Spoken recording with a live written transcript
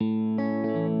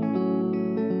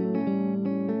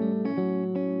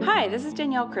Hi, this is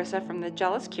Danielle Crissa from The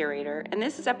Jealous Curator, and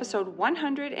this is episode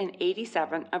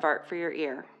 187 of Art for Your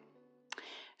Ear.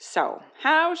 So,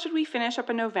 how should we finish up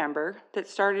a November that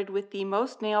started with the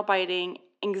most nail-biting,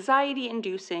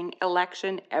 anxiety-inducing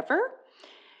election ever?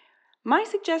 My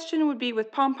suggestion would be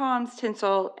with pom-poms,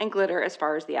 tinsel, and glitter as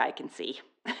far as the eye can see.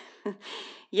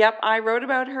 Yep, I wrote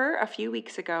about her a few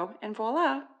weeks ago, and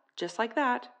voila, just like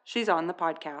that, she's on the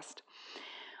podcast.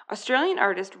 Australian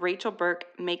artist Rachel Burke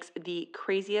makes the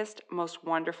craziest, most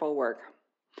wonderful work.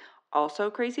 Also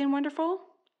crazy and wonderful,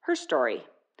 her story.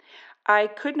 I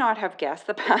could not have guessed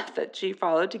the path that she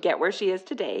followed to get where she is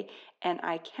today, and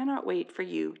I cannot wait for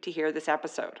you to hear this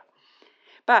episode.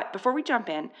 But before we jump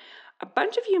in, a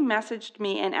bunch of you messaged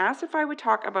me and asked if I would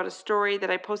talk about a story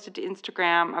that I posted to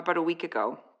Instagram about a week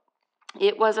ago.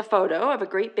 It was a photo of a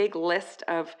great big list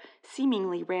of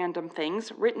seemingly random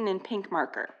things written in pink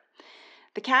marker.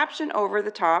 The caption over the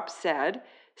top said,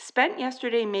 "Spent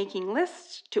yesterday making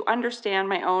lists to understand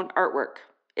my own artwork.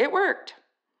 It worked."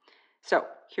 So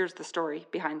here's the story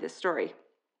behind this story.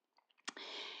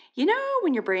 You know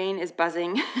when your brain is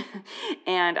buzzing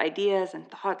and ideas and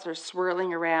thoughts are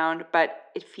swirling around, but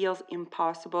it feels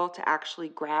impossible to actually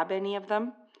grab any of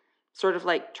them? Sort of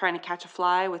like trying to catch a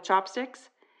fly with chopsticks?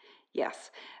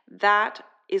 Yes, that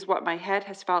is what my head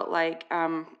has felt like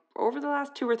over the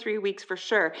last 2 or 3 weeks for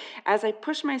sure, as I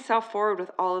push myself forward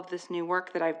with all of this new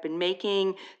work that I've been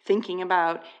making, thinking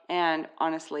about, and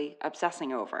honestly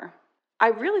obsessing over. I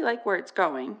really like where it's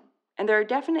going, and there are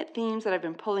definite themes that I've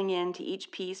been pulling into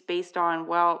each piece based on,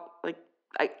 well, like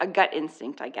a gut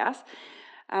instinct, I guess.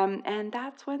 And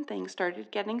that's when things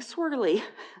started getting swirly.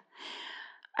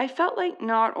 I felt like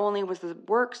not only was the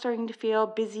work starting to feel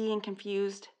busy and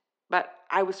confused, but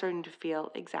I was starting to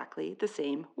feel exactly the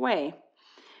same way.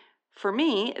 For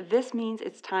me, this means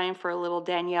it's time for a little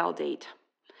Danielle date.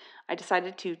 I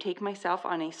decided to take myself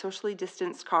on a socially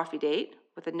distanced coffee date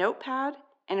with a notepad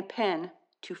and a pen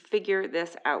to figure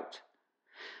this out.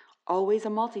 Always a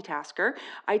multitasker,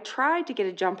 I tried to get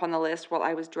a jump on the list while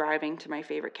I was driving to my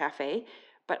favorite cafe,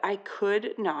 but I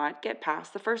could not get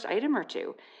past the first item or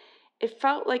two. It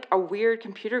felt like a weird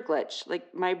computer glitch,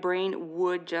 like my brain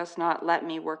would just not let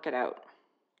me work it out.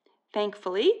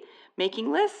 Thankfully,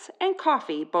 making lists and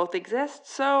coffee both exist,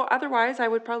 so otherwise I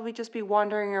would probably just be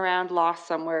wandering around lost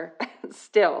somewhere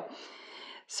still.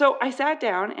 So I sat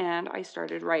down and I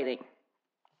started writing.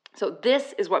 So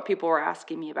this is what people were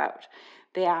asking me about.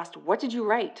 They asked, "What did you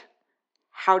write?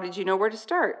 How did you know where to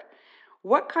start?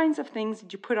 What kinds of things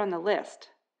did you put on the list?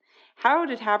 How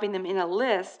did having them in a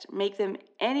list make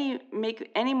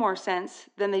any more sense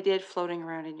than they did floating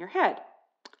around in your head?"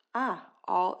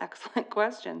 All excellent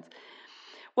questions.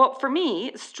 Well, for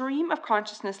me, stream of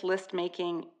consciousness list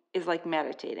making is like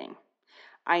meditating.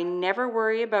 I never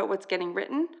worry about what's getting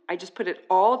written. I just put it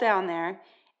all down there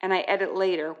and I edit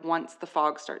later once the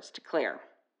fog starts to clear.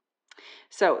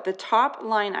 So the top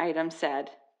line item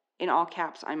said, in all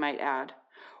caps I might add,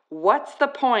 "What's the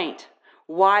point?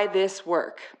 Why this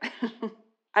work?"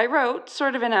 I wrote,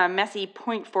 sort of in a messy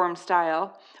point form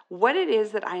style, what it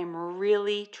is that I am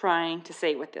really trying to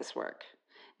say with this work.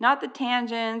 Not the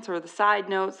tangents or the side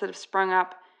notes that have sprung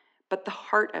up, but the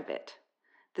heart of it.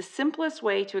 The simplest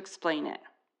way to explain it.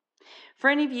 For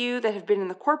any of you that have been in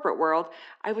the corporate world,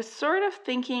 I was sort of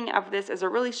thinking of this as a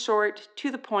really short,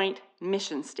 to the point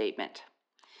mission statement.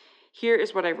 Here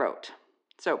is what I wrote.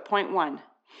 So, point 1,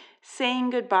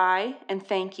 saying goodbye and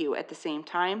thank you at the same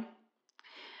time.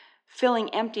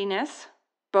 Filling emptiness,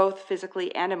 both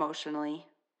physically and emotionally.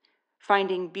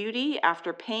 Finding beauty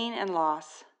after pain and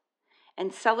loss.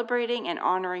 And celebrating and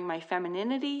honoring my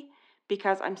femininity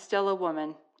because I'm still a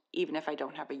woman, even if I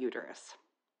don't have a uterus.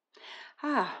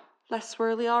 Less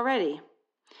swirly already.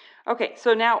 Okay,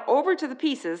 so now over to the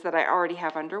pieces that I already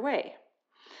have underway.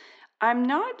 I'm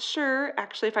not sure,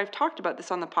 actually, if I've talked about this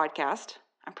on the podcast.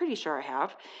 I'm pretty sure I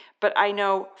have, but I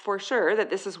know for sure that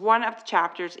this is one of the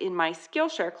chapters in my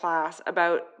Skillshare class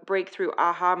about breakthrough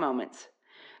aha moments.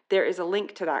 There is a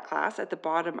link to that class at the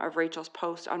bottom of Rachel's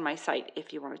post on my site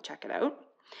if you want to check it out.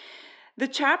 The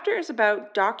chapter is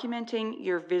about documenting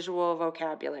your visual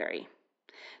vocabulary,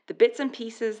 the bits and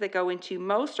pieces that go into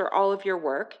most or all of your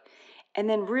work, and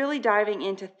then really diving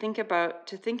into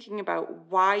thinking about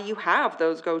why you have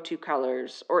those go-to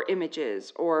colors or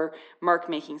images or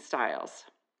mark-making styles.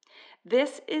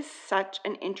 This is such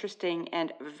an interesting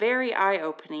and very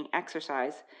eye-opening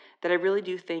exercise that I really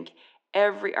do think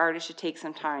every artist should take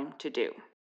some time to do.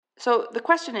 So the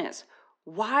question is,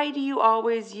 why do you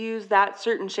always use that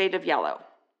certain shade of yellow?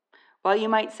 Well, you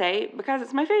might say, because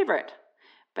it's my favorite.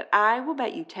 But I will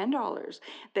bet you $10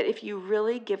 that if you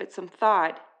really give it some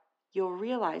thought, you'll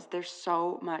realize there's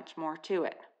so much more to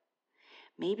it.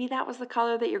 Maybe that was the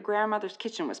color that your grandmother's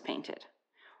kitchen was painted.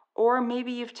 Or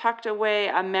maybe you've tucked away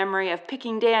a memory of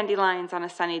picking dandelions on a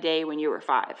sunny day when you were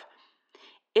 5.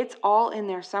 It's all in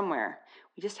there somewhere.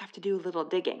 We just have to do a little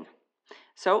digging.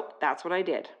 So that's what I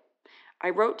did. I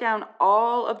wrote down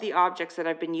all of the objects that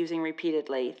I've been using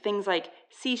repeatedly. Things like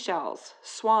seashells,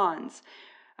 swans,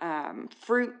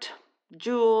 fruit,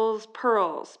 jewels,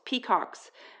 pearls,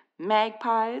 peacocks,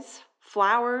 magpies,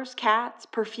 flowers, cats,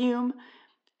 perfume.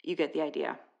 You get the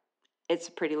idea. It's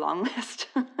a pretty long list.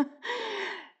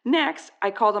 Next,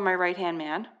 I called on my right-hand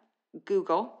man,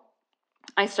 Google.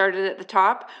 I started at the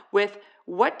top with,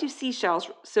 what do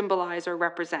seashells symbolize or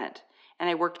represent? And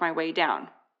I worked my way down.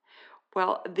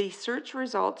 Well, the search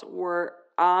results were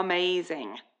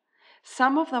amazing.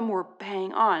 Some of them were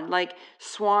bang on, like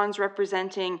swans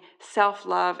representing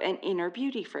self-love and inner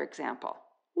beauty, for example.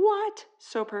 What?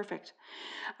 So perfect.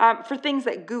 For things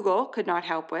that Google could not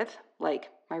help with, like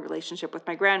my relationship with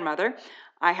my grandmother,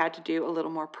 I had to do a little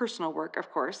more personal work,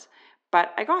 of course,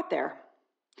 but I got there.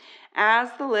 As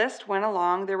the list went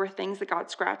along, there were things that got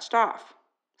scratched off,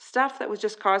 stuff that was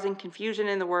just causing confusion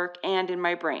in the work and in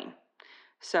my brain.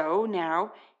 So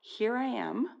now, here I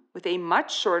am with a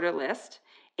much shorter list,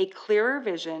 a clearer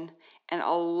vision, and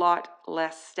a lot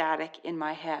less static in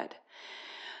my head.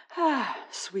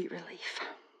 Sweet relief.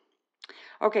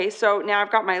 Okay, so now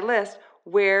I've got my list.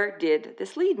 Where did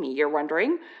this lead me, you're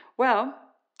wondering? Well,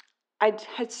 I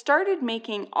had started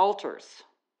making altars.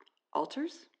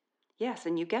 Altars? Yes,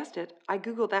 and you guessed it. I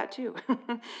Googled that too.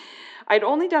 I'd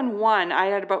only done one. I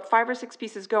had about 5 or 6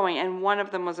 pieces going, and one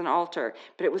of them was an altar,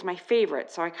 but it was my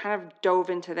favorite, so I kind of dove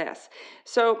into this.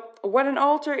 So what an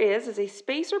altar is a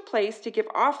space or place to give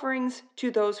offerings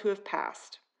to those who have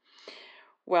passed.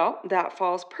 Well, that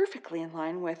falls perfectly in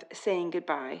line with saying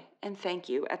goodbye and thank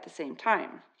you at the same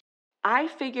time. I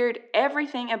figured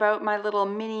everything about my little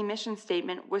mini mission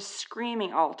statement was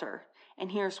screaming altar,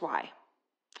 and here's why.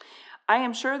 I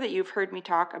am sure that you've heard me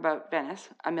talk about Venice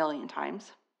a million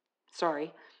times.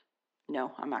 Sorry.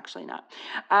 No, I'm actually not.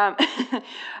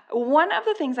 One of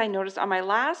the things I noticed on my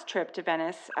last trip to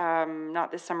Venice,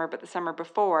 not this summer, but the summer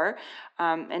before,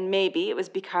 and maybe it was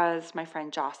because my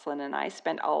friend Jocelyn and I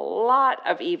spent a lot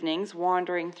of evenings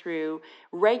wandering through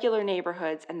regular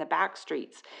neighborhoods and the back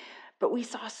streets. But we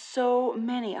saw so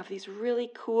many of these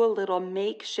really cool little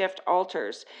makeshift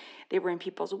altars. They were in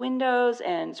people's windows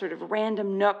and sort of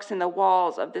random nooks in the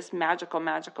walls of this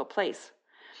magical place.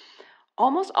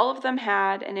 Almost all of them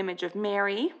had an image of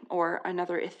Mary, or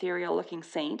another ethereal-looking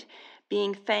saint,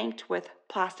 being thanked with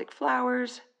plastic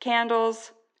flowers,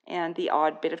 candles, and the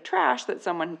odd bit of trash that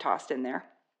someone tossed in there.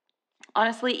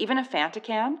 Honestly, even a Fanta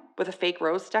can with a fake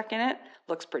rose stuck in it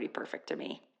looks pretty perfect to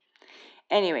me.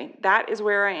 Anyway, that is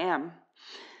where I am,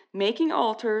 making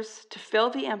altars to fill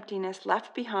the emptiness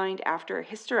left behind after a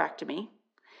hysterectomy,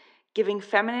 giving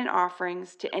feminine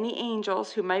offerings to any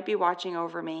angels who might be watching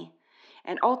over me,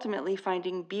 and ultimately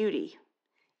finding beauty,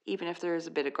 even if there is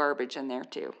a bit of garbage in there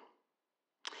too.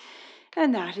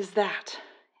 And that is that.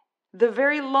 The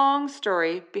very long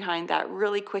story behind that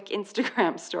really quick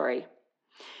Instagram story.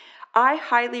 I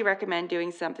highly recommend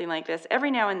doing something like this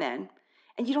every now and then,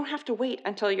 and you don't have to wait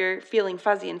until you're feeling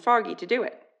fuzzy and foggy to do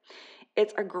it.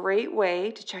 It's a great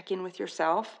way to check in with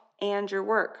yourself and your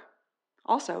work.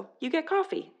 Also, you get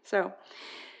coffee.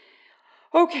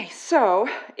 Okay, so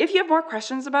if you have more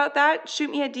questions about that, shoot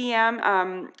me a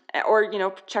DM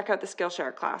or check out the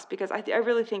Skillshare class, because I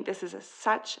really think this is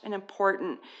such an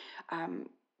important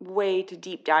way to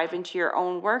deep dive into your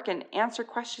own work and answer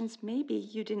questions maybe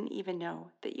you didn't even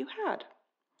know that you had.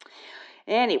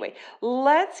 Anyway,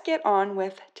 let's get on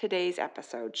with today's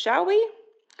episode, shall we?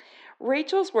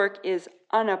 Rachel's work is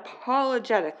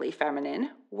unapologetically feminine,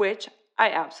 which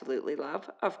I absolutely love,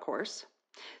 of course.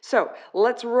 So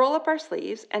let's roll up our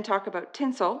sleeves and talk about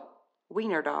tinsel,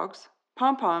 wiener dogs,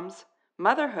 pom-poms,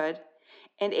 motherhood,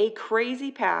 and a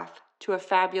crazy path to a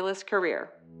fabulous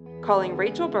career. Calling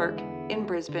Rachel Burke in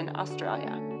Brisbane,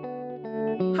 Australia.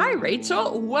 Hi,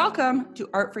 Rachel. Welcome to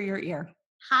Art for Your Ear.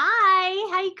 Hi,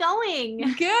 how you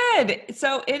going? Good.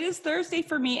 So it is Thursday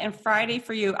for me and Friday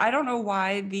for you. I don't know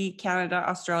why the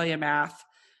Canada-Australia math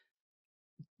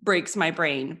breaks my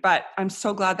brain, but I'm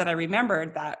so glad that I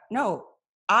remembered that. No,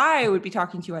 I would be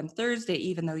talking to you on Thursday,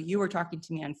 even though you were talking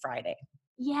to me on Friday.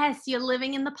 Yes, you're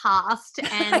living in the past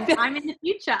and I'm in the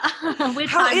future.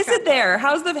 How is it there?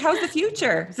 How's the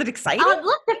future? Is it exciting?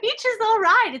 Look, the future's all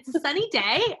right. It's a sunny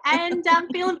day and I'm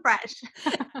feeling fresh.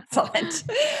 Excellent.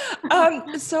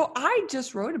 So I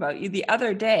just wrote about you the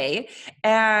other day,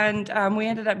 and we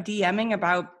ended up DMing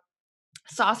about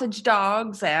sausage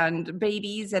dogs and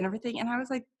babies and everything. And I was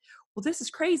like, well, this is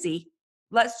crazy.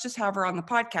 Let's just have her on the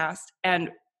podcast and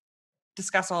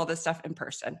discuss all this stuff in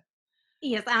person.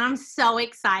 Yes, and I'm so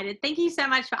excited. Thank you so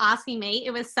much for asking me.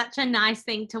 It was such a nice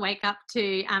thing to wake up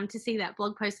to see that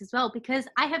blog post as well, because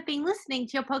I have been listening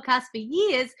to your podcast for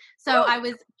years. So I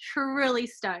was truly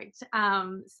stoked.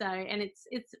 And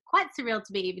it's quite surreal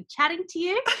to be even chatting to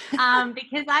you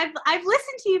because I've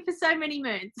listened to you for so many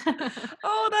moons.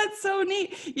 Oh, that's so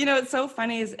neat. You know, it's so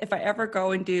funny is if I ever go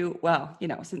and do, well, you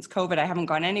know, since COVID, I haven't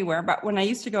gone anywhere, but when I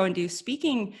used to go and do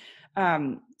speaking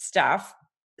stuff,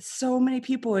 so many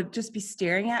people would just be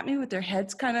staring at me with their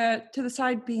heads kind of to the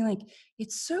side, being like,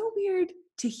 it's so weird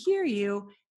to hear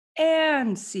you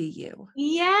and see you.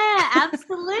 Yeah,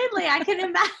 absolutely. I can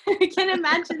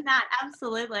imagine that.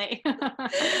 Absolutely.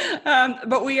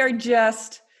 But we are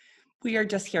just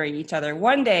hearing each other.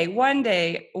 One day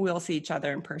we'll see each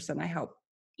other in person, I hope.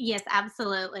 Yes,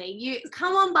 absolutely. You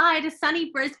come on by to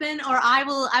sunny Brisbane, or I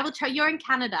will try. You're in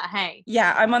Canada, hey?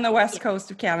 Yeah, I'm on the west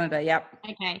coast of Canada. Yep.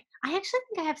 Okay. I actually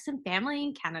think I have some family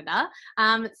in Canada.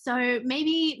 So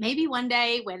maybe one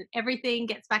day when everything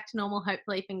gets back to normal,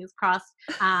 hopefully, fingers crossed,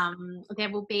 there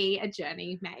will be a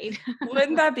journey made.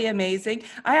 Wouldn't that be amazing?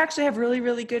 I actually have really,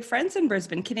 really good friends in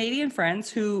Brisbane, Canadian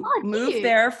friends who moved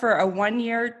there for a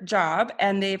 1-year job,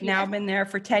 and they've now been there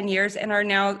for 10 years and are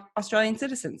now Australian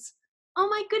citizens. Oh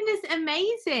my goodness,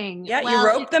 amazing. Yeah, well,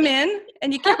 you roped them in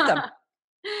and you kept them.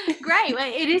 Great.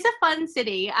 Well, it is a fun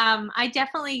city. I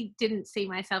definitely didn't see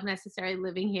myself necessarily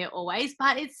living here always,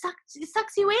 but it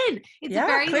sucks you in. It's a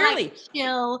very like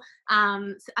chill,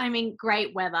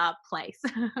 great weather place.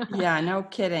 Yeah, no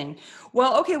kidding.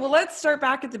 Well, okay, well, let's start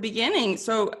back at the beginning.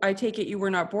 So I take it you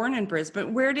were not born in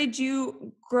Brisbane. Where did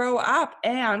you grow up?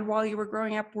 And while you were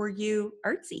growing up, were you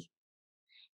artsy?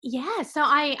 Yeah, so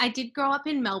I did grow up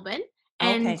in Melbourne.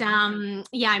 And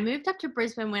I moved up to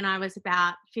Brisbane when I was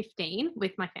about 15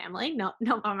 with my family, not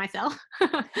by myself.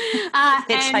 And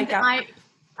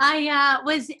I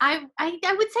would say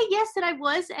yes that I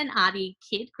was an arty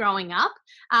kid growing up.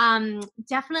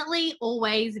 Definitely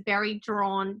always very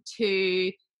drawn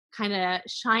to kind of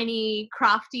shiny,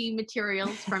 crafty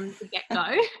materials from the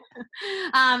get-go.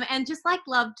 And just like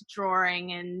loved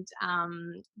drawing and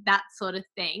that sort of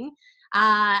thing.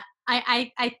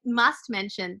 I must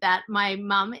mention that my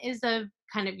mum is of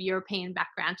kind of European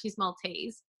background. She's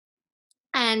Maltese.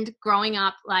 And growing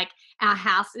up, like, our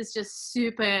house is just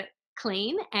super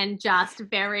clean and just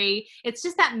it's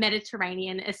just that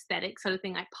Mediterranean aesthetic sort of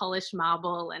thing, like polished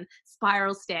marble and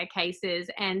spiral staircases.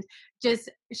 And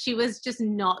she was just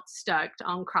not stoked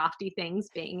on crafty things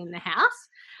being in the house.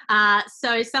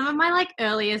 So some of my like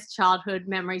earliest childhood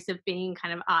memories of being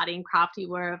kind of arty and crafty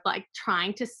were of like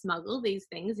trying to smuggle these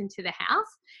things into the house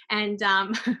and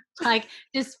like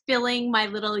just filling my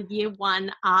little year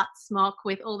 1 art smock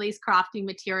with all these crafty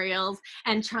materials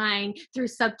and trying through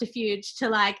subterfuge to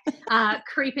like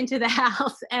creep into the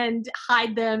house and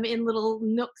hide them in little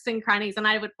nooks and crannies. And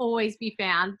I would always be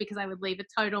found because I would leave a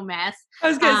total mess. I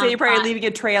was going to say, you're probably leaving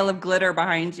a trail of glitter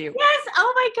behind you. Yes.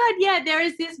 Oh my God. Yeah. There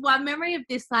is this one memory of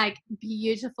this like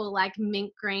beautiful, like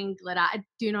mint green glitter. I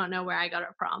do not know where I got it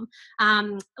from.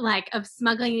 Like of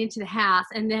smuggling it into the house.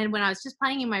 And then when I was just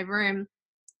playing in my room,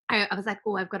 I was like,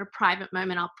 oh, I've got a private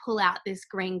moment. I'll pull out this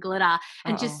green glitter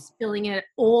and just spilling it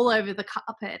all over the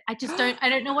carpet. I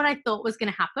don't know what I thought was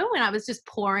going to happen when I was just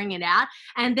pouring it out,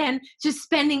 and then just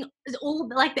spending all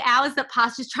like the hours that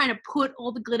passed just trying to put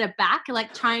all the glitter back,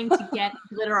 like trying to get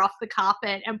glitter off the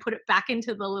carpet and put it back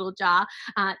into the little jar.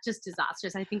 Just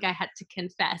disastrous. I think I had to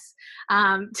confess to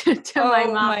my mum.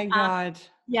 Oh my God.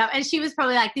 Yeah, and she was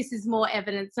probably like, this is more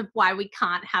evidence of why we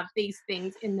can't have these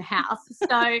things in the house.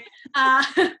 So,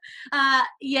 I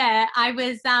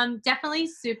was definitely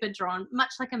super drawn,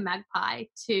 much like a magpie,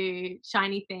 to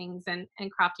shiny things and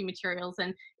crafty materials.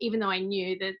 And even though I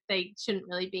knew that they shouldn't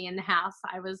really be in the house,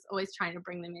 I was always trying to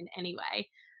bring them in anyway.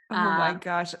 Oh my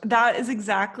gosh. That is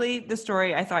exactly the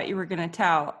story I thought you were going to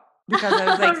tell. Because I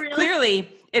was like, really? Clearly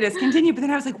it has continued. But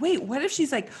then I was like, wait, what if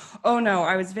she's like, oh no,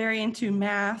 I was very into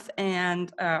math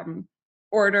and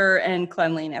order and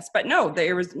cleanliness. But no,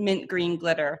 there was mint green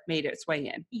glitter made its way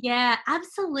in. Yeah,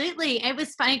 absolutely. It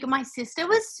was funny. My sister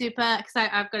was super, because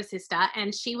I've got a sister,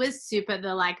 and she was super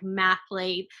the like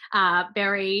mathlete,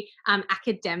 very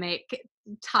academic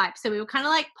type. So we were kind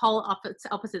of like polar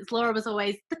opposites. Laura was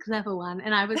always the clever one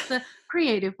and I was the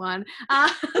creative one.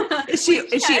 Is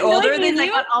she older than you? I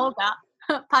got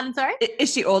older. Pardon, sorry?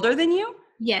 Is she older than you?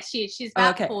 Yeah, she's Oh,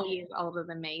 about okay. 4 years older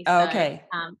than me. Oh, So, okay.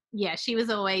 yeah, she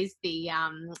was always the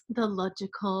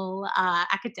logical,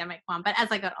 academic one. But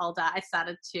as I got older, I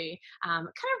started to kind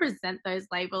of resent those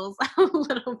labels a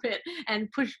little bit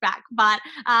and push back. But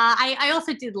I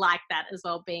also did like that as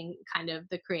well, being kind of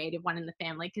the creative one in the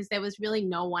family, because there was really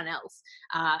no one else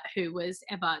who was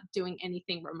ever doing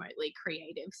anything remotely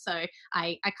creative. So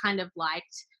I kind of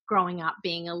liked growing up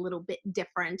being a little bit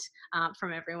different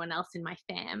from everyone else in my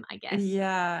fam, I guess.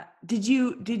 Yeah. Did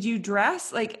you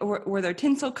dress like, were there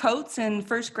tinsel coats in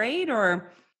first grade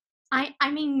or?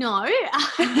 I mean, no.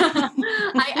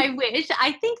 I wish.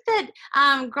 I think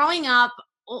that growing up,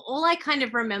 all I kind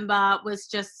of remember was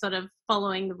just sort of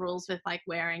following the rules with like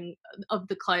wearing of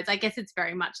the clothes. I guess it's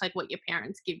very much like what your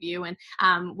parents give you, and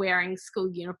wearing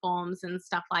school uniforms and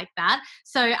stuff like that.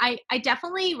 So I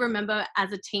definitely remember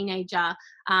as a teenager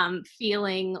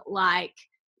feeling like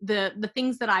the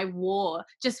things that I wore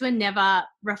just were never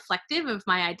reflective of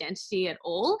my identity at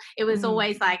all. It was Mm.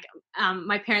 always like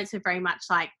my parents were very much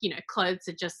like, clothes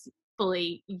are just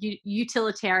fully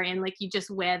utilitarian. Like you just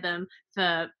wear them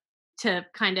to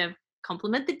kind of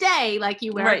complement the day. Like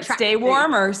you wear a Right. Stay tracksuit.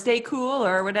 warm or stay cool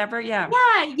or whatever. Yeah.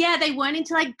 Yeah, they weren't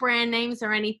into like brand names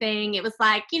or anything. It was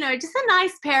like, just a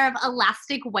nice pair of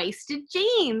elastic waisted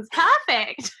jeans.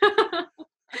 Perfect.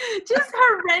 Just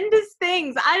horrendous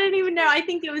things. I don't even know. I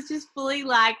think it was just fully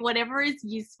like whatever is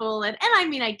useful. And I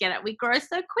mean, I get it. We grow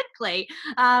so quickly.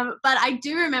 But I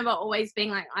do remember always being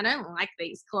like, I don't like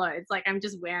these clothes. Like I'm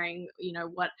just wearing,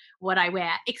 what I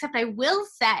wear. Except I will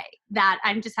say that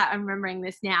I'm remembering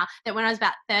this now, that when I was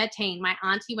about 13, my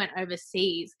auntie went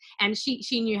overseas and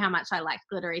she knew how much I liked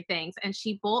glittery things. And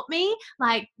she bought me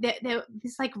like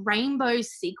this like rainbow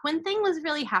sequin thing was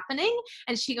really happening.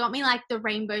 And she got me like the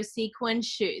rainbow sequin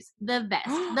shoes, the vest,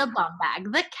 the bum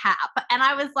bag, the cap. And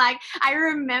I was like, I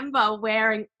remember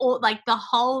wearing all like the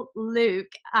whole look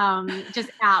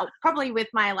just out, probably with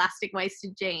my elastic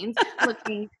waisted jeans,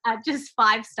 looking at just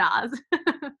 5 stars.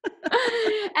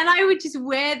 And I would just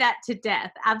wear that to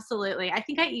death. Absolutely. I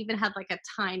think I even had like a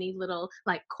tiny little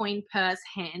like coin purse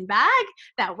handbag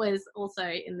that was also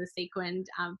in the sequined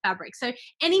fabric. So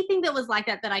anything that was like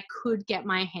that I could get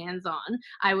my hands on,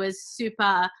 I was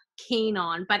super keen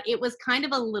on. But it was kind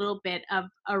of a little bit of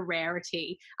a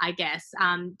rarity, I guess.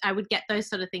 I would get those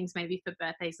sort of things maybe for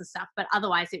birthdays and stuff, but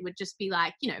otherwise it would just be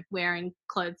like, wearing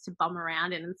clothes to bum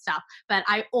around in and stuff. But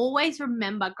I always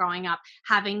remember growing up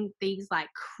having these like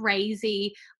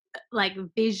crazy like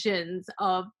visions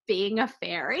of being a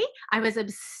fairy. I was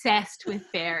obsessed with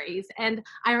fairies. And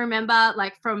I remember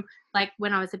like from like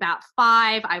when I was about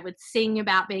 5, I would sing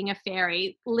about being a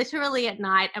fairy literally at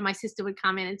night, and my sister would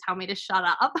come in and tell me to shut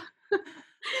up.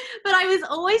 But I was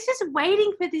always just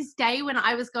waiting for this day when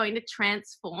I was going to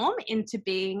transform into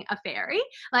being a fairy.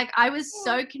 Like I was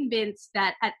so convinced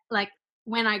that at like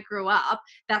when I grew up,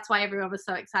 that's why everyone was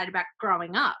so excited about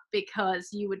growing up, because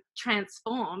you would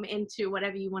transform into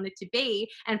whatever you wanted to be.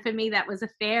 And for me, that was a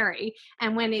fairy.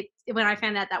 And when I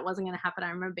found out that wasn't going to happen,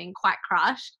 I remember being quite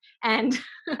crushed. And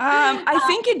I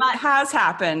think it but has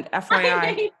happened,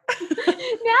 FYI.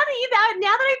 now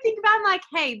that I think about it, I'm like,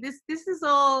 hey, this is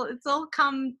all, it's all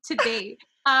come to be.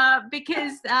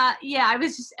 Because I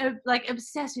was just like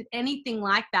obsessed with anything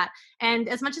like that. And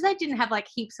as much as I didn't have like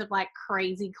heaps of like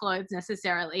crazy clothes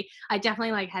necessarily, I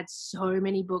definitely like had so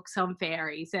many books on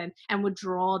fairies and would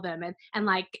draw them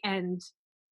and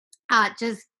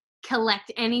just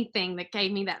collect anything that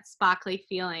gave me that sparkly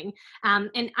feeling.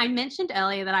 And I mentioned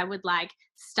earlier that I would like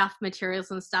stuff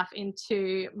materials and stuff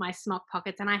into my smock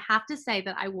pockets. And I have to say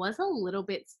that I was a little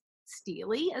bit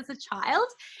steely as a child,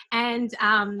 and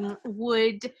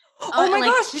would Oh my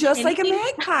like gosh, just just like a anything.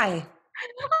 magpie. I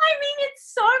mean,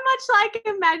 it's so much like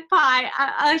a magpie.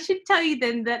 I should tell you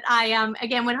then that I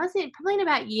again when I was probably in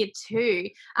about year 2,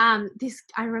 I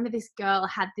remember this girl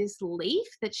had this leaf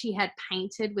that she had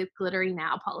painted with glittery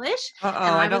nail polish, Uh-oh, and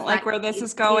I I don't was like like, where this is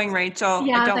this, going, Rachel. I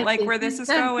yeah, I was don't like, like this where this is is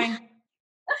the going.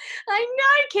 I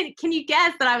know. Can you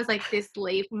guess that I was like, this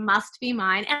leaf must be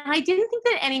mine? And I didn't think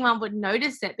that anyone would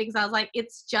notice it, because I was like,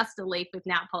 it's just a leaf with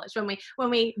nail polish. When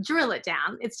we drill it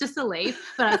down, it's just a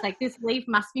leaf. But I was like, this leaf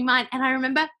must be mine. And I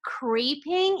remember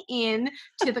creeping in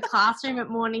to the classroom at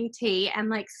morning tea and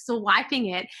like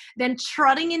swiping it, then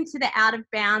trotting into the out of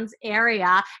bounds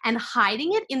area and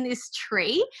hiding it in this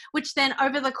tree, which then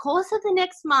over the course of the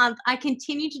next month, I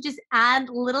continued to just add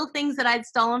little things that I'd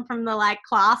stolen from the like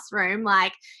classroom,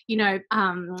 like, even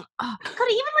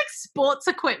like sports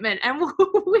equipment and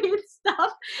weird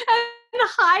stuff, and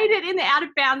hide it in the out of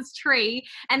bounds tree.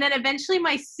 And then eventually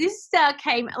my sister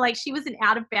came, like she was an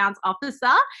out of bounds officer,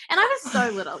 and I was so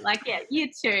little, like year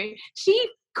 2. She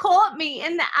caught me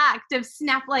in the act of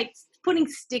putting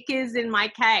stickers in my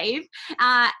cave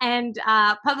and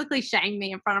publicly shamed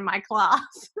me in front of my class.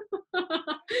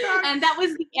 And that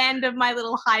was the end of my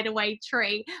little hideaway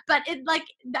tree. But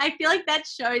I feel like that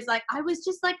shows like I was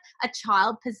just like a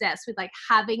child possessed with like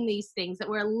having these things that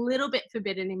were a little bit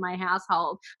forbidden in my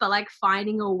household, but like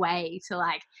finding a way to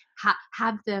like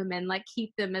have them and like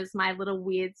keep them as my little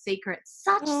weird secrets.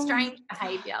 Such strange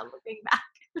behavior looking back.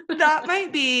 That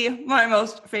might be my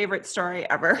most favorite story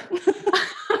ever.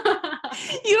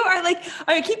 You are like,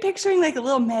 I keep picturing like a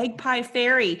little magpie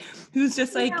fairy who's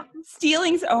just like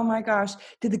stealing. Oh my gosh.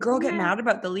 Did the girl get mad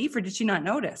about the leaf or did she not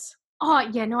notice? Oh,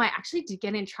 yeah, no, I actually did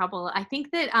get in trouble. I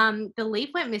think that the leaf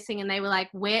went missing and they were like,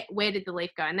 where did the leaf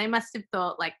go? And they must have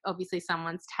thought like, obviously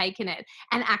someone's taken it.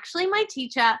 And actually my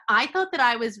teacher, I thought that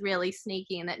I was really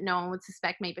sneaky and that no one would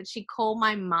suspect me, but she called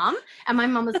my mum and my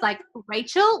mum was like,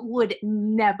 Rachel would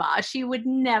never, she would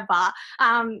never.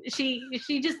 She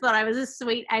just thought I was a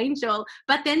sweet angel.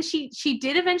 But then she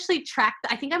did eventually track,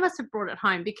 I think I must have brought it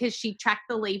home because she tracked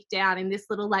the leaf down in this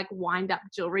little like wind up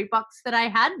jewelry box that I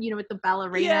had, you know, with the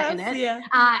ballerina in it. Yeah.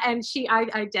 And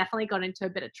I definitely got into a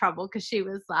bit of trouble because she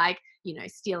was like, you know,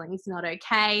 stealing's not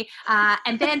okay.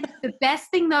 And then the best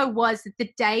thing though was that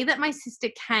the day that my sister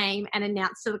came and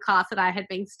announced to the class that I had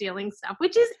been stealing stuff,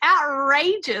 which is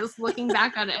outrageous looking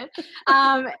back on it,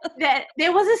 that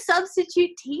there was a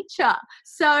substitute teacher.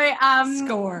 So,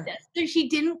 Score. So she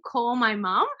didn't call my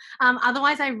mum.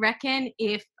 Otherwise I reckon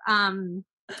if,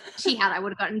 she had, I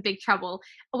would have gotten in big trouble.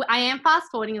 I am fast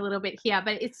forwarding a little bit here,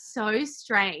 but it's so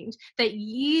strange that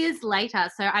years later,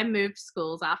 so I moved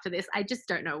schools after this. I just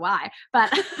don't know why, but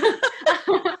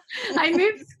I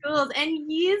moved schools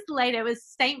and years later, it was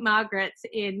St. Margaret's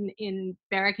in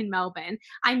Berwick in Melbourne.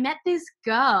 I met this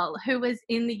girl who was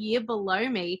in the year below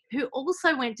me who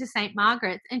also went to St.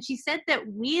 Margaret's. And she said that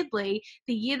weirdly,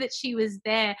 the year that she was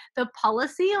there, the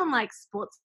policy on like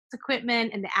sports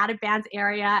equipment and the out of bounds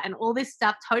area and all this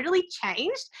stuff totally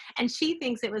changed, and she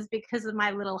thinks it was because of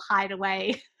my little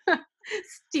hideaway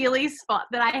steely spot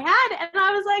that I had, and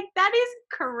I was like, that is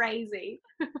crazy.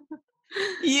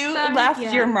 You left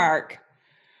your mark.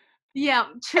 Yeah,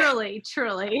 truly.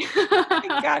 Oh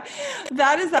my God.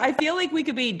 I feel like we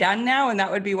could be done now and that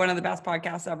would be one of the best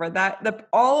podcasts ever.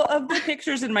 All of the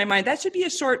pictures in my mind, that should be a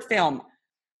short film.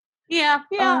 Yeah.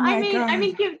 Oh I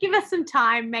mean, give us some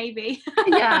time, maybe.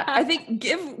 Yeah, I think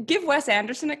give Wes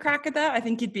Anderson a crack at that. I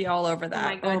think he'd be all over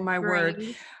that. Oh my word.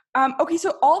 Okay,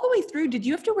 so all the way through, did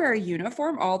you have to wear a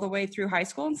uniform all the way through high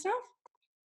school and stuff?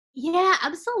 Yeah,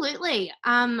 absolutely.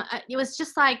 It was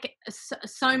just like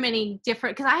so many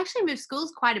different, because I actually moved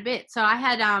schools quite a bit. So I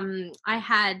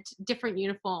had different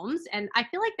uniforms, and I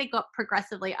feel like they got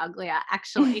progressively uglier.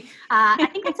 Actually, I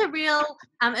think it's a real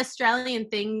Australian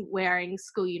thing, wearing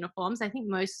school uniforms. I think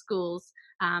most schools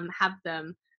have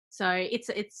them. So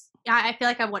I feel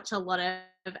like I watch a lot of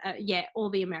all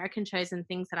the American shows and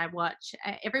things that I watch.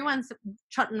 Everyone's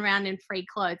trotting around in free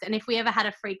clothes, and if we ever had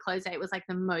a free clothes day, it was like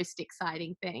the most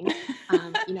exciting thing.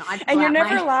 You know, and you're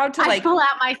never allowed to I'd pull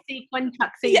out my sequin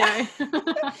tuxedo.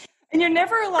 Yeah. And you're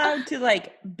never allowed to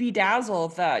like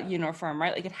bedazzle the uniform,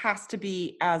 right? Like it has to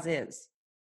be as is.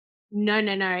 No.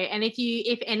 And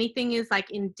if anything is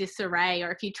like in disarray,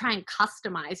 or if you try and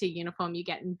customize your uniform, you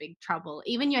get in big trouble.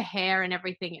 Even your hair and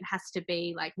everything, it has to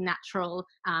be like natural.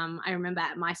 I remember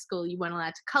at my school, you weren't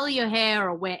allowed to color your hair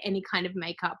or wear any kind of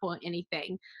makeup or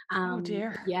anything. Oh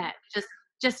dear. Yeah,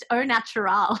 just au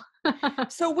natural.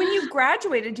 So when you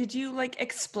graduated, did you like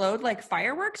explode like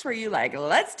fireworks? Were you like,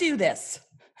 let's do this?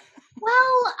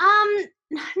 Well,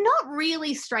 not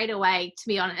really straight away, to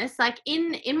be honest. Like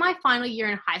in my final year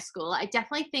in high school, I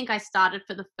definitely think I started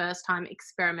for the first time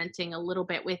experimenting a little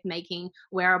bit with making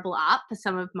wearable art for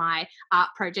some of my art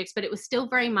projects, but it was still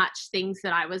very much things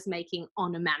that I was making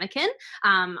on a mannequin.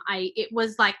 It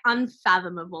was like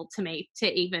unfathomable to me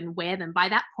to even wear them. By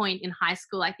that point in high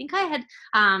school, I think I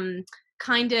had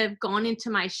kind of gone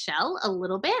into my shell a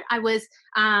little bit. I was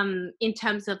in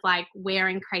terms of like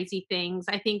wearing crazy things.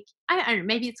 I think, I don't know,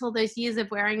 maybe it's all those years of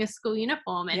wearing a school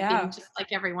uniform and being just like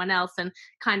everyone else and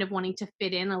kind of wanting to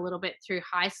fit in a little bit through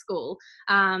high school.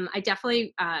 I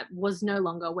definitely was no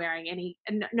longer wearing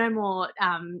no more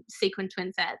sequin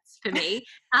twin sets for me.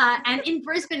 And in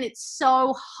Brisbane, it's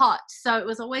so hot. So it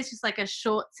was always just like a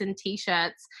shorts and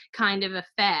t-shirts kind of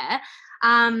affair.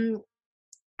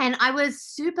 And I was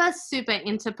super, super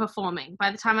into performing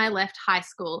by the time I left high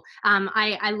school.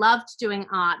 I loved doing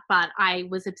art, but I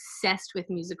was obsessed with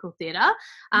musical theatre.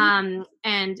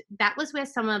 And that was where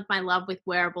some of my love with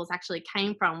wearables actually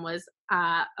came from.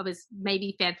 I was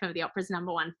maybe Phantom of the Opera's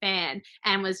 #1 fan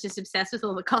and was just obsessed with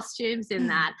all the costumes in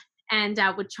that. and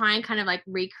would try and kind of like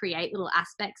recreate little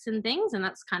aspects and things. And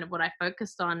that's kind of what I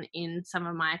focused on in some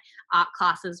of my art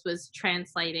classes, was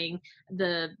translating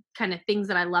the kind of things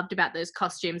that I loved about those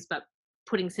costumes, but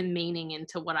putting some meaning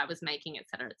into what I was making, et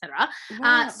cetera, et cetera.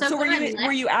 Wow. So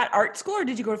were you at art school, or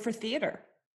did you go for theater?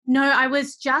 No, I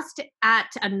was just at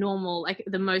a normal, like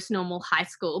the most normal high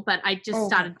school, but I just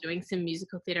started doing some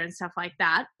musical theatre and stuff like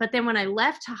that. But then when I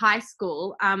left high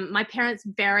school, my parents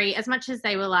as much as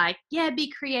they were like, yeah,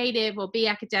 be creative or be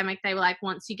academic, they were like,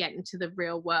 once you get into the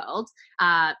real world,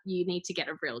 you need to get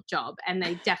a real job. And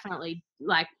they definitely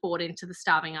like bought into the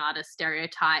starving artist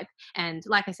stereotype. And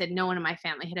like I said, no one in my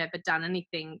family had ever done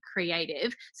anything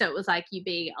creative. So it was like, you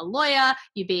be a lawyer,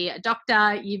 you be a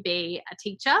doctor, you be a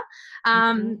teacher.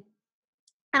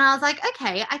 And I was like,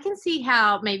 okay, I can see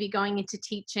how maybe going into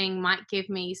teaching might give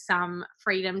me some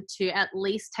freedom to at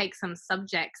least take some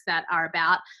subjects that are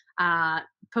about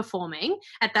performing.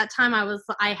 At that time,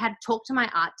 I had talked to my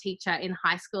art teacher in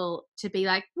high school to be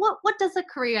like, what does a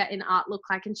career in art look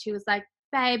like? And she was like,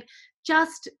 babe,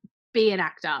 just be an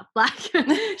actor. Like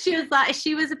she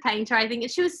was a painter, I think.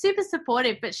 She was super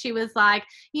supportive, but she was like,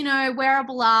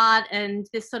 wearable art and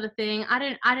this sort of thing,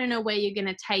 I don't know where you're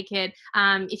going to take it.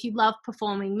 If you love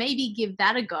performing, maybe give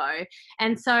that a go.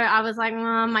 And so I was like,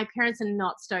 my parents are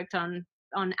not stoked on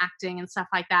acting and stuff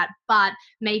like that, but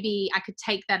maybe I could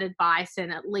take that advice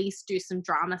and at least do some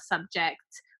drama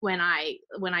subjects when I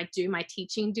do my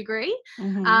teaching degree.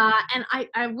 And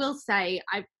I will say,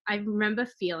 I remember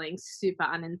feeling super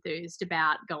unenthused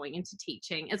about going into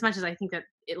teaching, as much as I think that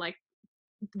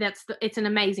it's an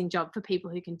amazing job for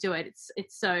people who can do it.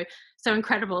 It's so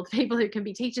incredible, the people who can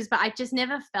be teachers, but I just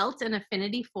never felt an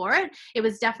affinity for it. It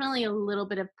was definitely a little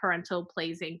bit of parental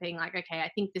pleasing, being like, okay, I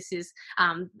think this is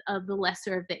the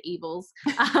lesser of the evils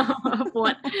of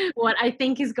what I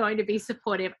think is going to be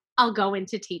supportive. I'll go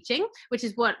into teaching, which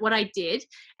is what I did.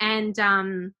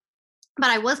 And but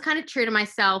I was kind of true to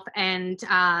myself and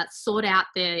sought out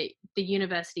the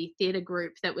university theatre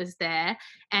group that was there,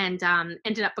 and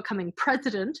ended up becoming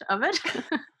president of it.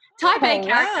 Type A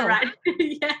character, right?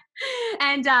 Yeah.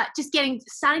 And just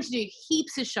starting to do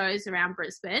heaps of shows around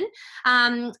Brisbane.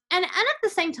 And at the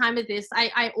same time of this,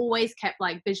 I always kept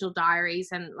like visual diaries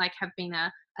and like have been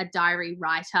a diary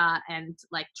writer and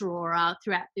like drawer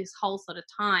throughout this whole sort of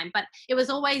time. But it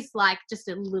was always like just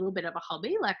a little bit of a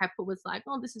hobby. Like I was like,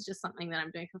 oh, this is just something that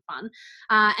I'm doing for fun.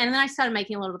 And then I started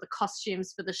making a lot of the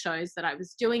costumes for the shows that I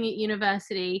was doing at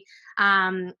university.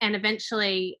 And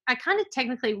eventually I kind of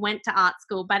technically went to art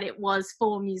school, but it was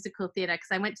for musical theatre because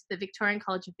I went to the Victorian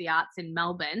College of the Arts in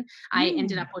Melbourne. I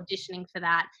ended up auditioning for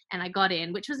that and I got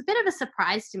in, which was a bit of a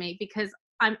surprise to me because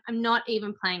I'm not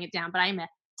even playing it down, but I'm a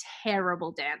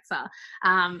terrible dancer.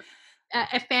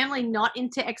 A family not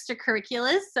into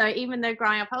extracurriculars, so even though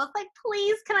growing up I was like,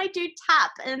 please can I do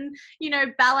tap and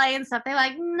ballet and stuff, they're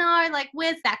like, no, like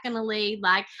where's that gonna lead?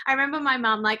 Like I remember my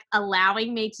mum like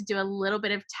allowing me to do a little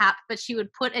bit of tap, but she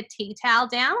would put a tea towel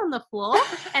down on the floor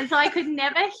and so I could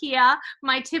never hear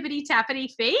my tippity tappity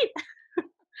feet.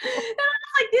 And I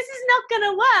was like, this is not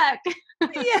gonna work.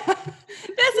 Yeah,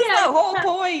 this is the whole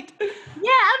point.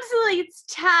 Yeah, absolutely. It's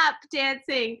tap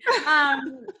dancing.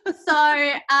 So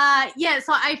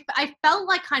I felt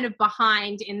like kind of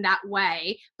behind in that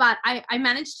way, but I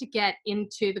managed to get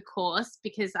into the course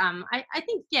because I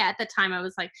think, at the time I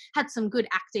was like, had some good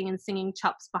acting and singing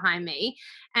chops behind me.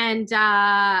 And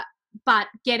but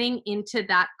getting into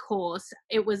that course,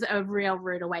 it was a real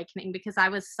rude awakening because I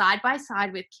was side by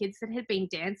side with kids that had been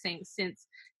dancing since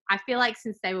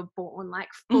they were born, like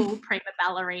full prima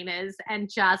ballerinas, and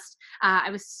just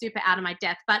I was super out of my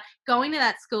depth. But going to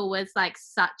that school was like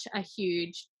such a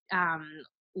huge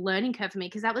learning curve for me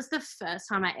because that was the first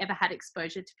time I ever had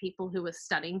exposure to people who were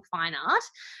studying fine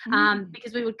art,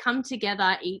 because we would come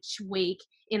together each week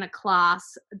in a class.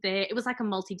 It was like a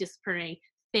multidisciplinary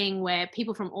thing where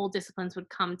people from all disciplines would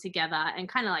come together and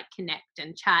kind of like connect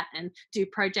and chat and do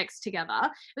projects together.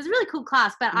 It was a really cool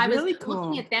class, but I was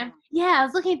looking at them. Yeah, I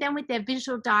was looking at them with their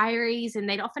visual diaries, and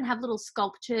they'd often have little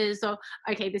sculptures. Or,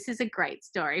 okay, this is a great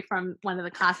story from one of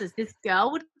the classes. This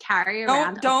girl would carry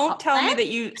around. Don't tell me that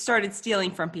you started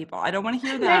stealing from people. I don't want to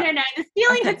hear that. No. The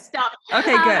stealing had stopped.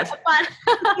 Okay, good. But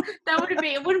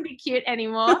it wouldn't be cute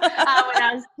anymore when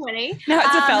I was 20. No,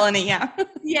 it's a felony. Yeah.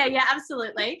 Yeah,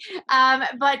 absolutely.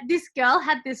 But this girl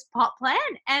had this pot plant,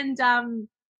 and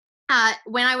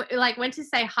when I went to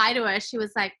say hi to her, she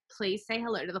was like, please say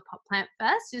hello to the pot plant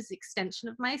first, as extension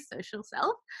of my social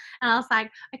self. And I was like,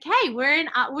 okay, we're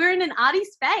in an arty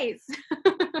space.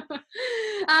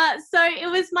 So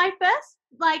it was my first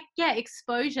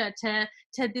exposure to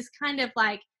this kind of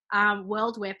like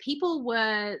world where people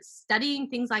were studying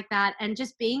things like that and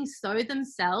just being so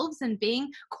themselves and being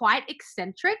quite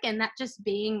eccentric, and that just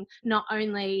being not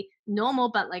only normal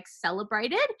but like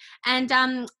celebrated. And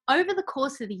over the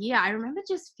course of the year, I remember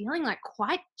just feeling like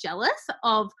quite jealous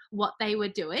of what they were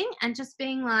doing and just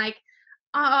being like,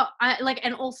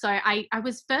 and also I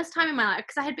was first time in my life,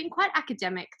 because I had been quite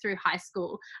academic through high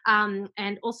school,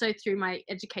 and also through my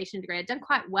education degree. I'd done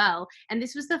quite well, and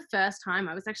this was the first time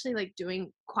I was actually like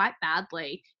doing quite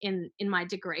badly in my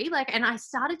degree. Like, and I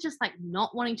started just like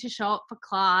not wanting to show up for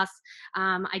class.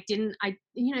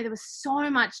 There was so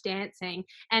much dancing,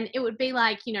 and it would be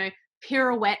like,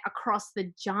 pirouette across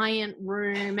the giant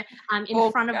room,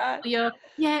 in front of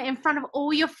in front of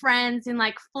all your friends in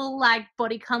like full like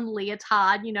bodycon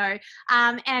leotard,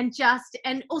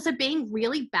 and also being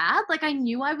really bad. Like, I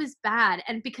knew I was bad,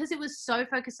 and because it was so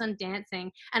focused on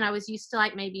dancing and I was used to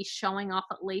like maybe showing off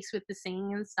at least with the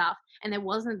singing and stuff, and there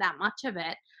wasn't that much of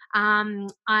it,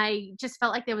 I just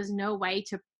felt like there was no way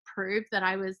to prove that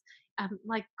I was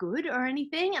like good or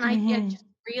anything, and I just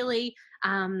really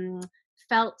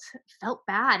felt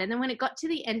bad. And then when it got to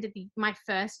the end of my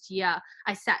first year,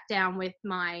 I sat down with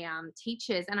my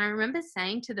teachers, and I remember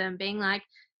saying to them, being like,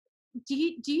 do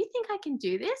you think I can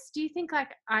do this? Do you think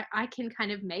like I can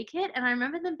kind of make it? And I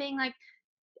remember them being like,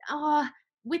 oh,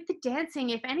 with the dancing,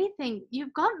 if anything,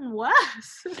 you've gotten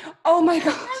worse. Oh my God.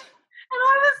 And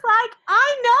I was like,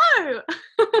 I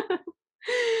know.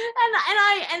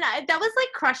 and that was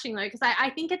like crushing though, because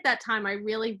I think at that time I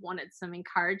really wanted some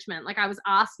encouragement. Like, I was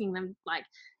asking them like,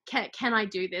 can I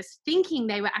do this, thinking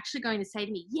they were actually going to say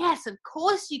to me, yes, of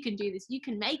course you can do this, you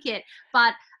can make it.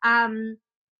 But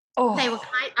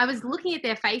I was looking at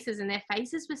their faces, and their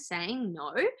faces were saying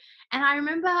no. And I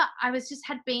remember I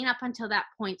had been up until that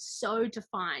point so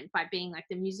defined by being like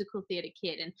the musical theatre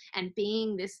kid and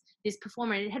being this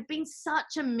performer. And it had been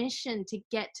such a mission to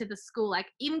get to the school, like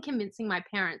even convincing my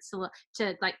parents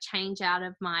to like change out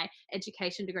of my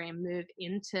education degree and move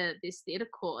into this theatre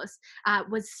course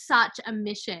was such a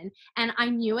mission. And I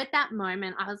knew at that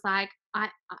moment, I was like,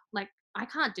 I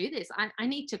can't do this. I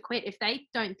need to quit. If they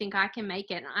don't think I can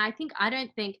make it, and I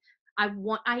don't think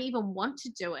I even want to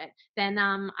do it, then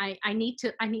I need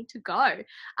to go.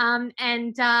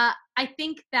 I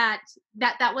think that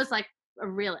was like a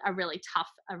really tough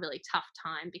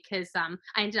time, because I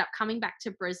ended up coming back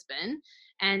to Brisbane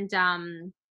and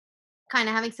kind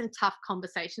of having some tough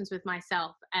conversations with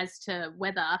myself as to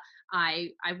whether I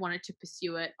wanted to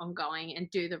pursue it ongoing and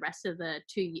do the rest of the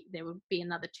there would be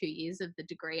another 2 years of the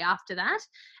degree after that.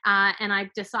 And I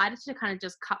decided to kind of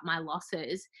just cut my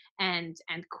losses and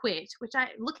quit, which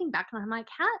looking back on, I'm like,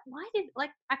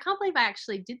 I can't believe I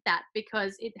actually did that,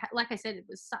 because like I said, it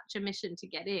was such a mission to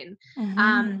get in.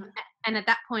 And at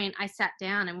that point I sat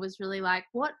down and was really like,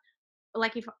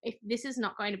 if this is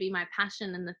not going to be my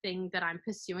passion and the thing that I'm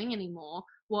pursuing anymore,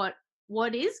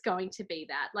 what is going to be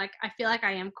that? Like, I feel like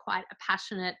I am quite a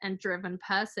passionate and driven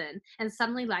person, and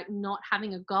suddenly like not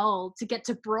having a goal to get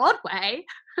to Broadway,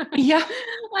 yeah,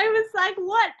 I was like,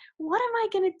 what am I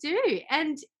going to do?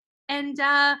 And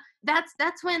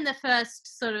that's when the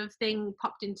first sort of thing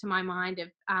popped into my mind of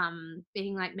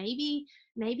being like, maybe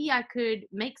I could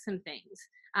make some things.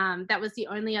 That was the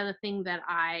only other thing that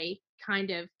I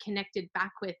kind of connected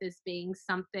back with as being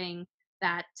something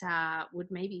that would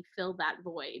maybe fill that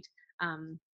void.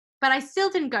 But I still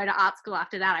didn't go to art school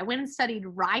after that. I went and studied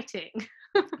writing.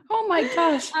 Oh my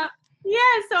gosh.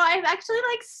 So I've actually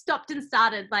like stopped and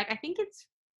started, like, I think it's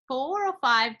 4 or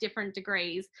 5 different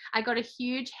degrees. I got a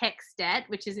huge HECS debt,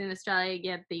 which is in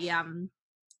Australia, the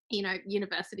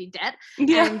university debt,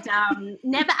 and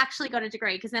never actually got a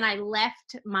degree, because then I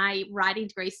left my writing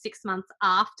degree 6 months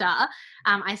after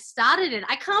I started it.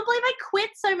 I can't believe I quit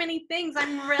so many things.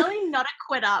 I'm really not a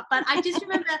quitter, but I just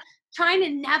remember trying to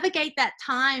navigate that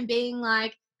time, being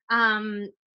like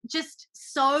just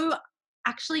so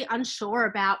actually unsure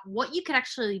about what you could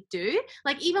actually do.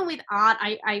 Like, even with art,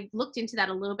 I looked into that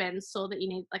a little bit and saw that you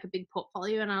need like a big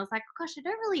portfolio, and I was like, gosh, I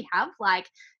don't really have, like,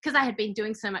 because I had been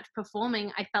doing so much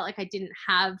performing, I felt like I didn't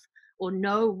have or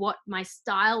know what my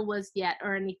style was yet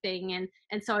or anything.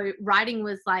 And so writing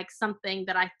was like something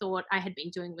that I thought I had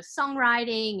been doing with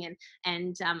songwriting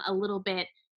and a little bit.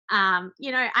 I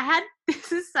had,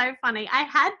 this is so funny, I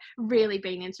had really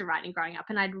been into writing growing up,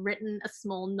 and I'd written a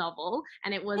small novel,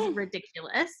 and it was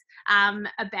ridiculous,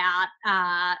 about,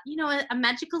 a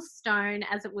magical stone,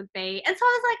 as it would be. And so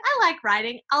I was like, I like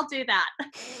writing, I'll do that.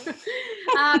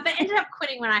 but ended up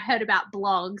quitting when I heard about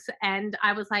blogs, and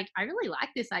I was like, I really like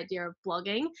this idea of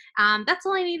blogging. That's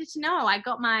all I needed to know. I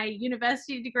got my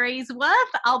university degrees worth.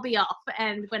 I'll be off,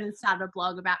 and went and started a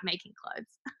blog about making clothes.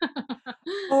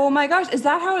 Oh my gosh, is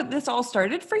that how this all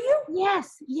started for you?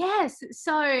 Yes.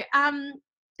 So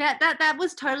that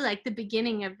was totally like the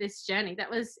beginning of this journey.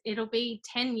 It'll be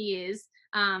 10 years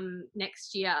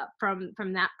next year from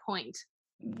that point.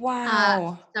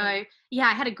 Wow. So yeah,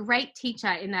 I had a great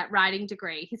teacher in that writing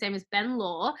degree. His name is Ben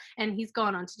Law, and he's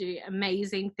gone on to do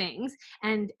amazing things.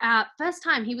 And first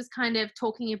time he was kind of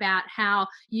talking about how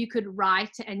you could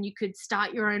write and you could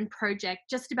start your own project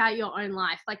just about your own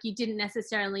life. Like you didn't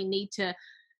necessarily need to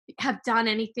have done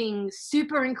anything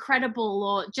super incredible,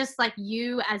 or just like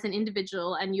you as an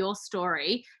individual and your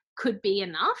story could be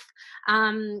enough.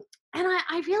 And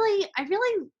I really,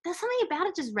 there's something about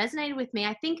it just resonated with me.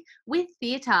 I think with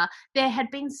theatre, there had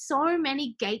been so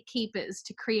many gatekeepers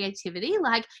to creativity.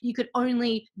 Like you could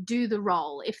only do the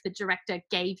role if the director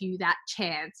gave you that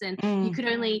chance, and you could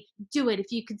only do it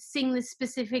if you could sing the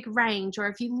specific range, or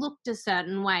if you looked a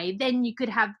certain way, then you could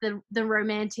have the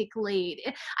romantic lead.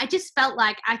 I just felt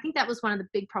like, I think that was one of the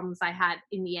big problems I had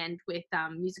in the end with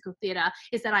musical theatre,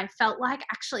 is that I felt like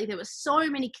actually there were so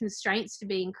many constraints to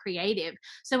being creative.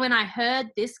 So when I heard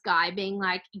this guy being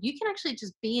like, you can actually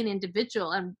just be an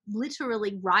individual and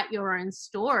literally write your own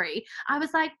story, I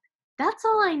was like, that's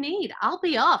all I need. I'll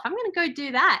be off. I'm going to go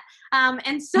do that.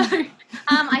 And so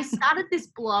I started this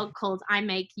blog called I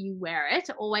Make You Wear It.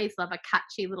 Always love a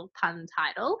catchy little pun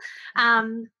title.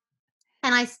 And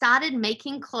I started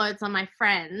making clothes on my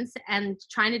friends and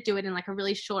trying to do it in like a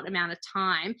really short amount of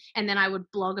time. And then I would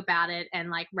blog about it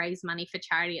and like raise money for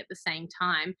charity at the same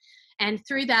time. And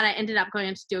through that, I ended up going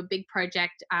on to do a big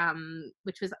project,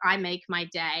 which was I Make My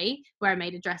Day, where I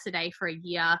made a dress a day for a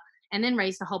year, and then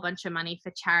raised a whole bunch of money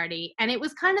for charity. And it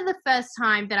was kind of the first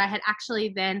time that I had actually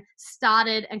then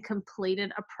started and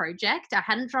completed a project. I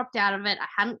hadn't dropped out of it. I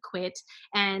hadn't quit.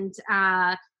 And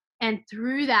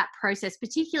through that process,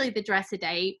 particularly the dress a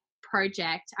day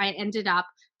project, I ended up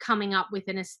coming up with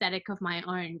an aesthetic of my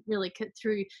own, really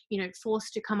through,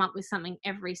 forced to come up with something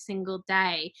every single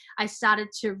day. I started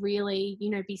to really,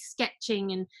 be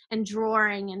sketching and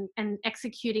drawing and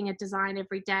executing a design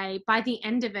every day. By the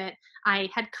end of it, I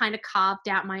had kind of carved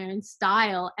out my own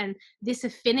style, and this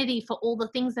affinity for all the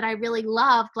things that I really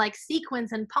loved, like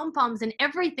sequins and pom-poms and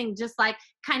everything, just like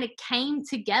kind of came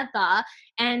together,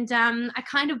 and I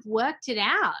kind of worked it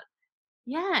out.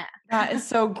 Yeah. That is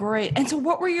so great. And so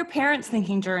what were your parents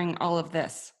thinking during all of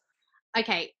this?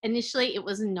 Okay, initially it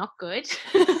was not good.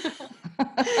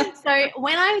 So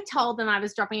when I told them I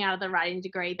was dropping out of the writing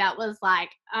degree, that was like,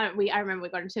 I remember we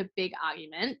got into a big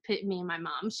argument, me and my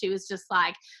mum. She was just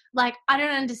like, I don't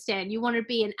understand. You want to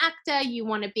be an actor, you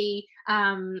want to be,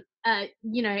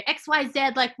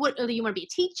 XYZ, like what, you want to be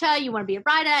a teacher, you want to be a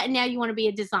writer, and now you want to be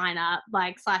a designer,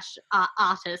 like /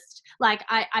 artist. Like,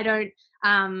 I don't,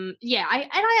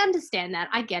 I understand that.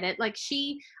 I get it. Like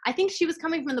I think she was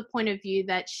coming from the point of view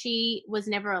that she was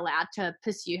never allowed to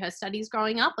pursue her studies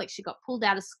growing up. Like she got pulled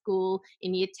out of school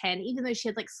in year 10, even though she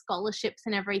had like scholarships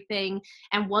and everything,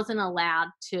 and wasn't allowed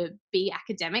to be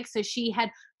academic. So she had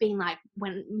been like,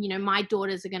 when, my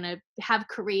daughters are going to have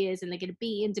careers and they're going to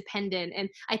be independent. And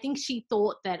I think she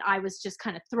thought that I was just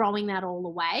kind of throwing that all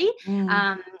away.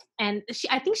 And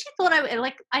I think she thought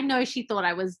I know she thought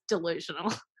I was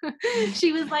delusional.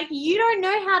 She was like, you don't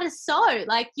know how to sew.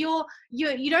 Like you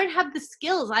don't have the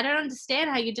skills. I don't understand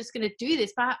how you're just going to do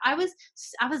this. But I was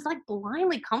like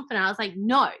blindly confident. I was like,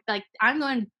 no, like I'm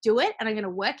going to do it and I'm going to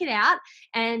work it out.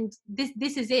 And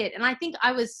this is it. And I think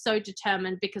I was so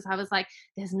determined because I was like,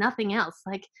 there's nothing else.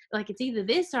 Like it's either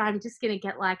this or I'm just going to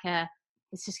get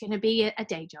it's just going to be a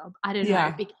day job. I don't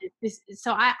know. Because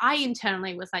so I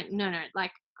internally was like, no,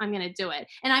 like I'm going to do it.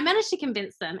 And I managed to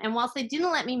convince them. And whilst they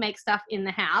didn't let me make stuff in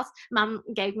the house, Mum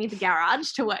gave me the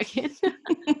garage to work in.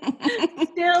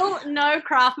 Still no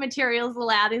craft materials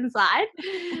allowed inside.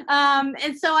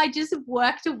 And so I just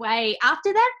worked away.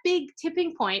 After that big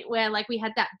tipping point where like we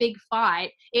had that big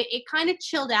fight, it kind of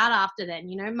chilled out after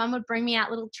then. Mum would bring me out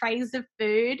little trays of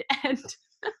food and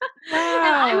and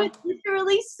I would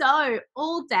literally sew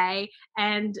all day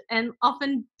and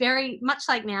often very much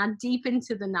like now deep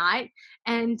into the night.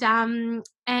 And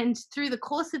through the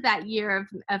course of that year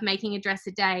of making a dress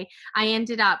a day, I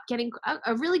ended up getting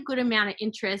a really good amount of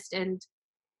interest, and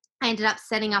I ended up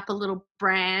setting up a little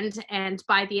brand, and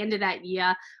by the end of that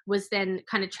year was then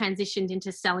kind of transitioned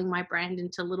into selling my brand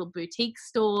into little boutique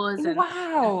stores and so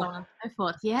on and so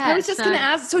forth. Yeah. I was just going to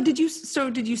ask, so did you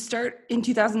start in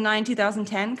 2009,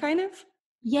 2010 kind of?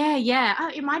 Yeah.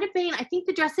 Oh, it might have been, I think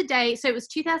the dress a day. So it was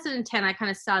 2010. I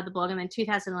kind of started the blog, and then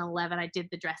 2011 I did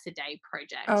the dress a day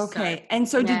project. So Okay. And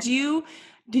so yeah.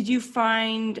 did you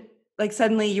find like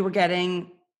suddenly you were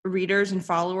getting readers and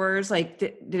followers? Like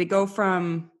did it go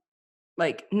from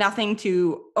like nothing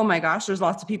to, oh my gosh, there's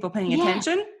lots of people paying Yeah.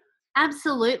 attention?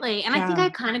 Absolutely. And I think Yeah. I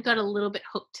kind of got a little bit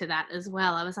hooked to that as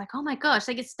well. I was like, oh my gosh,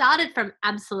 like it started from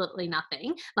absolutely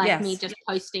nothing, like me Yes. just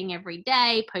posting every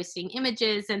day, posting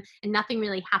images, and nothing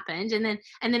really happened. And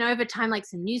then over time, like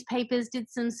some newspapers did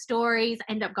some stories,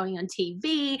 end up going on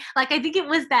TV. Like I think it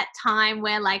was that time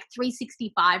where like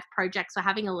 365 projects were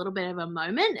having a little bit of a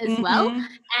moment as well. Mm-hmm.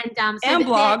 So And that they're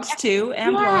blogs too.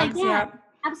 And yeah, blogs. yeah. Yeah.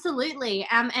 Absolutely.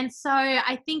 And so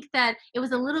I think that it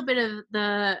was a little bit of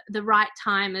the right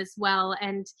time as well.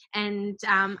 And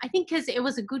I think because it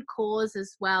was a good cause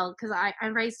as well, because I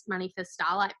raised money for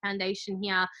Starlight Foundation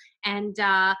here. And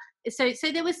so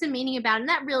there was some meaning about it, and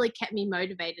that really kept me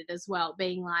motivated as well,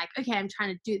 being like, okay, I'm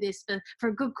trying to do this for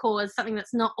a good cause, something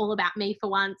that's not all about me for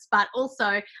once, but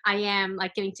also I am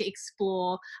like getting to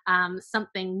explore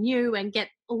something new and get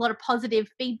a lot of positive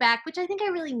feedback, which I think I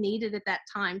really needed at that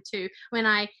time too. When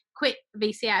I quit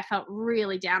VCA, I felt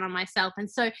really down on myself. And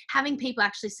so having people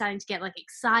actually starting to get like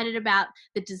excited about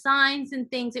the designs and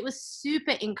things, it was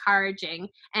super encouraging.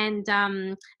 And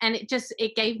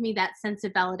it gave me that sense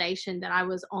of validation that I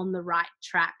was on the right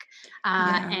track.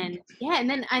 Yeah. And yeah, and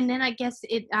then I guess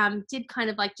it did kind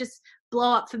of like just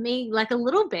blow up for me like a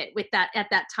little bit with that at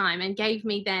that time, and gave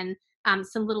me then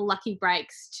some little lucky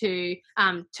breaks to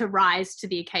rise to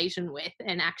the occasion with.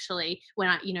 And actually, when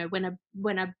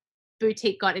a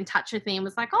boutique got in touch with me and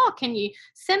was like, "Oh, can you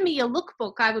send me your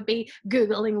lookbook?" I would be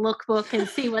googling lookbook and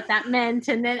see what that meant,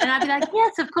 and I'd be like,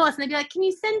 "Yes, of course." And they'd be like, "Can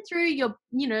you send through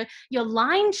your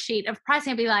line sheet of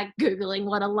pricing?" I'd be like googling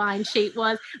what a line sheet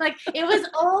was. Like it was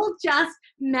all just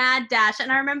mad dash.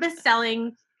 And I remember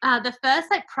selling the first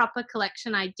like proper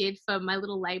collection I did for my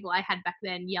little label I had back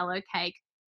then, Yellow Cake.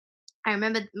 I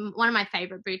remember one of my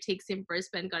favorite boutiques in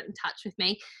Brisbane got in touch with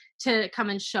me to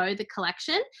come and show the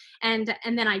collection, and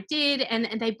then I did,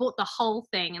 and they bought the whole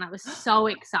thing, and I was so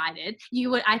excited.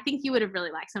 I think you would have really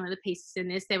liked some of the pieces in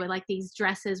this. They were like these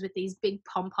dresses with these big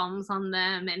pom poms on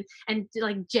them, and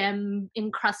like gem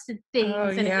encrusted Oh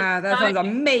things, and it was yeah. That so sounds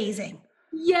amazing.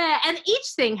 yeah, and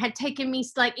each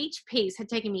piece had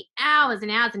taken me hours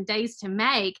and hours and days to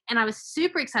make, and I was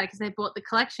super excited because they bought the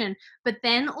collection. But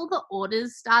then all the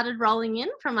orders started rolling in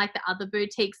from like the other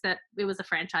boutiques, that it was a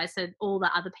franchise, so all the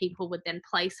other people would then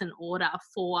place an order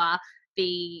for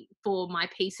my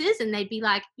pieces, and they'd be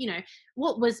like,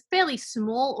 what was fairly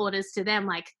small orders to them,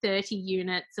 like 30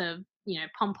 units of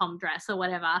pom pom dress or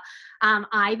whatever.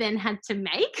 I then had to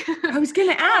make. I was going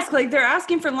to ask, like they're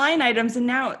asking for line items and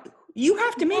now you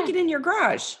have to make Yeah. it in your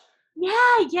garage.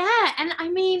 Yeah. And I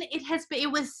mean,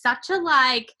 it was such a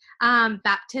like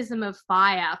baptism of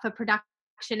fire for production.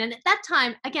 And at that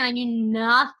time, again, I knew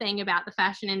nothing about the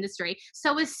fashion industry.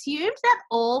 So assumed that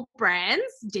all brands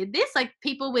did this, like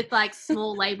people with like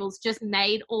small labels just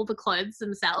made all the clothes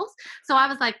themselves. So I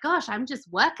was like, gosh, I'm just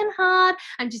working hard.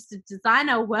 I'm just a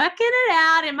designer working it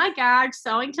out in my garage,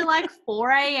 sewing till like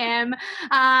 4 a.m.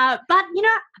 But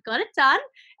I got it done.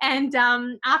 And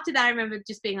after that, I remember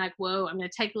just being like, whoa, I'm going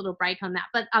to take a little break on that.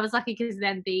 But I was lucky because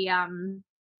then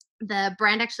the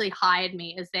brand actually hired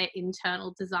me as their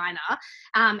internal designer.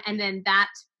 And then that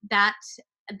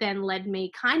then led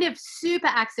me kind of super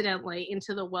accidentally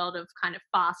into the world of kind of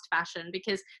fast fashion,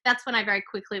 because that's when I very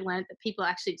quickly learned that people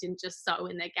actually didn't just sew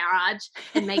in their garage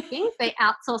and make things. They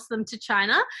outsourced them to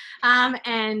China,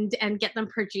 and get them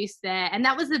produced there. And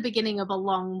that was the beginning of a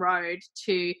long road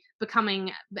to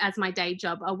becoming, as my day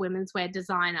job, a women's wear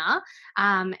designer,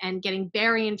 and getting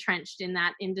very entrenched in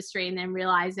that industry, and then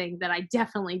realizing that I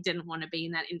definitely didn't want to be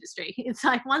in that industry. It's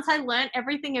like once I learned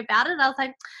everything about it, I was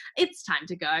like, it's time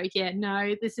to go. Yeah,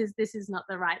 no, this is not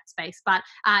the right space. But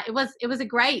it was a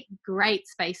great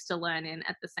space to learn in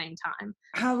at the same time.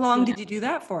 How long Yeah. did you do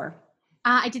that for?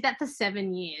 I did that for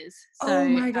 7 years. Oh So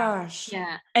my gosh.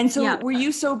 yeah, And so yeah. were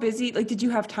you so busy? Like, did you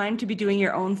have time to be doing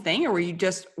your own thing or were you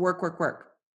just work, work, work?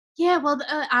 Yeah, well,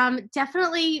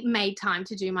 definitely made time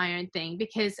to do my own thing,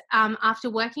 because after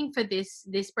working for this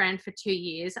brand for 2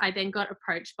 years, I then got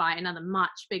approached by another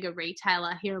much bigger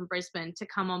retailer here in Brisbane to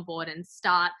come on board and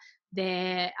start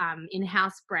their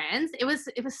in-house brands. It was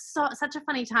such a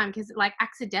funny time, because like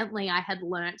accidentally I had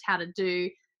learnt how to do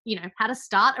how to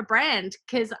start a brand,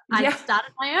 because I'd Yeah.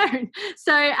 started my own.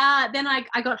 So then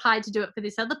I got hired to do it for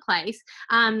this other place,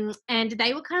 and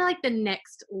they were kind of like the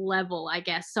next level, I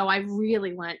guess. So I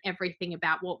really learned everything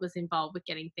about what was involved with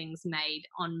getting things made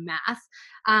en masse.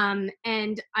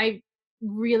 And I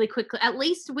really quickly, at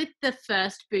least with the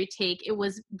first boutique, it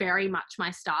was very much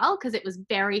my style because it was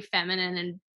very feminine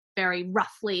and very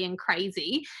roughly and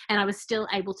crazy, and I was still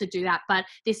able to do that. But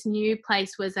this new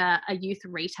place was a youth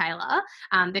retailer.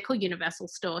 They're called Universal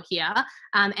Store here,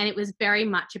 and it was very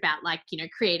much about, like, you know,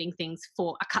 creating things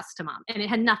for a customer, and it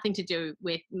had nothing to do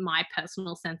with my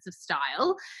personal sense of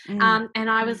style. And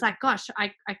I was like, gosh,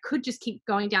 I could just keep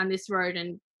going down this road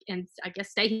and I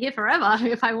guess stay here forever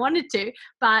if I wanted to.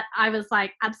 But I was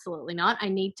like, absolutely not.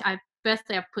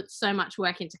 Firstly, I've put so much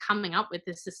work into coming up with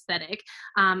this aesthetic.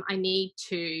 I need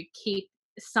to keep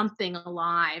something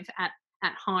alive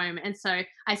at home. And so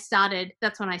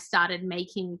that's when I started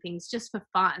making things just for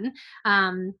fun.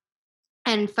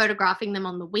 And photographing them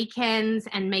on the weekends,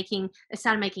 and I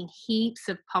started making heaps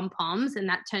of pom-poms, and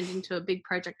that turned into a big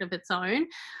project of its own.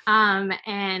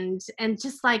 And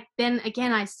just like, then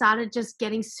again, I started just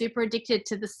getting super addicted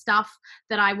to the stuff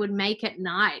that I would make at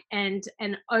night. And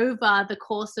over the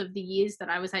course of the years that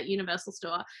I was at Universal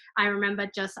Store, I remember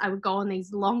I would go on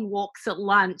these long walks at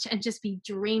lunch and just be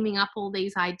dreaming up all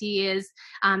these ideas,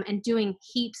 and doing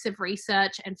heaps of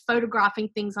research and photographing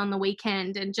things on the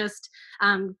weekend, and just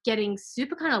getting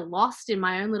super kind of lost in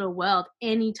my own little world.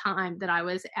 Anytime that I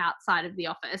was outside of the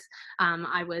office,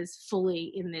 I was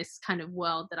fully in this kind of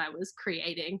world that I was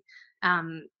creating.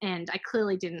 And I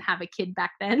clearly didn't have a kid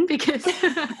back then because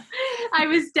I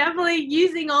was definitely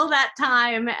using all that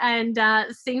time, and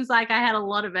seems like I had a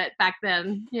lot of it back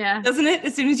then. Yeah. Doesn't it?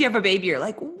 As soon as you have a baby, you're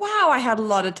like, wow, I had a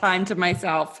lot of time to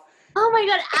myself. Oh my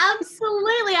God,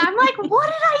 absolutely. I'm like, what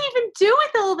did I even do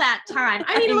with all that time?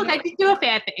 I mean, look, I did do a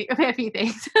fair few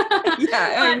things.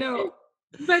 Yeah, I know.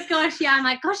 But gosh, yeah, I'm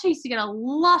like, gosh, I used to get a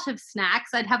lot of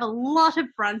snacks. I'd have a lot of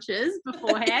brunches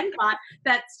beforehand, but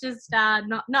that's just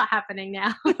not happening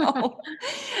now. No.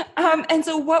 And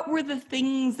so what were the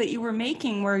things that you were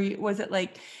making? Was it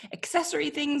like accessory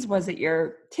things? Was it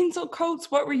your tinsel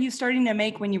coats? What were you starting to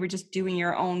make when you were just doing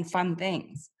your own fun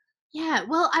things? Yeah,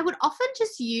 well, I would often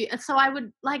so I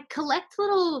would like collect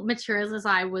little materials as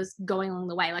I was going along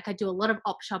the way. Like, I do a lot of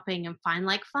op shopping and find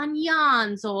like fun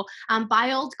yarns, or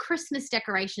buy old Christmas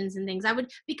decorations and things.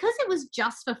 Because it was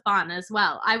just for fun as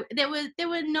well. There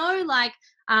were no like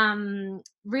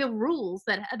real rules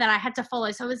that I had to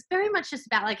follow. So it was very much just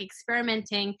about like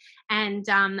experimenting and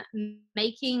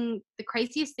making the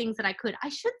craziest things that I could. I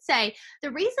should say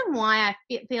the reason why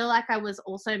I feel like I was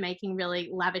also making really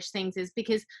lavish things is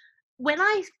because when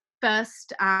I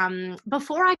first,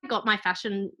 before I got my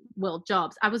fashion world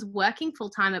jobs, I was working full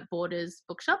time at Borders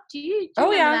Bookshop. Do you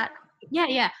remember that?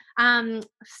 Yeah.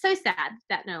 So sad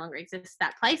that no longer exists,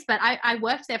 that place. But I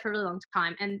worked there for a really long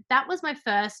time. And that was my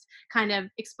first kind of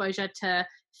exposure to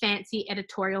fancy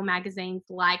editorial magazines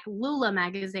like Lula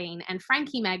magazine and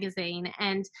Frankie magazine,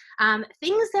 and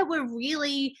things that were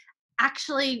really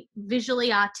actually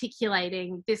visually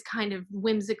articulating this kind of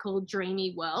whimsical,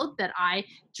 dreamy world that I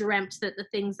dreamt that the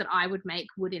things that I would make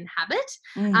would inhabit.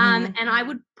 And I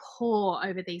would pore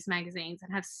over these magazines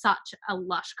and have such a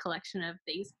lush collection of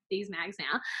these mags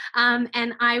now.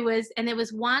 And there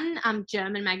was one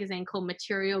German magazine called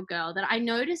Material Girl that I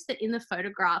noticed that in the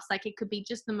photographs, like, it could be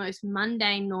just the most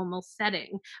mundane, normal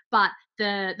setting, but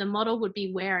the model would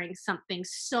be wearing something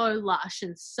so lush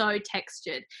and so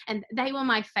textured. And they were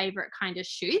my favorite kind of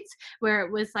shoots, where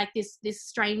it was like this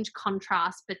strange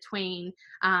contrast between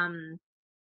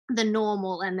the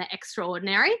normal and the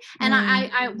extraordinary. And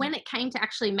I when it came to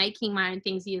actually making my own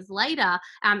things years later,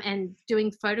 and doing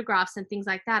photographs and things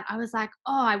like that, I was like,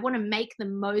 oh, I want to make the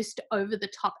most over the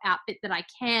top outfit that I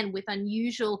can with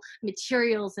unusual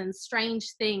materials and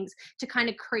strange things to kind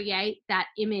of create that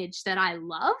image that I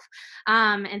love,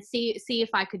 and see if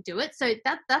I could do it. So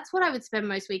that's what I would spend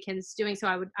most weekends doing. So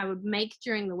I would make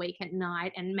during the week at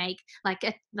night, and make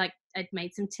I'd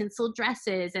made some tinsel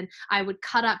dresses, and I would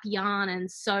cut up yarn and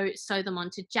sew them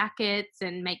onto jackets,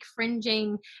 and make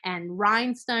fringing and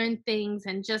rhinestone things,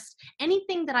 and just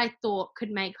anything that I thought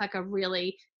could make like a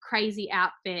really crazy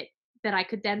outfit that I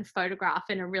could then photograph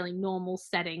in a really normal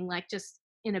setting, like just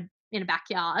in a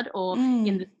backyard or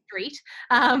in the street,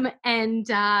 and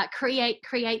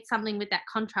create something with that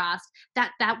contrast.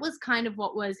 That was kind of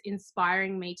what was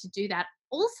inspiring me to do that.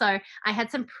 Also, I had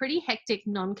some pretty hectic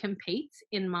non-competes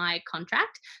in my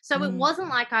contract. So it wasn't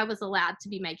like I was allowed to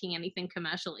be making anything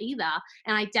commercial either.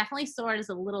 And I definitely saw it as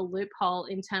a little loophole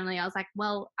internally. I was like,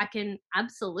 well, I can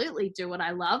absolutely do what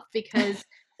I love, because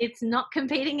it's not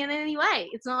competing in any way.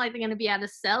 It's not like they're going to be able to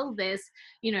sell this,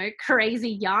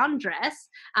 crazy yarn dress.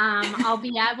 I'll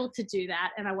be able to do that,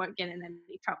 and I won't get in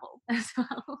any trouble as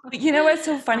well. You know what's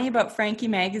so funny about Frankie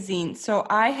magazine? So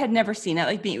I had never seen it,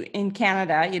 like being in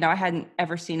Canada, I hadn't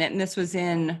ever seen it. And this was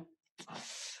in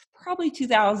probably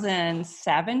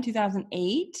 2007,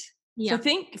 2008. So I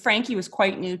think Frankie was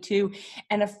quite new too.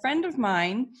 And a friend of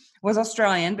mine was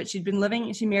Australian, but she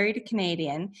married a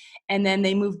Canadian. And then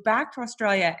they moved back to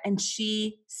Australia and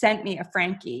she sent me a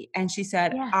Frankie. And she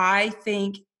said, I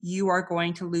think you are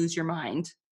going to lose your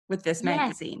mind with this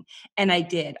magazine. And I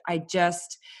did. I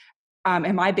just,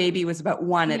 and my baby was about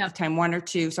 1 at the time, 1 or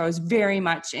 2. So I was very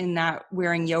much in that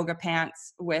wearing yoga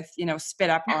pants with,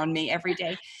 spit up on me every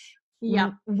day.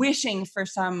 Wishing for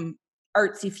some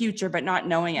artsy future, but not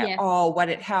knowing at all what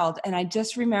it held. And I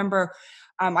just remember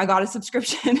I got a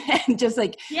subscription and just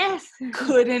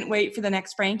couldn't wait for the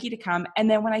next Frankie to come. And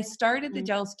then when I started the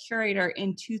Jealous Curator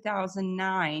in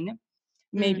 2009,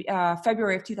 maybe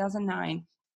February of 2009,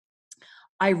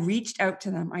 I reached out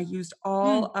to them. I used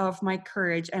all of my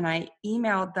courage and I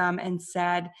emailed them and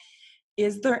said,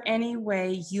 is there any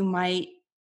way you might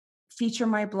feature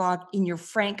my blog in your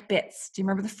Frank Bits? Do you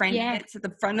remember the Frank Bits at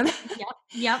the front of the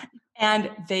Yep.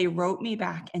 And they wrote me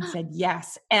back and said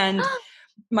yes. And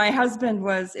my husband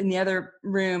was in the other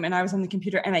room and I was on the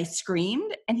computer and I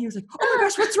screamed and he was like, oh my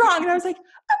gosh, what's wrong? And I was like,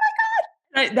 oh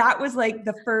my God. That was like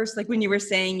the first, like when you were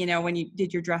saying, when you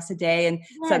did your dress a day and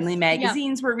suddenly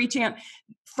magazines were reaching out.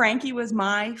 Frankie was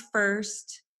my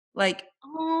first, like,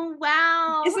 oh,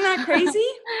 wow. Isn't that crazy?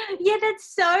 Yeah,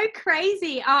 that's so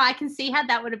crazy. Oh, I can see how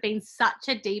that would have been such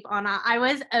a deep honor. I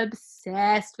was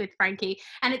obsessed with Frankie.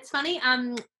 And it's funny,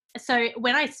 so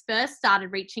when I first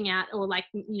started reaching out or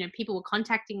people were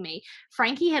contacting me,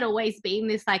 Frankie had always been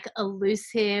this like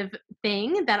elusive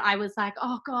thing that I was like,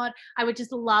 oh God, I would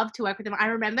just love to work with them. I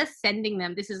remember sending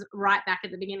them, this is right back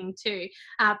at the beginning too,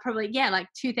 probably, like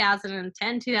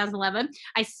 2010, 2011,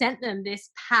 I sent them this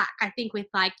pack, I think with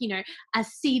a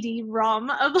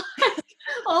CD-ROM of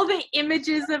all the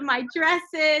images of my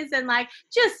dresses and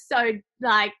just so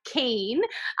keen.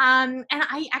 And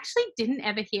I actually didn't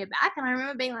ever hear back. And I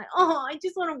remember being like, oh, I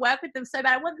just want to work with them so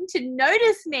bad. I want them to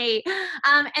notice me.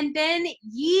 And then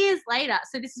years later,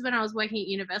 so this is when I was working at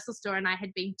Universal Store and I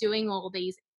had been doing all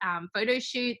these photo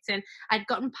shoots and I'd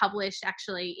gotten published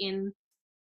actually in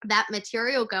that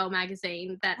Material Girl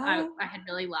magazine that I had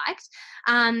really liked.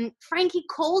 Frankie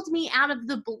called me out of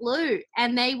the blue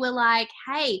and they were like,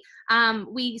 hey,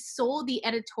 we saw the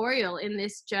editorial in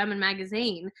this German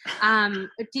magazine.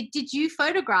 Did you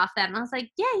photograph that? And I was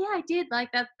like, yeah, I did. Like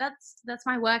that's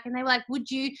my work. And they were like, would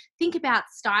you think about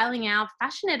styling our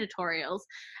fashion editorials?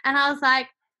 And I was like,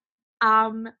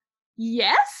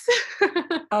 yes.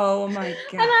 Oh my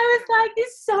God. And I was like, this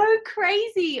is so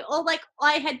crazy. Or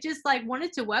I had just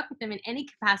wanted to work with them in any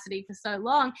capacity for so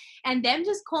long and them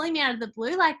just calling me out of the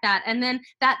blue like that. And then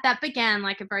that began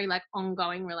a very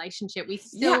ongoing relationship. We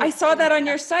still I saw that on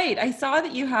your site. I saw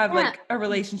that you have a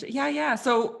relationship. Yeah.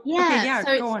 So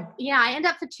go on. Yeah, I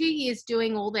ended up for 2 years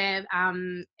doing all their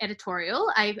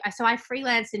editorial. I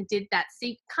freelanced and did that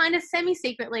kind of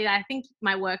semi-secretly. I think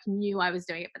my work knew I was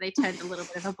doing it, but they turned a little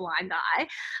bit of a blind eye.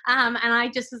 And I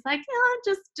just was like, I'm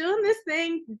just doing this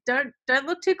thing. Don't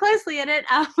look too closely at it.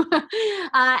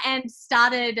 And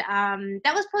started,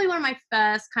 that was probably one of my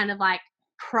first kind of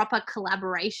proper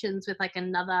collaborations with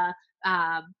another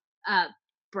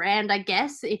brand, I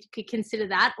guess, if you could consider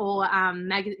that, or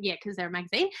because they're a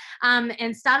magazine,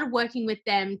 and started working with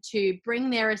them to bring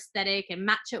their aesthetic and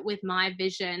match it with my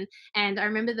vision. And I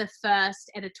remember the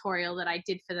first editorial that I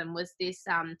did for them was this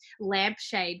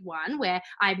lampshade one where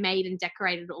I made and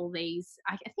decorated all these,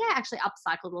 I think I actually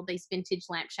upcycled all these vintage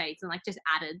lampshades and just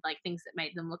added things that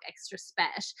made them look extra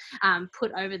special,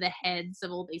 put over the heads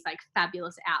of all these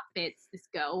fabulous outfits, this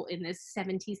girl in this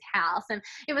 70s house. And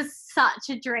it was such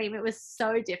a dream. It was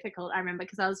so difficult, I remember,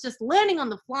 because I was just learning on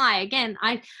the fly. Again,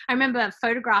 I remember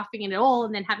photographing it all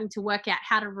and then having to work out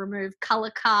how to remove color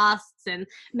casts and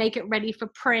make it ready for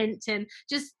print and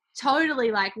just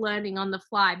totally learning on the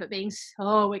fly, but being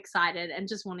so excited and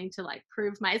just wanting to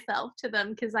prove myself to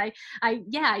them because I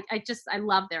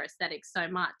love their aesthetic so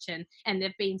much and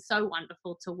they've been so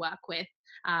wonderful to work with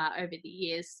over the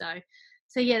years.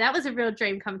 So yeah, that was a real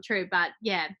dream come true, but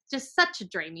yeah, just such a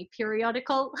dreamy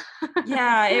periodical.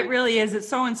 Yeah, it really is. It's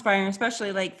so inspiring,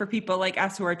 especially for people like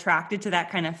us who are attracted to that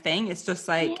kind of thing. It's just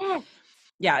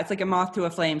yeah, it's like a moth to a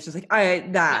flame. It's just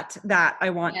I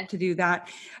want to do that.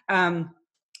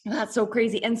 That's so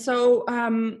crazy. And so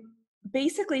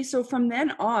basically, so from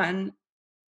then on,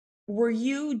 were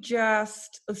you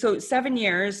just, so 7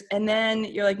 years and then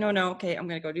you're like, no, okay, I'm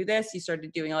going to go do this. You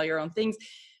started doing all your own things.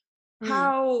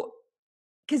 How,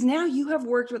 because now you have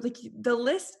worked with the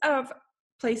list of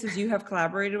places you have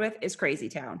collaborated with is crazy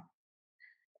town.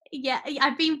 Yeah,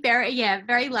 I've been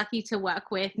very lucky to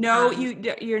work with. No,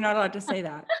 you're not allowed to say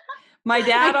that. My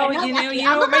dad Okay, always, not lucky. you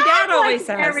know what my dad always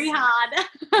says. Very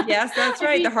hard. Yes, that's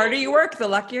right. The harder you work, the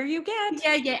luckier you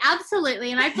get. Yeah,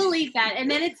 absolutely. And I believe that. And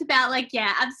then it's about like,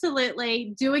 yeah,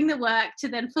 absolutely doing the work to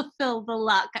then fulfill the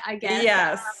luck, I guess.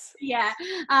 Yes. Yeah.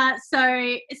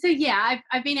 So yeah,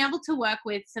 I've been able to work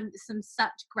with some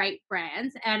such great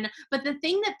brands. But the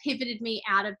thing that pivoted me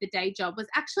out of the day job was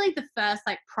actually the first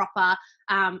like proper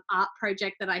art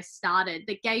project that I started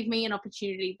that gave me an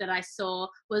opportunity that I saw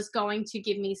was going to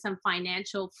give me some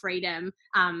financial freedom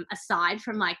aside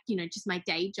from like, just my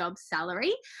day job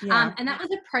salary. Yeah. And that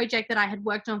was a project that I had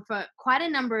worked on for quite a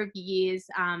number of years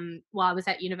while I was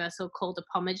at Universal called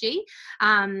Apomology.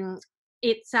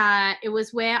 It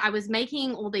was where I was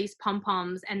making all these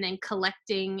pom-poms and then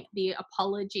collecting the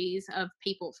apologies of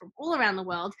people from all around the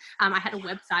world. I had a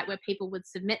website where people would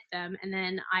submit them and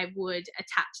then I would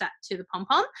attach that to the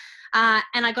pom-pom.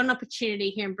 And I got an opportunity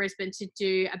here in Brisbane to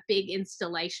do a big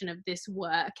installation of this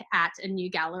work at a new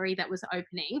gallery that was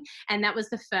opening. And that was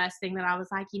the first thing that I was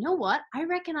like, you know what? I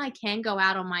reckon I can go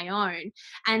out on my own.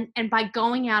 And by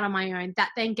going out on my own, that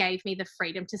then gave me the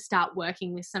freedom to start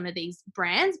working with some of these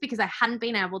brands because I hadn't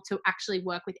been able to actually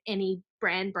work with any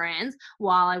brands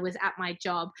while I was at my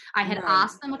job. I had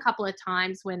asked them a couple of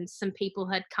times when some people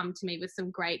had come to me with some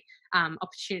great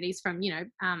opportunities from,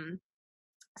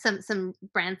 some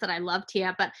brands that I loved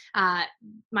here, but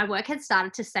my work had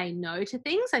started to say no to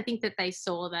things. I think that they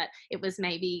saw that it was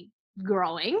maybe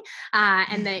growing,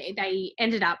 and they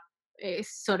ended up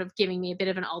sort of giving me a bit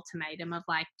of an ultimatum of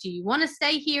like, do you want to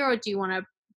stay here or do you want to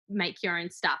make your own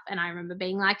stuff? And I remember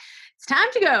being like, it's time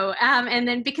to go. And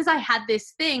then because I had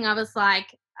this thing, I was like,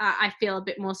 I feel a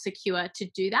bit more secure to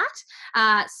do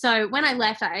that. So when I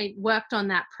left, I worked on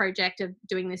that project of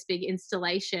doing this big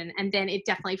installation, and then it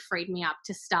definitely freed me up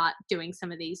to start doing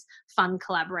some of these fun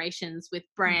collaborations with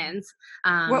brands.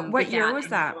 What year was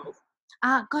that?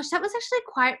 Gosh, that was actually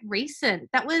quite recent.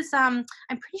 That was, I'm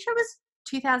pretty sure it was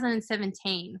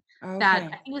 2017. Okay. That I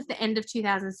think it was the end of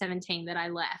 2017 that I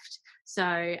left.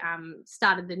 So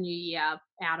started the new year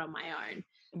out on my own.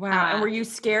 Wow. And were you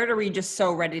scared or were you just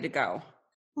so ready to go?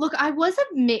 Look, I was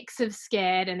a mix of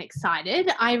scared and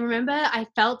excited. I remember I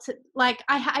felt like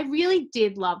I really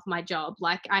did love my job.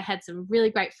 Like I had some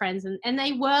really great friends and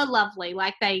they were lovely.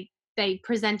 Like they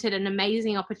presented an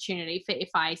amazing opportunity for if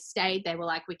I stayed. They were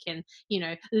like, we can,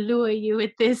 lure you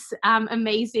with this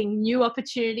amazing new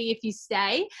opportunity if you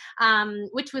stay,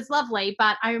 which was lovely.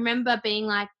 But I remember being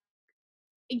like,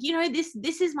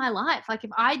 this is my life. Like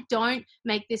if I don't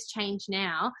make this change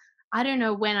now, I don't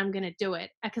know when I'm going to do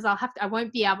it because I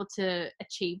won't be able to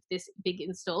achieve this big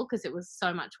install because it was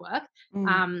so much work,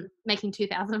 making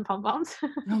 2,000 pom-poms.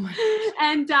 Oh my gosh.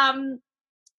 And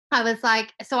I was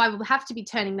like, so I will have to be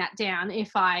turning that down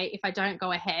if I don't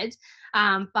go ahead.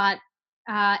 But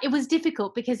it was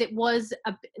difficult because it was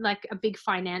a big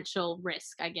financial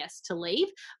risk, I guess, to leave.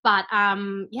 But I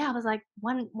was like,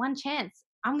 one chance.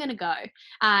 I'm going to go.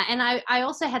 And I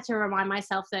also had to remind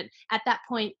myself that at that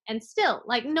point, and still,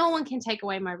 like, no one can take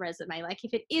away my resume. Like,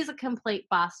 if it is a complete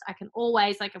bust, I can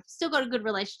always, like, I've still got a good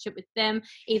relationship with them.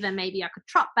 Either maybe I could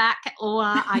trot back or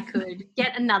I could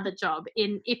get another job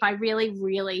if I really,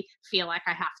 really feel like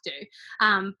I have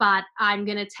to. But I'm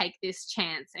going to take this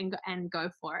chance and go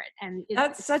for it. And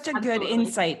that's such a good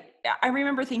insight. I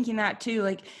remember thinking that too.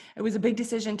 Like it was a big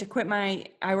decision to quit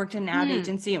I worked in an ad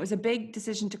agency. It was a big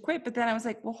decision to quit, but then I was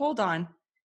like, well, hold on.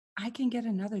 I can get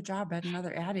another job at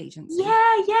another ad agency.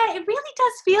 Yeah. It really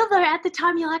does feel though at the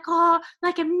time you're like, oh,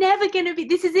 like I'm never going to be,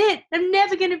 this is it. I'm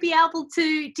never going to be able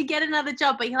to get another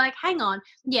job. But you're like, hang on.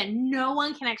 Yeah. No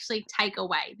one can actually take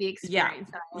away the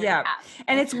experience that I already have.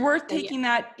 And it's worth taking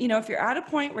that, if you're at a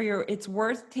point where it's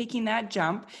worth taking that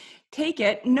jump, take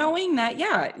it knowing that,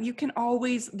 you can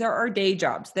always, there are day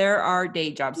jobs.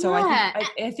 So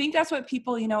I think that's what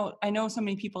people, I know so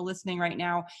many people listening right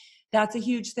now, that's a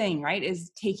huge thing, right?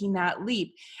 Is taking that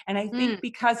leap. And I think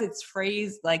because it's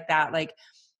phrased like that, like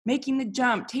making the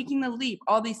jump, taking the leap,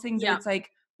 all these things, it's like,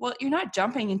 well, you're not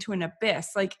jumping into an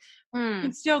abyss. Like you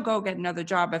can still go get another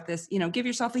job at this, give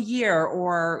yourself a year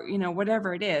or,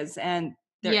 whatever it is. And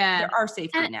there are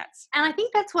safety nets. And I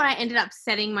think that's what I ended up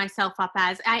setting myself up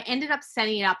as. I ended up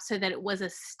setting it up so that it was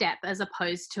a step as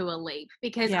opposed to a leap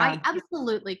because I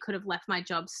absolutely could have left my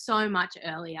job so much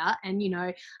earlier and,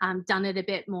 done it a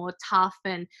bit more tough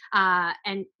and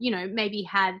maybe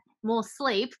had more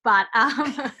sleep, but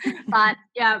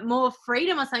more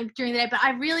freedom or something during the day. But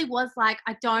I really was like,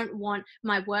 I don't want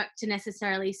my work to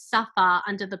necessarily suffer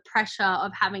under the pressure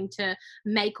of having to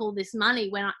make all this money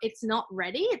when it's not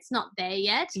ready. It's not there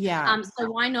yet.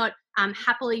 So why not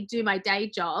happily do my day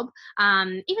job,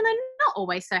 even though not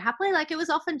always so happily. Like, it was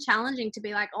often challenging to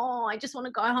be like, oh, I just want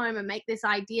to go home and make this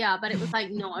idea. But it was like,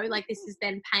 no, like, this is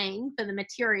then paying for the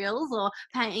materials or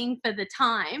paying for the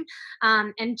time,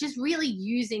 and just really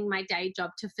using my day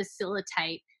job to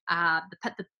facilitate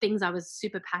the things I was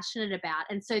super passionate about.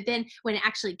 And so then when it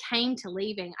actually came to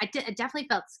leaving, I definitely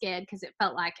felt scared because it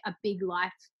felt like a big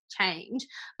life change.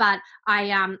 But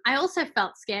I also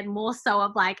felt scared more so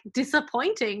of like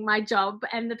disappointing my job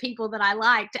and the people that I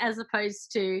liked, as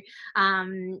opposed to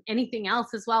anything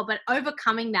else as well. But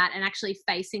overcoming that and actually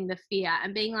facing the fear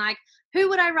and being like, who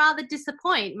would I rather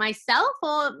disappoint, myself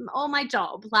or my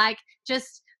job? Like,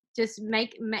 just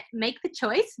make the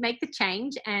choice, make the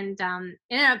change. And it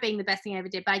ended up being the best thing I ever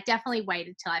did. But I definitely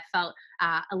waited till I felt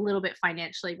a little bit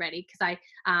financially ready, because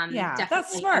I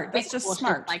that's smart. That's just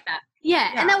smart like that.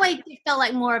 Yeah, and that way it felt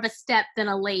like more of a step than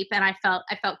a leap, and I felt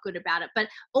good about it. But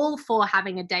all for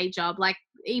having a day job. Like,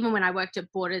 even when I worked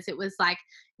at Borders, it was like,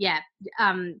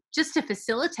 just to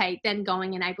facilitate then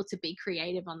going and able to be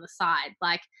creative on the side.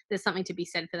 Like, there's something to be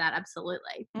said for that.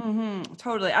 Absolutely. Mm-hmm,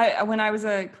 totally. When I was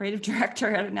a creative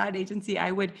director at an ad agency,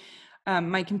 I would,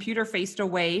 my computer faced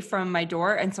away from my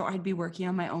door. And so I'd be working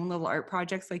on my own little art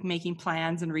projects, like making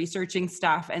plans and researching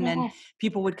stuff. And then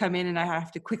people would come in and I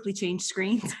have to quickly change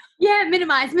screens. Yeah,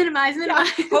 minimize. Yeah.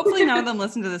 Hopefully none of them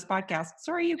listen to this podcast.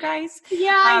 Sorry, you guys.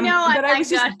 Yeah, I know. But I was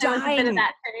just dying.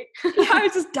 I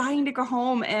was just dying to go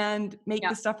home and make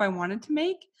the stuff I wanted to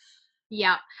make.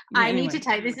 Yeah, I need to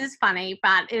tell you, this is funny,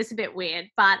 but it was a bit weird.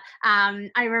 But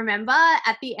I remember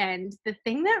at the end, the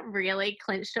thing that really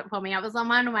clinched it for me, I was on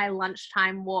one of my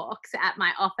lunchtime walks at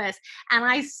my office, and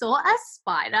I saw a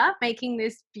spider making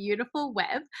this beautiful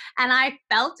web, and I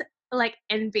felt like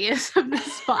envious of the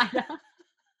spider.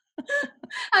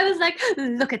 I was like,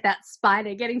 look at that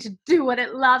spider getting to do what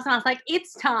it loves. And I was like,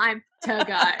 it's time to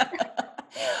go.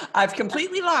 I've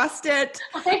completely lost it.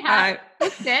 I have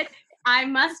lost it. I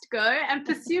must go and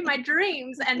pursue my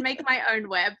dreams and make my own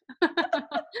web.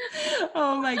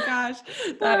 Oh my gosh.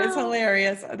 That is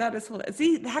hilarious. That is hilarious.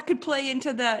 See, that could play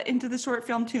into the short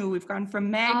film too. We've gone from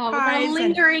magpies. Oh, we've got a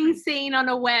lingering scene on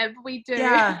a web. We do.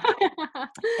 Yeah.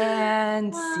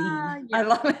 And scene. I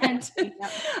love it.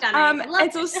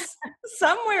 And so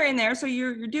somewhere in there, so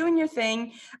you're doing your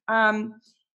thing. And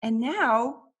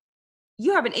now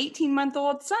you have an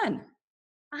 18-month-old son.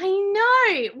 I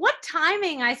know. What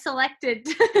timing I selected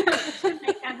to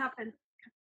make that happen.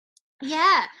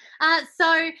 Yeah.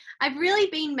 So I've really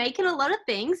been making a lot of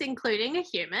things, including a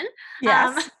human.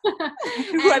 Yes.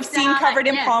 Who I've seen covered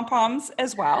in pom-poms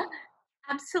as well.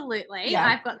 Absolutely. Yeah.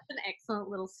 I've got some excellent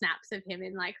little snaps of him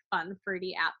in like fun,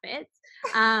 fruity outfits.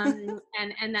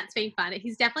 And that's been fun.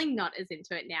 He's definitely not as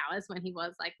into it now as when he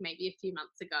was like maybe a few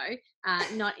months ago.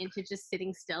 Not into just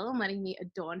sitting still and letting me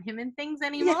adorn him in things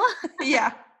anymore.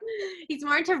 Yeah. He's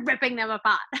more into ripping them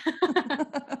apart,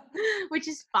 which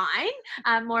is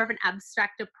fine. More of an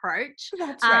abstract approach.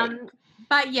 That's right.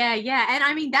 But yeah. And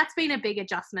I mean, that's been a big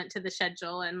adjustment to the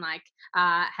schedule, and like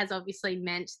has obviously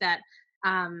meant that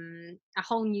a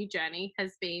whole new journey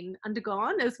has been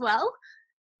undergone as well.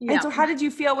 Yep. And so how did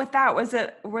you feel with that? Was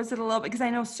it a little bit, because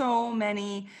I know so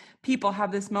many people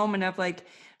have this moment of like,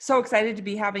 so excited to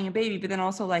be having a baby, but then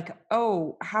also like,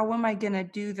 oh, how am I going to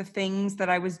do the things that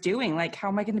I was doing? Like, how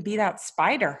am I going to be that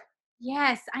spider?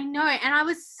 Yes, I know. And I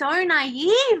was so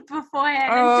naive beforehand.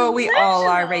 Oh, we all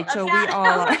are, Rachel. We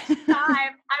all are. Time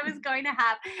I was going to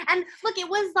have. And look, it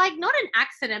was like not an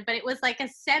accident, but it was like a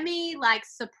semi like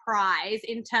surprise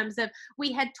in terms of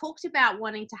we had talked about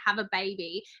wanting to have a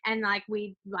baby, and like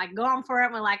we'd like gone for it.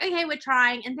 And we're like, okay, we're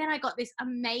trying. And then I got this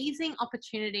amazing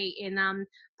opportunity in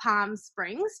Palm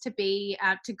Springs to be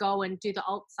to go and do the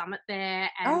Alt Summit there,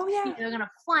 and they're going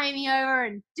to fly me over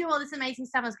and do all this amazing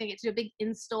stuff. I was going to get to do a big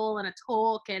install and a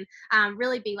talk, and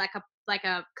really be like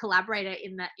a collaborator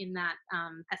in that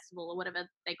festival or whatever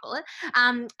they call it.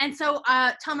 And so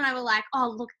Tom and I were like,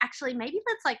 oh look, actually maybe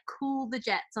let's like cool the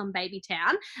jets on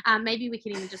Babytown. Maybe we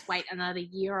can even just wait another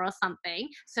year or something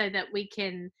so that we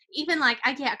can even like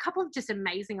a couple of just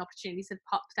amazing opportunities have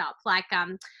popped up. Like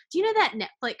do you know that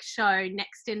Netflix show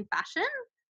Next in Fashion?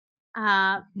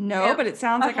 No, but it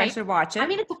sounds like I should watch it. I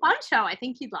mean, it's a fun show. I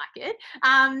think you'd like it.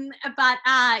 But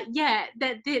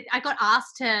I got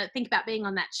asked to think about being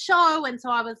on that show, and so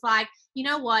I was like, you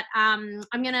know what, I'm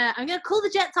gonna cool the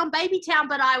jets on Babytown,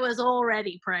 but I was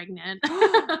already pregnant.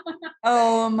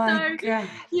 Oh my So God.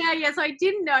 yeah. So I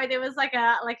didn't know there was like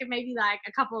a maybe like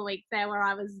a couple of weeks there where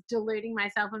I was deluding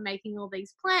myself and making all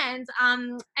these plans.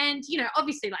 And you know,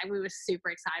 obviously, like we were super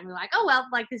excited. We were like, oh well,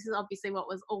 like this is obviously what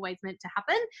was always meant to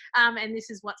happen. And this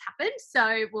is what's happened.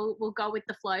 So we'll go with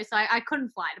the flow. So I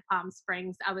couldn't fly to Palm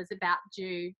Springs. I was about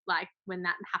due like when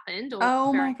that happened, or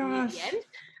Oh very my near gosh. the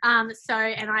end. So,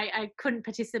 and I couldn't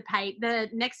participate. The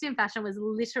Next in Fashion was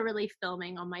literally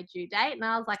filming on my due date, and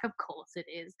I was like, of course it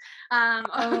is. Of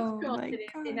Oh course my it is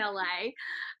in God.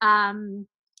 LA.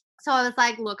 So I was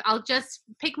like, look, I'll just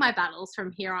pick my battles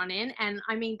from here on in. And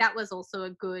I mean, that was also a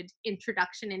good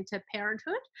introduction into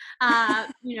parenthood,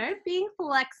 you know, being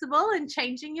flexible and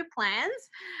changing your plans.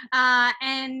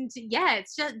 And yeah,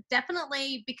 it's just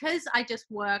definitely because I just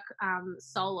work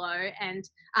solo, and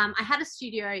I had a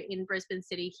studio in Brisbane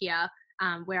City here,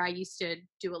 where I used to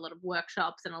do a lot of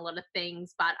workshops and a lot of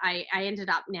things, but I ended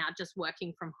up now just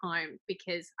working from home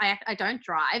because I don't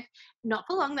drive. Not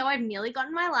for long though, I've nearly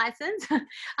gotten my license,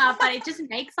 but it just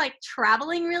makes like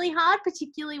traveling really hard,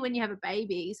 particularly when you have a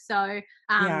baby. So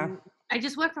Yeah. I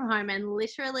just work from home and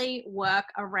literally work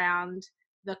around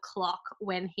the clock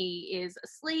when he is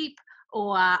asleep,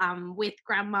 or with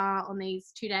grandma on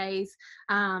these 2 days,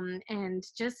 and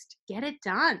just get it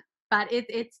done. But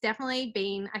it's definitely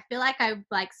been, I feel like I've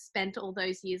like spent all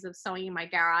those years of sewing in my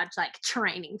garage, like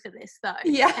training for this though.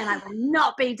 Yeah. And I will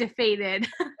not be defeated.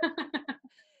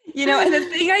 You know, and the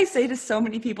thing I say to so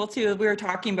many people too, we were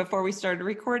talking before we started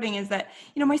recording, is that,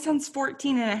 you know, my son's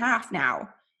 14 and a half now.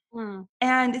 Mm.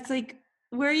 And it's like,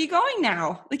 where are you going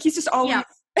now? Like he's just always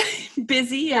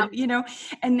busy Yep. and, you know,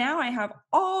 and now I have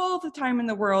all the time in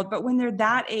the world. But when they're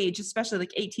that age, especially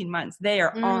like 18 months, they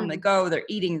are on the go. They're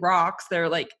eating rocks. They're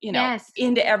like, you know, Yes.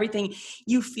 into everything.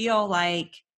 You feel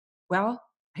like, well,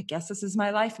 I guess this is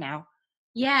my life now.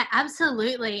 Yeah,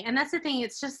 absolutely. And that's the thing.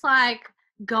 It's just like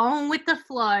going with the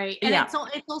flow. And Yeah. it's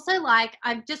also like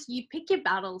you pick your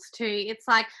battles too. It's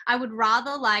like I would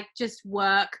rather like just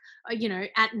work, you know,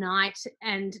 at night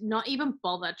and not even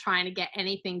bother trying to get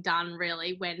anything done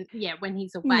really when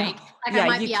he's No. awake. Like Yeah, I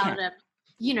might you be able can't. to,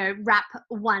 you know, wrap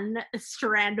one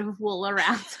strand of wool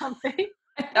around something.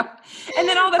 And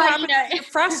then all that But happens is you're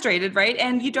frustrated, right?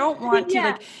 And you don't want to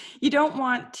yeah. you don't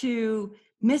want to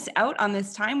miss out on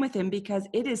this time with him because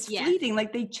it is Yes. fleeting.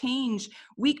 Like they change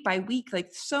week by week. Like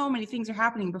so many things are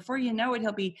happening. Before you know it,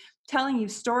 he'll be telling you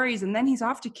stories, and then he's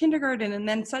off to kindergarten, and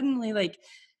then suddenly, like,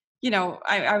 you know,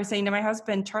 I was saying to my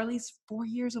husband, Charlie's 4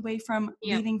 years away from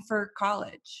Yep. leaving for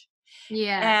college.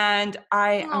 Yeah. And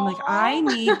I'm like, I Aww.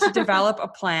 need to develop a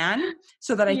plan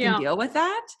so that I can Yeah. deal with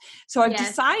that. So I've Yes.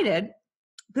 decided,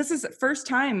 this is the first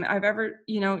time I've ever,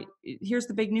 you know, here's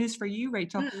the big news for you,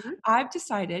 Rachel. Mm-mm. I've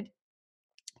decided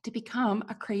to become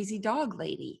a crazy dog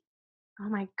lady. Oh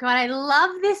my God, I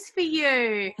love this for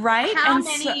you. Right? How And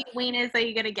so many wieners are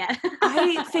you going to get?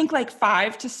 I think like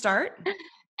 5 to start,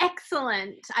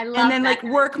 Excellent. I and love then that.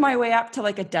 like work my way up to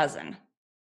like a dozen.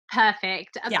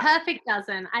 Perfect. A Yeah. perfect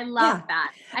dozen. I love Yeah.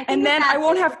 that. I think And then I that's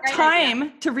won't a have great idea.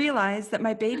 time to realize that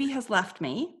my baby has left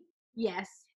me.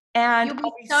 Yes. And You'll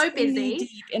I'll be be so knee busy.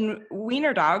 deep in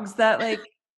wiener dogs that like,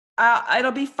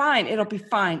 it'll be fine. It'll be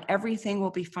fine. Everything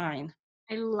will be fine.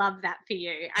 I love that for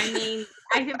you. I mean,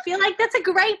 I feel like that's a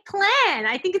great plan.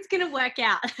 I think it's going to work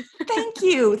out. Thank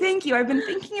you. Thank you. I've been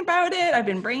thinking about it. I've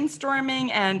been brainstorming,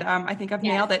 and I think I've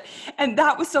Yes. nailed it. And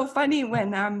that was so funny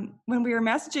when we were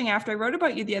messaging after I wrote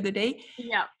about you the other day,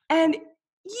 Yep. and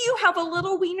you have a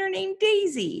little wiener named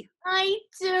Daisy. I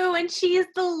do, and she is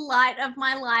the light of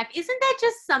my life. Isn't there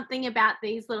just something about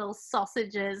these little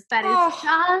sausages that is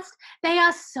just, they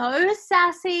are so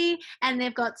sassy and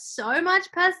they've got so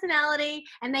much personality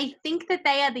and they think that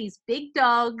they are these big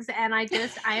dogs, and I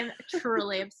am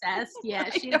truly obsessed. Yeah,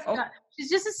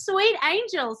 she's just a sweet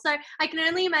angel. So I can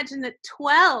only imagine that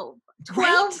 12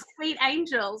 Right? sweet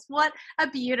angels. What a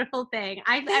beautiful thing.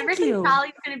 I reckon you.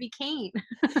 Charlie's going to be keen.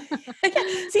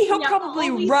 See, he'll Yeah,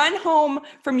 probably run home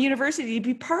from university to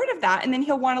be part of that, and then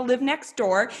he'll want to live next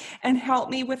door and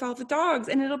help me with all the dogs,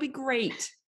 and it'll be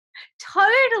great.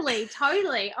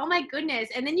 Totally. Oh my goodness.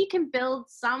 And then you can build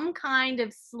some kind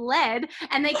of sled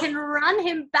and they can run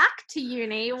him back to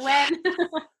uni when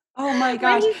Oh my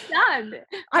gosh. when he's done.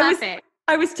 Perfect.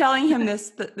 I was telling him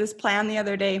this plan the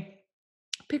other day.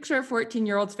 Picture a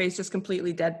 14-year-old's face just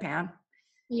completely deadpan.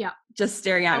 Yeah. Just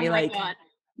staring at me like, God.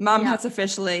 Mom has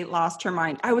officially lost her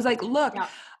mind. I was like, look,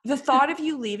 the thought of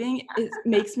you leaving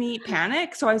makes me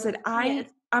panic. So I said, I'm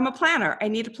a planner. I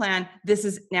need a plan. This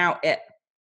is now it.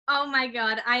 Oh my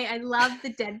God. I love the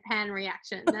deadpan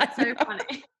reaction. That's so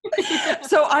funny.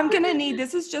 So I'm going to need,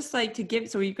 this is just like to give,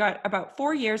 so we've got about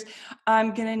 4 years.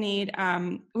 I'm going to need,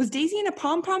 was Daisy in a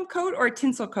pom-pom coat or a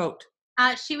tinsel coat?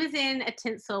 She was in a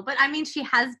tinsel, but I mean, she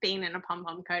has been in a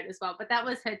pom-pom coat as well, but that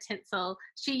was her tinsel.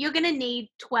 You're going to need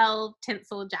 12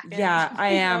 tinsel jackets. Yeah, I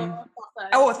am.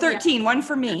 Oh, 13, yeah. one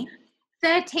for me.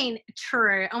 13,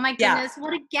 true. Oh my Yeah. goodness,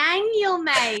 what a gang you'll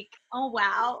make. Oh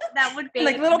wow, that would be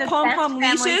like little the pom-pom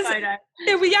best family leashes.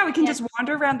 photo. Yeah, we can just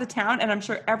wander around the town and I'm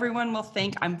sure everyone will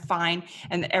think I'm fine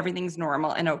and that everything's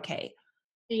normal and okay.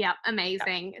 Yep,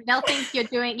 amazing. They'll think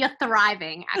you're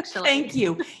thriving, actually. Thank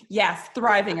you. Yes,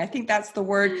 thriving. I think that's the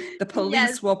word the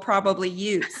police will probably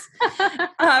use.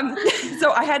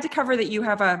 So I had to cover that you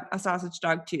have a sausage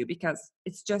dog too, because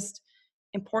it's just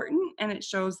important and it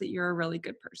shows that you're a really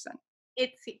good person.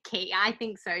 It's key. I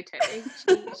think so too.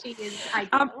 She is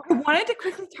ideal. I wanted to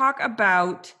quickly talk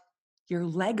about your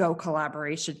Lego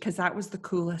collaboration because that was the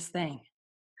coolest thing.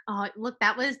 Oh, look,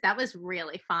 that was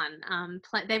really fun.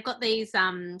 They've got these.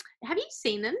 Have you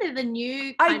seen them? They're the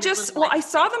new. I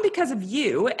saw them because of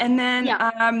you, and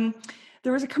then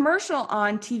there was a commercial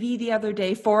on TV the other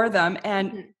day for them,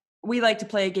 and we like to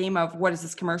play a game of what is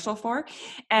this commercial for?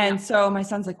 And so my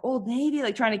son's like, Old Navy,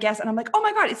 like trying to guess, and I'm like, oh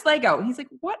my God, it's Lego. And he's like,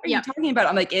 what are you talking about?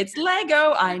 I'm like, it's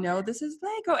Lego. I know this is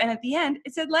Lego. And at the end,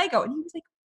 it said Lego, and he was like,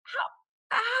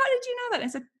 how did you know that? And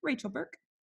I said, Rachel Burke.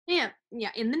 Yeah,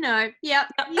 in the know. Yep,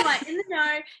 you are in the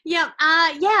know. Yep.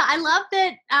 I love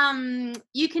that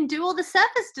you can do all the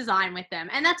surface design with them,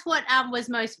 and that's what was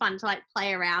most fun to like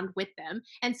play around with them.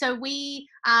 And so we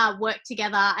worked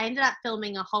together. I ended up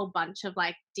filming a whole bunch of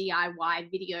like DIY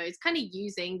videos, kind of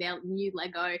using their new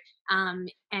Lego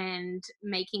and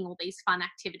making all these fun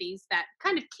activities that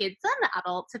kind of kids and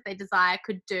adults, if they desire,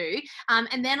 could do.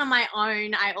 And then on my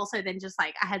own, I also then just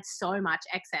like, I had so much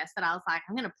excess that I was like,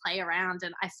 I'm going to play around,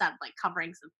 and I started like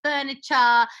covering some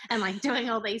furniture and like doing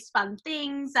all these fun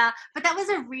things. But that was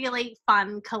a really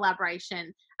fun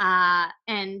collaboration.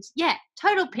 And yeah,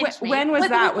 total pinch me. When was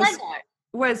that?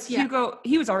 Was Hugo,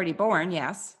 he was already born,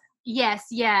 yes. Yes,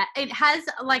 yeah. It has,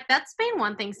 like, that's been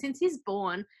one thing since he's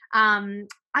born.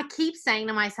 I keep saying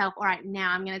to myself, all right,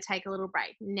 now I'm going to take a little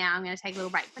break. Now I'm going to take a little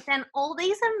break. But then all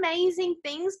these amazing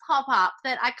things pop up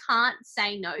that I can't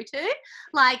say no to,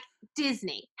 like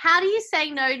Disney. How do you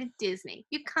say no to Disney?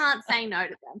 You can't say no to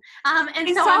them. And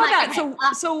I so saw I'm that. like,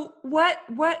 okay, so what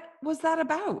was that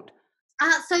about?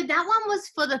 So that one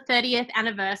was for the 30th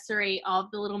anniversary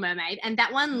of The Little Mermaid, and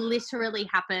that one literally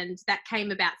happened. That came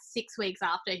about 6 weeks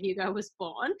after Hugo was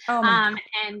born. Oh my God.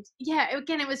 And yeah,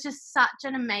 again, it was just such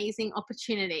an amazing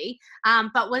opportunity,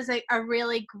 but was a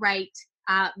really great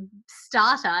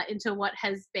starter into what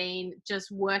has been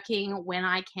just working when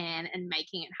I can and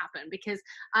making it happen, because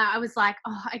I was like,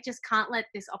 oh, I just can't let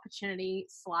this opportunity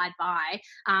slide by.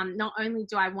 Not only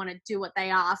do I want to do what they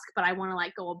ask, but I want to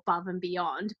like go above and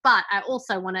beyond, but I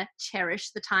also want to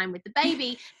cherish the time with the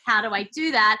baby. How do I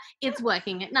do that? It's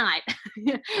working at night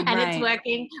and it's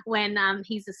working when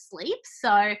he's asleep.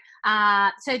 So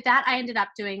that I ended up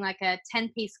doing like a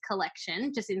 10-piece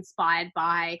collection just inspired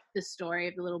by the story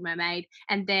of The Little Mermaid,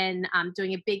 and then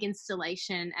doing a big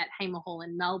installation at Hamer Hall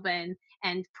in Melbourne,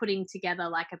 and putting together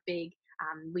like a big,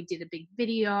 we did a big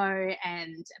video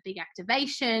and a big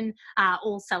activation,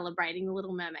 all celebrating The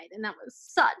Little Mermaid. And that was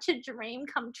such a dream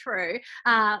come true,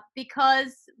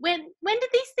 because when did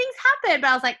these things happen? But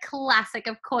I was like, classic,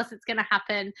 of course it's going to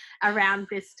happen around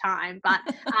this time. But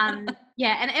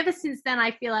yeah, and ever since then,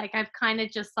 I feel like I've kind of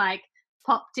just like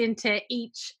popped into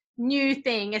each new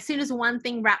thing. As soon as one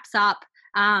thing wraps up,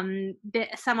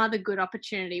 some other good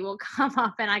opportunity will come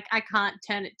up, and I can't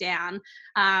turn it down.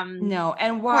 No,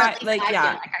 and why? Like, I feel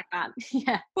like I can't.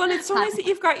 Yeah. Well, it's so nice that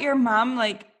you've got your mom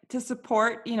like to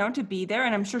support, to be there,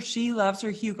 and I'm sure she loves her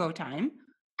Hugo time.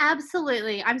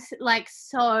 Absolutely. I'm like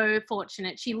so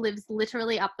fortunate. She lives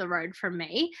literally up the road from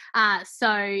me.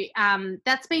 So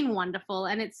that's been wonderful,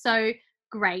 and it's so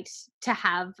great to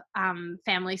have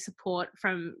family support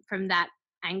from that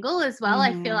angle as well.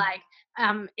 I feel like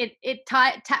it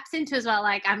taps into as well,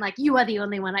 like I'm like, you are the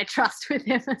only one I trust with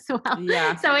him as well.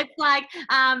 Yeah. So it's like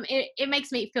it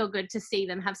makes me feel good to see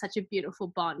them have such a beautiful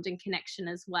bond and connection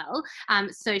as well.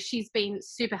 So she's been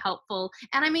super helpful,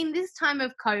 and I mean, this time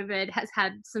of COVID has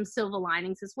had some silver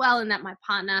linings as well, in that my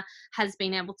partner has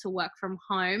been able to work from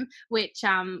home, which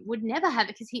would never have,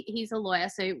 because he's a lawyer,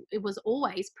 so it was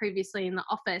always previously in the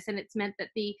office, and it's meant that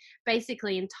the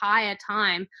basically entire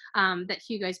time that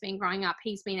Hugo's been growing up,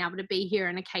 he's been able to be here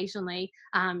and occasionally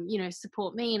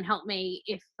support me and help me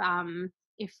if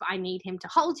if I need him to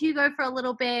hold Hugo for a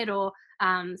little bit or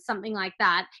something like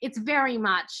that. It's very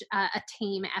much a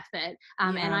team effort,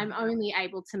 and I'm only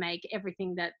able to make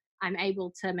everything that I'm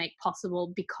able to make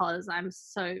possible because I'm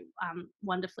so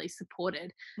wonderfully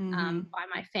supported by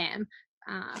my fam.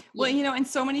 Well, and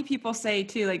so many people say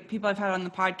too, like people I've had on the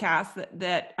podcast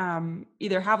that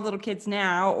either have little kids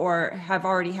now or have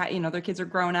already had, their kids are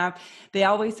grown up. They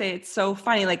always say it's so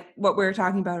funny, like what we were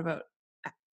talking about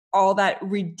all that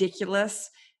ridiculous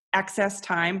excess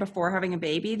time before having a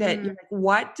baby that you're like,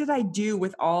 what did I do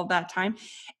with all that time?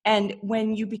 And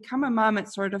when you become a mom,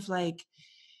 it's sort of like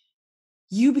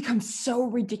you become so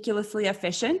ridiculously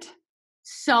efficient.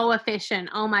 So efficient.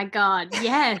 Oh my God.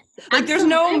 Yes. Like there's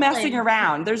no messing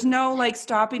around. There's no like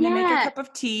stopping to make a cup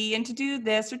of tea and to do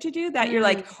this or to do that. You're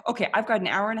like, okay, I've got an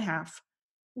hour and a half.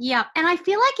 Yeah. And I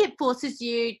feel like it forces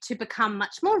you to become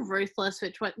much more ruthless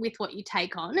with what you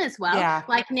take on as well. Yeah.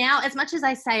 Like now, as much as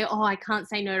I say, oh, I can't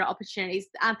say no to opportunities,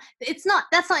 that's not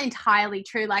entirely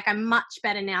true. Like I'm much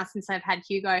better now since I've had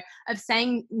Hugo of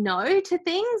saying no to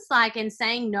things, like, and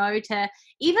saying no to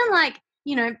even like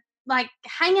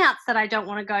hangouts that I don't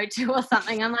want to go to or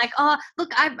something. I'm like, oh,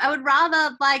 look, I would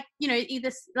rather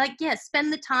either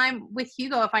spend the time with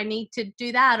Hugo if I need to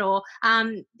do that, or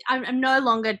I'm no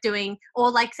longer doing, or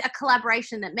like a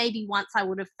collaboration that maybe once I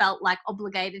would have felt like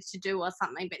obligated to do or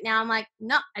something, but now I'm like,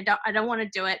 no, I don't want to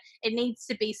do it. It needs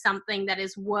to be something that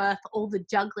is worth all the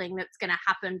juggling that's going to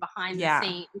happen behind the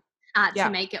scenes. To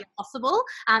make it possible.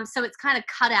 So it's kind of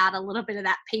cut out a little bit of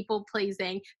that people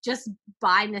pleasing just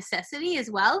by necessity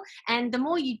as well. And the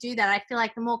more you do that, I feel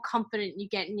like the more confident you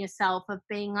get in yourself of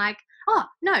being like, oh,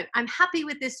 no, I'm happy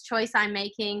with this choice I'm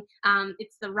making.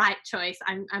 It's the right choice.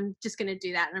 I'm just going to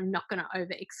do that. And I'm not going to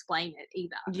over explain it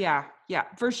either. Yeah,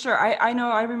 for sure. I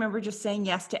know. I remember just saying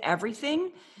yes to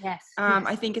everything. Yes.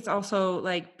 I think it's also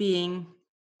like being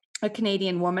a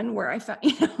Canadian woman where I felt,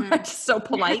 I'm just so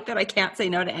polite that I can't say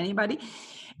no to anybody.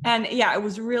 And yeah, it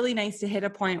was really nice to hit a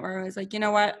point where I was like, you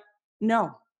know what?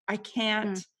 No, I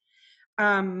can't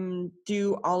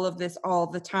do all of this all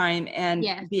the time and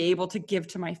be able to give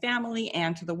to my family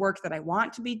and to the work that I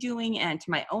want to be doing and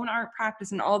to my own art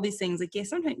practice and all these things. Like,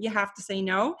 sometimes you have to say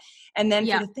no. And then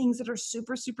for the things that are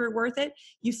super, super worth it,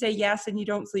 you say yes and you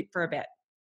don't sleep for a bit.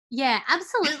 Yeah,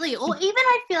 absolutely. Or even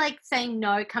I feel like saying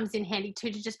no comes in handy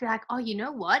too, to just be like, oh, you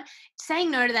know what?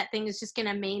 Saying no to that thing is just going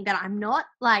to mean that I'm not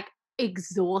like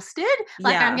exhausted.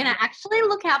 Like I'm going to actually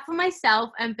look out for myself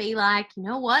and be like, you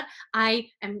know what?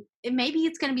 Maybe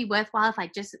it's going to be worthwhile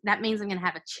if that means I'm going to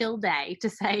have a chill day to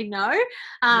say no.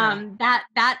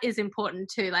 That is important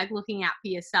too. Like looking out for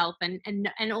yourself and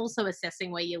also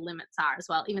assessing where your limits are as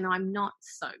well, even though I'm not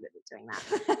so good at doing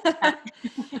that.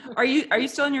 Are you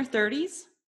still in your 30s?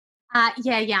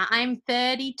 Yeah. I'm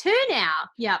 32 now.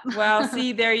 Yep. Well,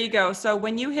 see, there you go. So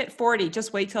when you hit 40,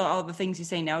 just wait till all the things you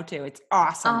say no to. It's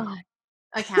awesome.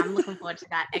 Oh, okay. I'm looking forward to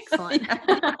that. Excellent.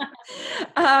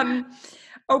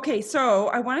 Okay. So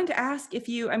I wanted to ask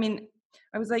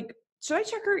I was like, should I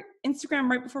check her Instagram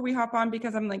right before we hop on?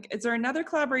 Because I'm like, is there another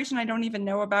collaboration I don't even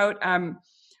know about?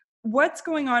 What's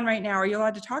going on right now? Are you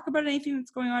allowed to talk about anything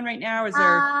that's going on right now? Is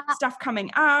there stuff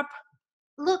coming up?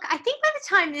 Look, I think by the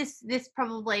time this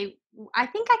probably, I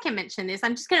think I can mention this.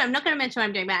 I'm not going to mention what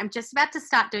I'm doing, but I'm just about to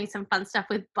start doing some fun stuff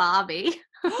with Barbie.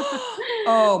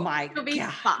 Oh my God. It'll be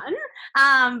fun.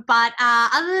 But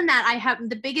other than that, I have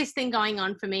the biggest thing going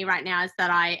on for me right now is that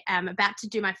I am about to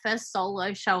do my first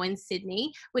solo show in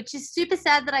Sydney, which is super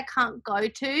sad that I can't go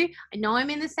to. I know I'm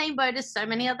in the same boat as so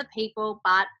many other people,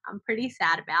 but I'm pretty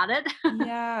sad about it.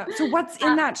 Yeah. So what's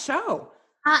in that show?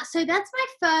 So that's my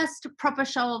first proper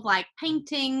show of like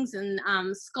paintings and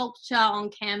sculpture on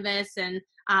canvas and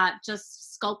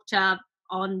just sculpture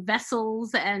on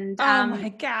vessels and oh my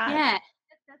God. Yeah,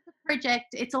 that's a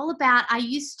project. It's all about, I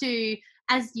used to,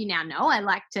 as you now know, I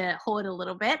like to hoard a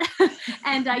little bit.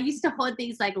 And I used to hoard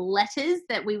these like letters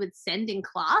that we would send in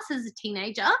class as a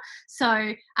teenager.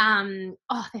 So,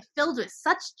 they're filled with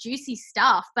such juicy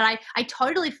stuff, but I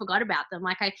totally forgot about them.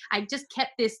 Like I just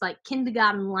kept this like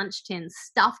kindergarten lunch tin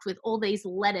stuffed with all these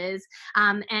letters,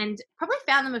 and probably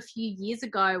found them a few years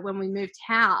ago when we moved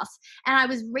house. And I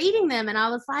was reading them and I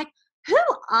was like, who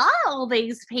are all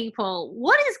these people?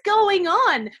 What is going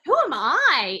on? Who am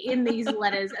I in these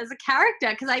letters as a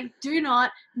character? Because I do not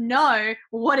know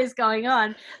what is going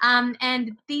on.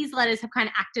 And these letters have kind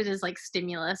of acted as like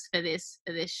stimulus for this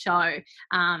show.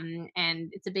 And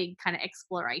it's a big kind of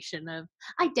exploration of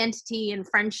identity and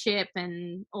friendship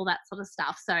and all that sort of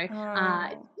stuff. So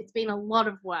it's been a lot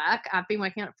of work. I've been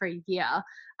working on it for a year.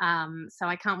 So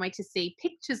I can't wait to see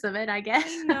pictures of it, I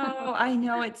guess. I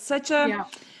know. It's such a...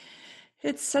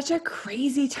 It's such a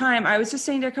crazy time. I was just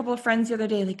saying to a couple of friends the other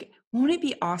day, like, won't it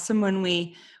be awesome when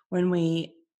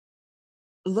we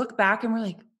look back and we're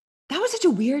like, that was such a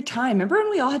weird time. Remember when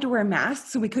we all had to wear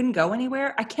masks and we couldn't go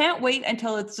anywhere? I can't wait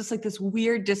until it's just like this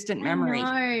weird distant I memory.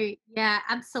 know. Yeah,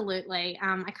 absolutely.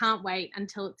 I can't wait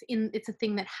until it's a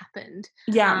thing that happened.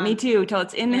 Yeah, me too. Till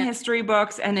it's in the Yeah. history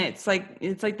books and it's like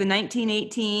the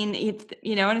 1918, and it's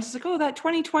just like, oh, that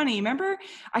 2020. Remember?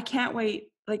 I can't wait.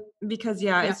 Like, because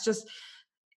Yeah. it's just,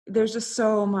 there's just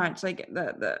so much like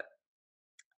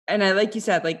and I, like you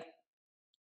said, like,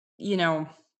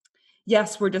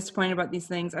 yes, we're disappointed about these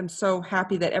things. I'm so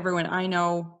happy that everyone I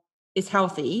know is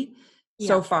healthy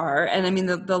so far. And I mean,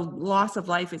 the loss of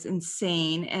life is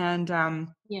insane. And,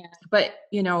 but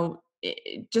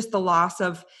just the loss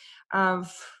of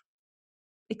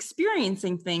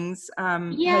experiencing things,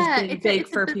 has Yeah, been big it's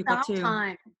a for people bizarre too.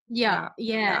 time. Yeah,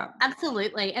 Yeah. yeah, Yeah.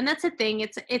 absolutely. And that's the thing.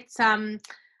 It's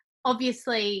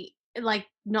obviously like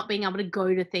not being able to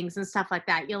go to things and stuff like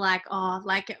that. You're like, oh,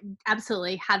 like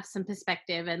absolutely have some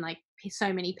perspective, and like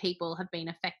so many people have been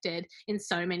affected in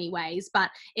so many ways. But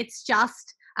it's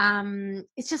just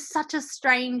such a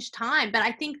strange time. But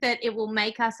I think that it will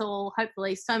make us all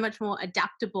hopefully so much more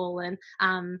adaptable and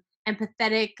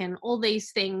empathetic and all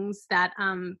these things that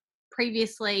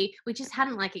previously we just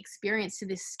hadn't like experienced to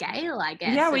this scale, I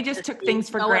guess, Yeah, we of just just took being things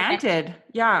for so affected. granted.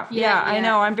 Yeah, Yeah, yeah, I yeah,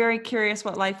 know. I'm very curious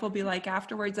what life will be like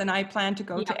afterwards, and I plan to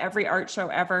go yeah. to every art show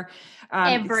ever.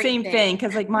 Same thing, Everything.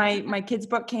 because like my kid's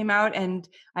book came out, and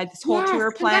I had this whole Yes,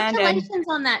 tour planned, and congratulations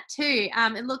on that too.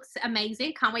 It looks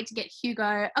amazing. Can't wait to get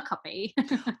Hugo a copy.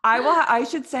 I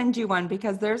should send you one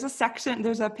because there's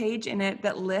a page in it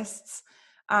that lists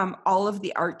all of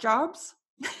the art jobs.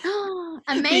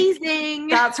 Amazing.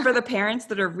 That's for the parents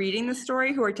that are reading the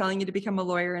story who are telling you to become a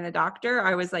lawyer and a doctor.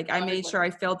 I was like, I made sure I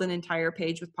filled an entire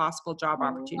page with possible job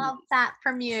Love opportunities. that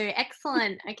from you.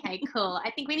 Excellent. Okay, cool.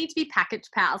 I think we need to be package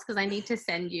pals because I need to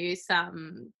send you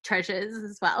some treasures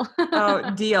as well. Oh,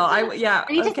 deal. Yeah.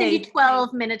 I need to send you Okay.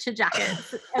 12 miniature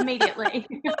jackets immediately.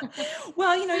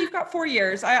 Well, you've got 4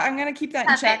 years. I'm going to keep that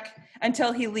in Perfect. check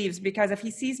until he leaves, because if he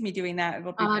sees me doing that,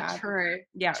 it'll be Oh, bad. true.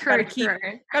 Yeah. True, true.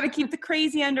 Got to keep the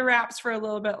crazy under wraps for a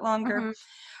little bit longer. Mhm.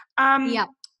 Um, Yeah.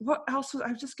 what else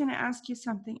I was just going to ask you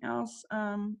something else,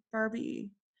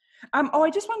 Barbie. I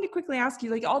just wanted to quickly ask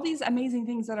you, like, all these amazing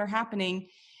things that are happening,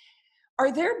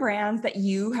 are there brands that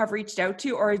you have reached out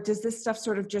to, or does this stuff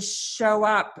sort of just show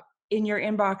up in your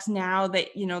inbox now that,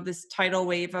 this tidal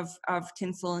wave of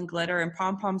tinsel and glitter and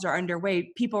pom-poms are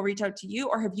underway? People reach out to you,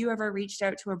 or have you ever reached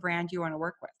out to a brand you want to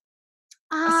work with?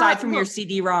 Aside from your Look,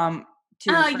 CD-ROM to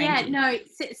oh, yeah, Frankie. no,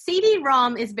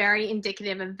 CD-ROM is very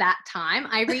indicative of that time.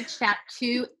 I reached out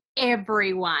to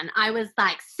everyone. I was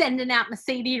like sending out my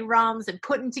CD-ROMs and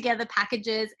putting together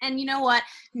packages. And you know what?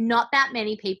 Not that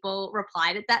many people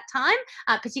replied at that time,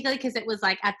 particularly because it was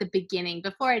like at the beginning,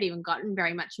 before I'd even gotten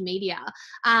very much media.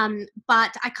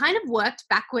 But I kind of worked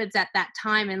backwards at that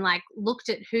time and like looked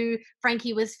at who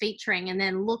Frankie was featuring, and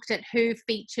then looked at who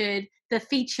featured the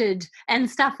featured and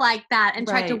stuff like that, and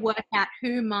tried to Right. work out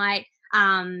who might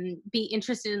be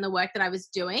interested in the work that I was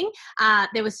doing.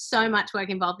 There was so much work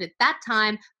involved at that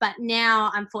time, but now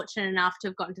I'm fortunate enough to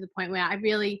have gotten to the point where I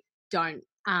really don't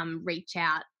reach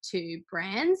out to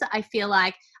brands. I feel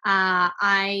like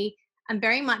I am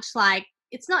very much like,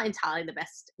 it's not entirely the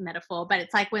best metaphor, but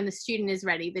it's like when the student is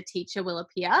ready, the teacher will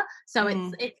appear. So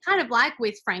Mm-hmm. it's kind of like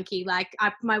with Frankie, like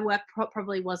my work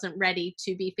probably wasn't ready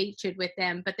to be featured with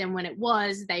them, but then when it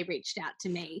was, they reached out to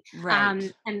me. Right.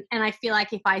 And I feel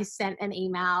like if I sent an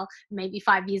email maybe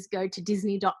 5 years ago to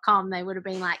Disney.com, they would have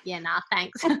been like, yeah, nah,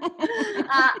 thanks.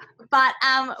 But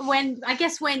when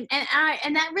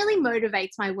and that really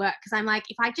motivates my work, because I'm like,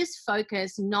 if I just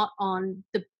focus not on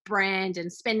the brand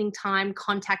and spending time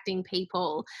contacting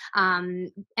people,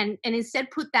 and instead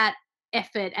put that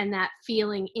effort and that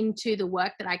feeling into the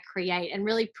work that I create, and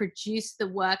really produce the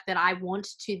work that I want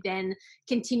to then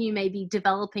continue maybe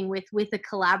developing with a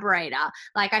collaborator.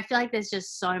 Like, I feel like there's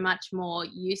just so much more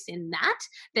use in that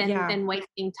than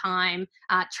wasting time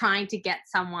trying to get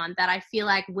someone that I feel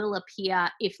like will appear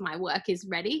if my work is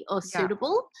ready or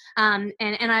suitable. And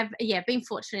I've been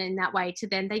fortunate in that way to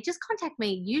then they just contact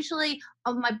me. Usually,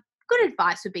 my good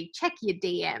advice would be check your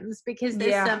DMs, because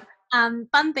there's some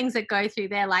fun things that go through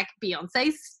there. Like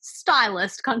Beyonce's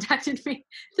stylist contacted me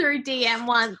through DM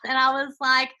once, and I was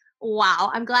like, wow,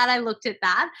 I'm glad I looked at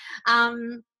that.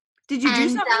 Did you do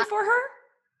something for her?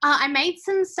 I made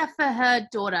some stuff for her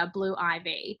daughter, Blue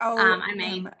Ivy. I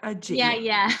made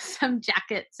some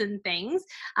jackets and things.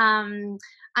 I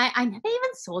never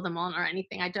even saw them on or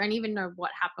anything. I don't even know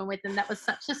what happened with them. That was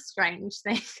such a strange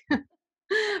thing.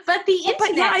 But the internet.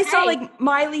 But yeah, I saw like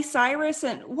Miley Cyrus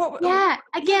and what? Yeah,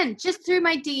 again, just through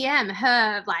my DM,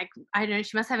 her, like, I don't know,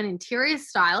 she must have an interior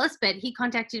stylist, but he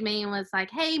contacted me and was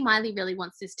like, hey, Miley really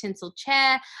wants this tinsel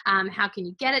chair. How can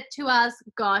you get it to us?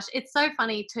 Gosh, it's so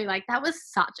funny too. Like, that was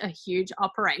such a huge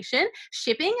operation.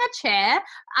 Shipping a chair.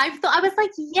 I was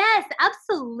like, yes,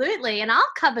 absolutely. And I'll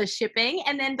cover shipping.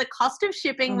 And then the cost of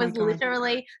shipping was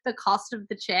literally the cost of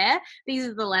the chair. These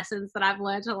are the lessons that I've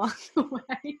learned along the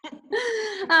way.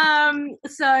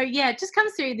 So yeah, it just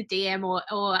comes through the DM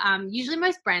or usually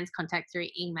most brands contact through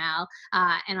email.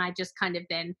 And I just kind of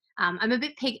then, I'm a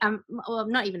bit picky. Well,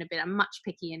 not even a bit, I'm much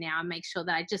pickier now. I make sure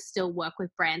that I just still work with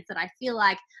brands that I feel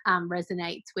like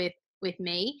resonates with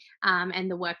me and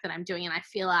the work that I'm doing. And I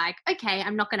feel like, okay,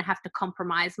 I'm not going to have to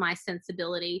compromise my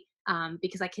sensibility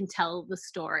because I can tell the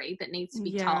story that needs to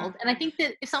be told. And I think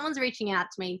that if someone's reaching out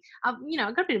to me, I've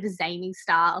got a bit of a zany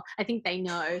style. I think they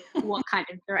know what kind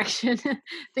of direction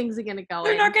things are going to go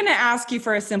They're in. not going to ask you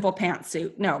for a simple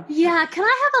pantsuit. No. Yeah. Can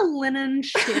I have a linen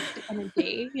shift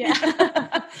energy?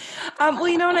 Yeah. Well,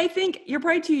 and I think you're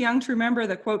probably too young to remember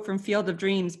the quote from Field of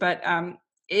Dreams, but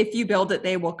if you build it,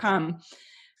 they will come.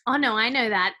 Oh no, I know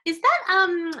that. Is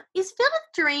that is Field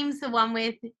of Dreams the one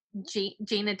with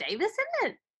Gina Davis in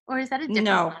it? Or is that a different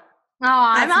one? Oh,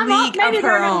 I'm League maybe of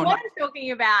Her don't know Own. what I'm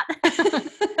talking about.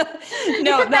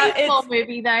 No, it's a baseball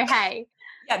movie though, hey.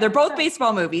 Yeah, they're both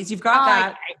baseball movies. You've got that.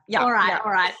 Okay. Yeah. All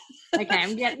right. Okay,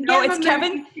 I'm getting it's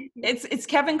Kevin. It's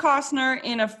Kevin Costner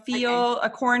in a field, a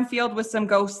cornfield with some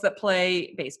ghosts that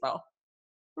play baseball.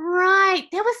 Right.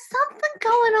 There was something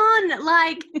going on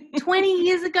like 20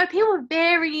 years ago. People were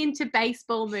very into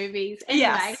baseball movies. Anyway.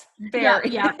 Yes, very.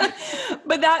 Yeah.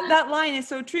 But that line is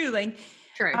so true. Like,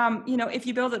 true. If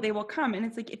you build it, they will come. And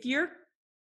it's like, if you're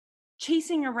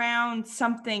chasing around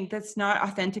something that's not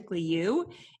authentically you,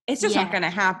 it's just not going to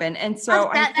happen. And so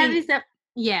that is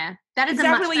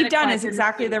exactly what you've done is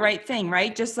exactly the right thing,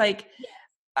 right? Just like,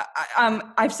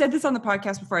 I've said this on the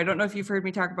podcast before. I don't know if you've heard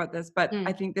me talk about this, but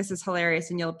I think this is hilarious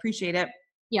and you'll appreciate it.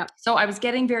 Yeah. So I was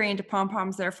getting very into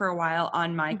pom-poms there for a while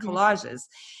on my collages.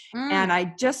 And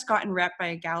I just gotten repped by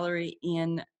a gallery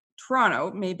in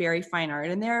Toronto, Mayberry Fine Art.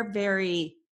 And they're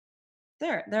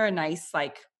a nice,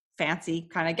 like fancy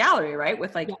kind of gallery, right?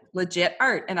 With like legit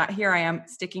art. And here I am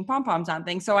sticking pom-poms on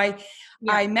things. So I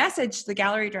messaged the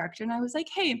gallery director and I was like,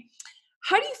 hey,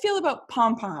 how do you feel about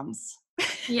pom-poms?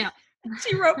 Yeah.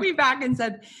 She wrote me back and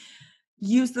said,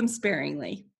 use them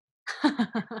sparingly.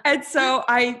 And so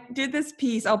I did this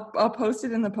piece. I'll post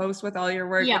it in the post with all your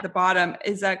work at the bottom,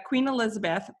 is Queen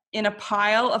Elizabeth in a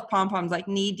pile of pom-poms, like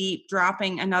knee deep,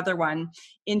 dropping another one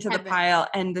into the pile.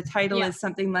 And the title is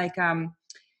something like,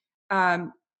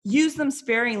 use them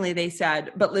sparingly, they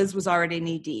said, but Liz was already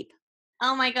knee deep.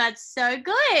 Oh my God, so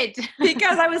good.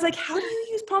 Because I was like, how do you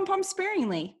use pom-poms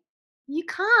sparingly? You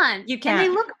can't. And they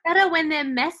look better when they're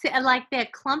messy, like they're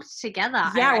clumped together.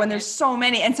 Yeah, when there's so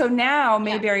many. And so now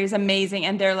Mayberry is amazing.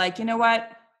 And they're like, you know what?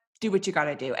 Do what you got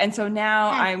to do. And so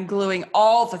now I'm gluing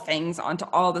all the things onto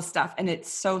all the stuff. And it's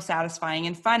so satisfying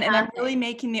and fun. And I'm really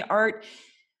making the art.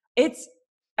 It's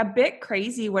a bit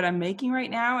crazy what I'm making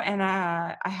right now. And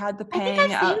I had the pang. I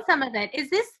think I've seen some of it. Is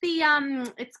this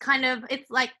the, it's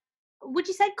like, would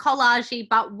you say collage-y,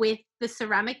 but with the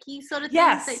ceramic-y sort of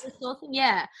things that you're sourcing?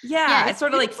 Yeah. Yeah, it's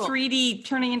sort of like 3D,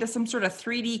 turning into some sort of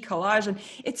 3D collage. And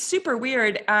it's super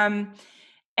weird. And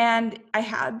I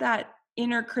had that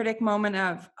inner critic moment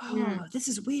of, this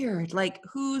is weird. Like,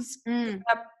 who's going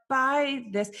to buy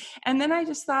this? And then I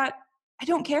just thought, I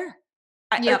don't care.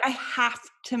 I have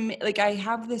to, like, I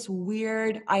have this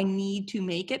weird, I need to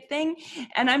make it thing.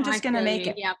 And I'm just going to make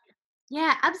it. Yep.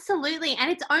 Yeah, absolutely.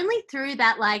 And it's only through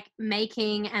that, like,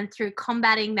 making and through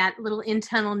combating that little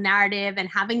internal narrative and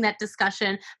having that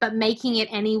discussion, but making it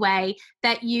anyway,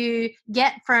 that you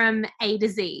get from A to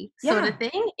Z sort of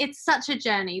thing. It's such a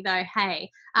journey though. Hey,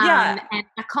 and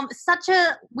such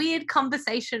a weird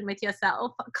conversation with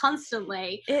yourself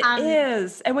constantly. It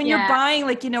is. And when you're buying,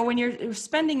 like, when you're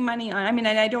spending money on, I mean,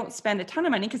 and I don't spend a ton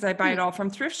of money because I buy it all from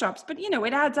thrift shops, but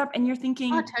it adds up and you're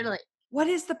thinking, oh, totally. What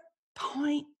is the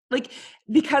point? Like,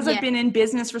 because I've been in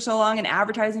business for so long and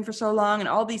advertising for so long and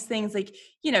all these things, like,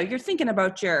 you're thinking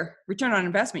about your return on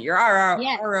investment, your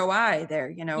ROI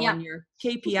there, and your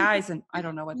KPIs, and I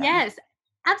don't know what that means.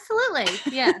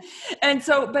 Absolutely. Yeah. And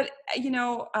so, but,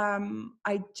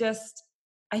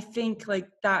 I think like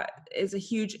that is a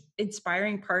huge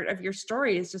inspiring part of your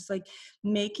story, is just like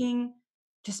making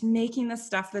the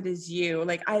stuff that is you.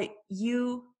 Like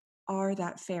you are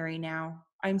that fairy now.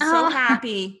 I'm so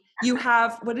happy. You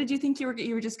have, what did you think you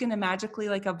were just going to magically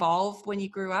like evolve when you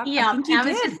grew up? Yeah, I think you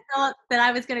did. Just thought that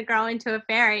I was going to grow into a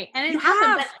fairy, and it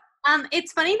happened.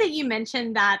 It's funny that you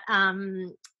mentioned that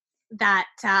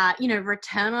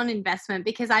return on investment,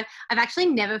 because I've actually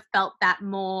never felt that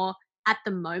more at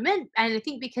the moment. And I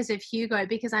think because of Hugo,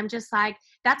 because I'm just like,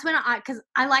 that's when because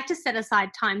I like to set aside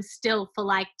time still for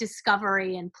like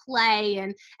discovery and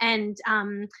play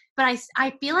but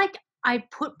I feel like I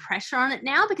put pressure on it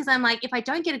now, because I'm like, if I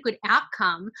don't get a good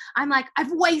outcome, I'm like,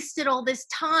 I've wasted all this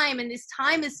time, and this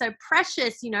time is so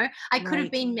precious. I could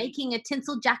have been making a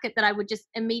tinsel jacket that I would just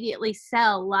immediately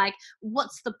sell. Like,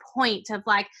 what's the point of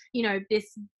like,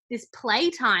 this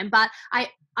playtime? But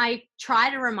I try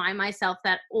to remind myself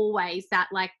that always that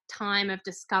like time of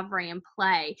discovery and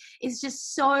play is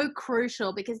just so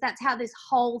crucial, because that's how this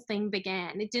whole thing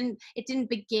began. It didn't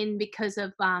begin because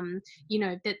of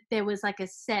that there was like a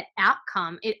set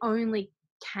outcome. It only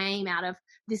came out of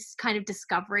this kind of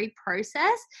discovery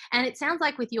process. And it sounds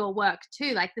like with your work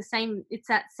too, like it's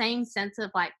that same sense of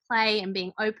like play and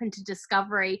being open to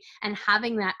discovery and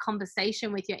having that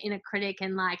conversation with your inner critic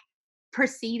and like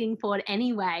proceeding forward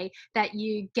anyway, that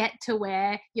you get to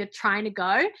where you're trying to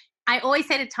go. I always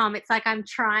say to Tom, it's like I'm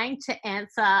trying to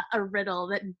answer a riddle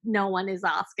that no one is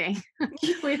asking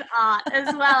with art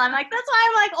as well. I'm like, that's why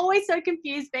I'm like always so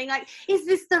confused, being like, is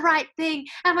this the right thing?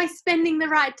 Am I spending the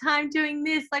right time doing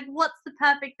this? Like, what's the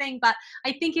perfect thing? But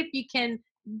I think if you can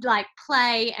like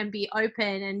play and be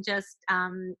open and just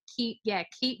keep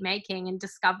making and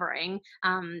discovering,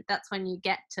 that's when you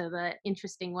get to the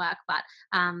interesting work. But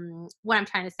what I'm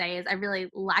trying to say is I really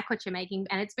like what you're making,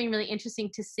 and it's been really interesting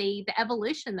to see the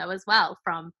evolution though as well,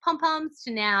 from pom-poms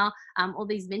to now all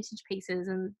these vintage pieces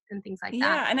and things like that.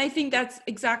 Yeah, and I think that's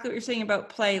exactly what you're saying about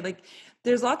play. Like,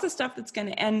 there's lots of stuff that's going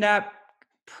to end up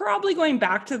probably going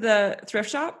back to the thrift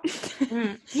shop.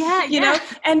 Yeah.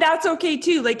 And that's okay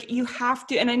too. Like, you have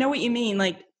to, and I know what you mean.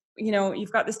 Like,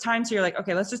 you've got this time, so you're like,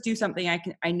 okay, let's just do something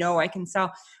I know I can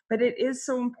sell. But it is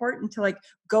so important to like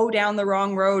go down the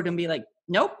wrong road and be like,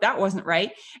 nope, that wasn't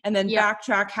right. And then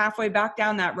backtrack halfway back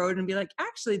down that road and be like,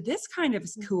 actually, this kind of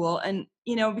is cool. And,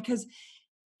 because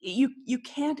you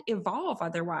can't evolve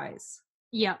otherwise.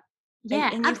 Yeah.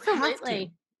 And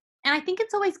Absolutely. And I think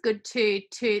it's always good to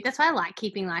that's why I like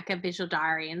keeping like a visual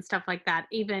diary and stuff like that,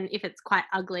 even if it's quite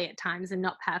ugly at times and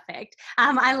not perfect.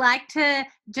 I like to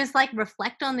just like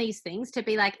reflect on these things, to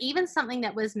be like, even something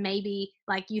that was maybe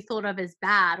like you thought of as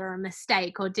bad or a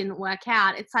mistake or didn't work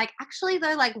out, it's like, actually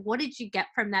though, like, what did you get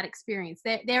from that experience?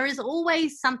 There is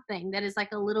always something that is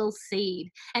like a little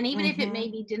seed. And even if it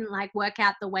maybe didn't like work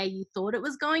out the way you thought it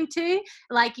was going to,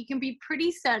 like, you can be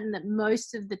pretty certain that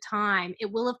most of the time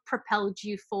it will have propelled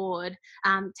you forward,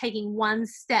 taking one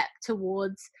step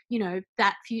towards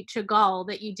that future goal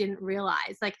that you didn't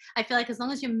realize. Like, I feel like as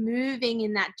long as you're moving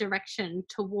in that direction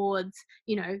towards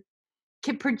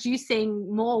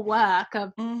producing more work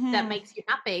of that makes you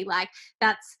happy, like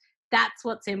that's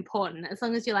what's important, as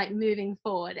long as you're like moving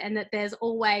forward, and that there's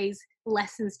always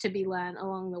lessons to be learned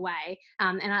along the way.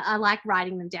 And I like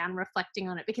writing them down, reflecting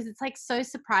on it, because it's like so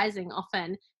surprising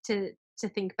often to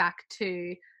think back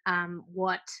to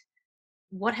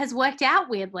what has worked out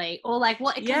weirdly, or like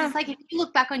because it's like, if you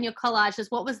look back on your collages,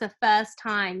 what was the first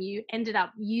time you ended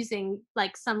up using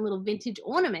like some little vintage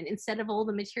ornament instead of all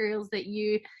the materials that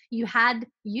you had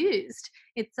used?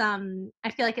 It's I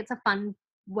feel like it's a fun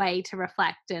way to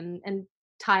reflect and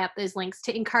tie up those links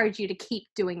to encourage you to keep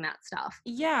doing that stuff.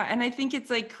 Yeah, and I think it's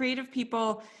like creative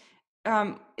people,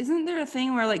 isn't there a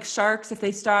thing where like sharks, if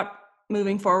they stop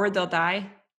moving forward, they'll die?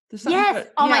 Yes.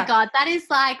 Oh my God. That is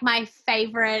like my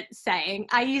favorite saying.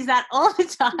 I use that all the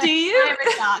time. Do you? I'm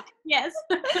a shark. Yes.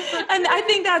 And I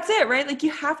think that's it, right? Like,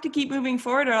 you have to keep moving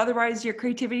forward, or otherwise your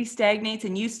creativity stagnates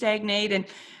and you stagnate, and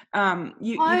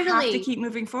you have to keep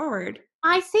moving forward.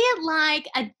 I see it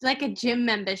like a gym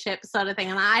membership sort of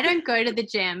thing. And I don't go to the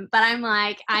gym, but I'm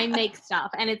like, I make stuff,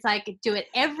 and it's like, do it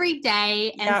every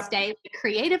day and stay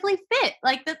creatively fit.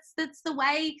 Like, that's the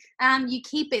way you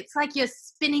keep it. It's like you're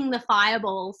spinning the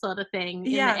fireball sort of thing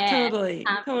in the air.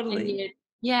 Totally.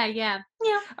 Yeah.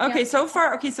 Okay, so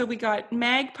far, so we got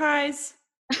magpies,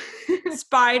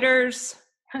 spiders,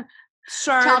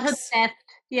 sharks. Childhood theft.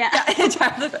 Yeah.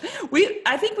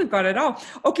 I think we've got it all.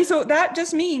 Okay, so that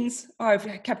just means,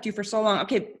 I've kept you for so long.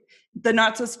 Okay, the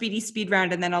not so speedy speed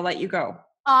round, and then I'll let you go.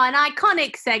 Oh, an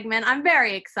iconic segment. I'm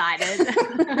very excited.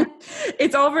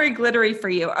 It's all very glittery for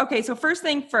you. Okay, so first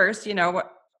thing first,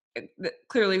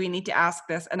 clearly we need to ask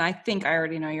this, and I think I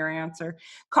already know your answer.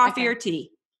 Coffee or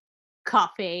tea?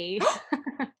 Coffee.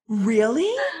 Really?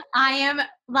 I am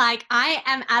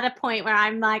at a point where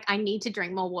I'm like, I need to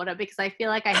drink more water because I feel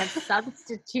like I have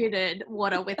substituted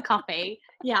water with coffee.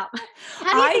 Yeah.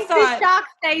 How do you think the shark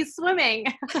stays swimming?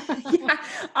 Yeah,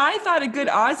 I thought a good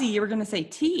Aussie, you were going to say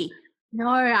tea. No,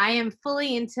 I am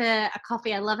fully into a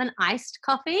coffee. I love an iced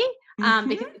coffee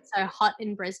because it's so hot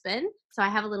in Brisbane. So I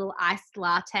have a little iced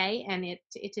latte, and it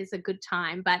is a good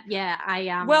time. But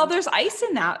yeah, Well, there's ice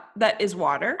in that is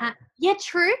water. Yeah,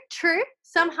 true.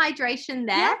 Some hydration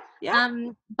there. Yeah.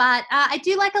 But I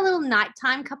do like a little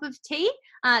nighttime cup of tea.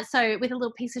 So with a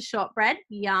little piece of shortbread,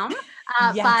 yum.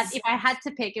 Yes. But if I had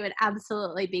to pick, it would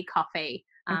absolutely be coffee.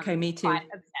 Okay, me too. Quite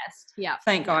obsessed. Yeah.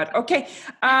 Thank God. Okay.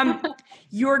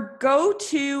 Your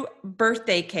go-to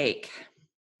birthday cake.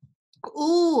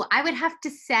 Ooh, I would have to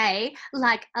say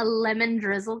like a lemon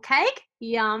drizzle cake.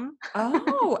 Yum.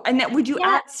 Oh, and would you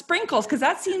add sprinkles? Because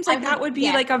that seems like that would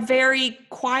be like a very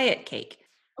quiet cake.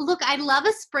 Look, I love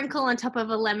a sprinkle on top of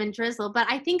a lemon drizzle, but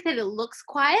I think that it looks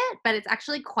quiet, but it's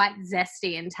actually quite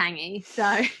zesty and tangy.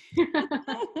 So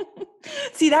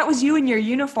see, that was you in your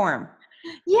uniform.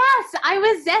 Yes, I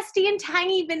was zesty and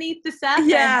tangy beneath the surface.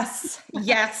 Yes.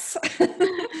 Yes.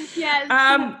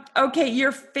 Okay,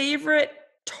 your favorite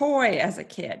toy as a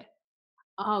kid?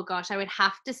 Oh gosh, I would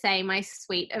have to say my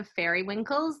suite of fairy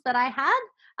winkles that I had.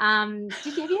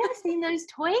 Have you ever seen those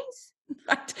toys?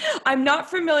 I'm not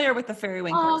familiar with the fairy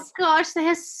winkles. Oh gosh, they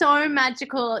are so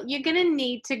magical. You're going to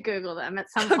need to Google them at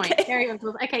some point. Okay. Fairy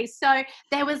winkles. Okay, so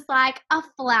there was like a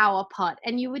flower pot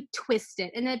and you would twist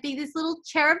it and there'd be this little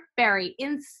cherub fairy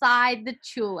inside the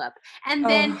tulip. And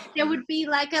then there would be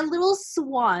like a little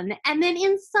swan. And then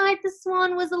inside the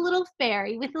swan was a little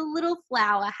fairy with a little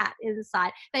flower hat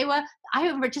inside.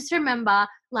 I just remember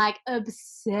like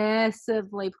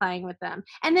obsessively playing with them.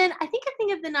 And then I think a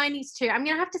thing of the 90s too, I'm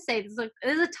going to have to say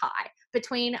there's a tie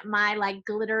between my like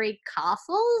glittery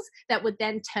castles that would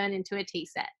then turn into a tea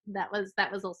set. That was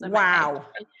also wow.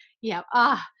 Yeah.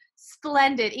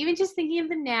 Splendid. Even just thinking of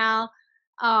them now,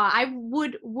 I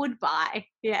would buy.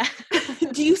 Yeah.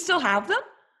 Do you still have them?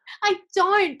 I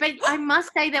don't, but I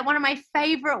must say that one of my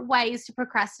favorite ways to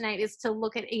procrastinate is to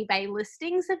look at eBay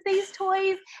listings of these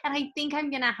toys, and I think I'm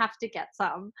going to have to get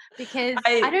some because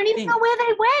I don't even know where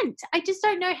they went. I just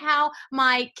don't know how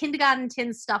my kindergarten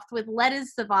tin stuffed with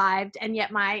letters survived, and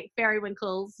yet my fairy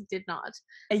winkles did not.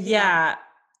 Yeah.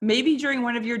 Maybe during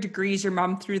one of your degrees, your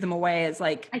mom threw them away as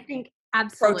like I think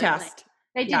absolutely. Protest.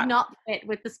 They did not fit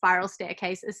with the spiral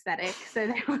staircase aesthetic, so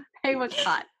they were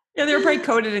cut. Yeah, they were probably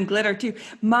coated in glitter too.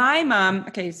 My mom,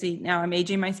 okay, see, now I'm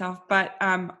aging myself, but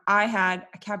I had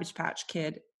a Cabbage Patch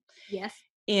Kid. Yes.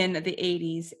 In the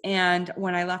 80s. And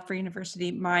when I left for university,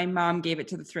 my mom gave it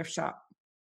to the thrift shop.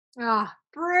 Oh,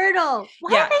 brutal.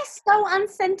 Why are they so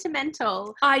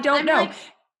unsentimental? I don't know.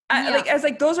 I was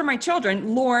like, those are my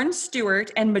children, Lauren,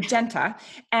 Stuart, and Magenta.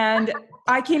 And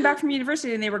I came back from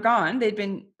university and they were gone. They'd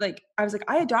been like, I was like,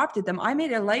 I adopted them. I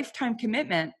made a lifetime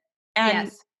commitment. And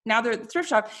now they're at the thrift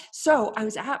shop. So I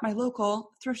was at my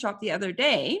local thrift shop the other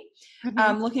day,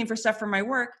 looking for stuff for my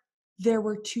work. There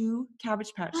were 2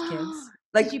 Cabbage Patch Kids,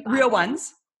 like real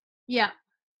ones. Yeah.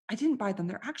 I didn't buy them.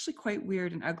 They're actually quite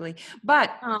weird and ugly.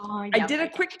 But I did a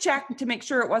quick check to make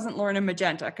sure it wasn't Lauren and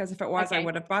Magenta, because if it was, I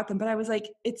would have bought them. But I was like,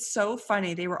 it's so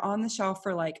funny. They were on the shelf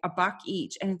for like $1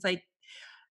 each. And it's like,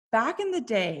 back in the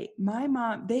day, my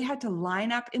mom, they had to line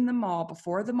up in the mall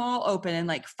before the mall opened and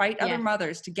like fight other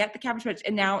mothers to get the Cabbage Patch.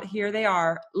 And now here they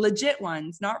are, legit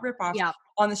ones, not ripoffs,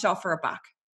 on the shelf for $1.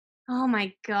 Oh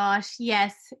my gosh.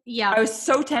 Yes. Yeah. I was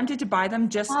so tempted to buy them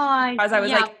just because I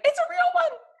was like, it's a real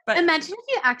one. But imagine if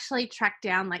you actually tracked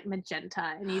down like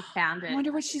Magenta and you found it. I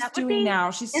wonder what she's doing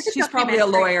now. She's probably a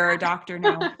lawyer or a doctor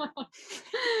now.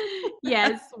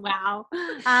 Yes. Wow.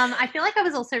 I feel like I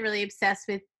was also really obsessed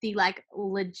with the like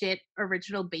legit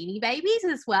original Beanie Babies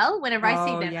as well. Whenever I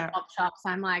see them at pop shops,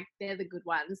 I'm like, they're the good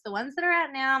ones. The ones that are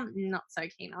out now, I'm not so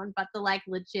keen on, but the like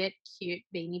legit cute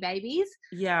Beanie Babies.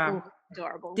 Yeah. Ooh,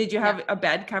 adorable. Did you have a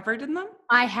bed covered in them?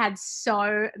 I had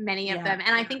so many of them.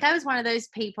 And I think I was one of those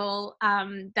people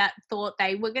that thought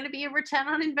they were going to be a return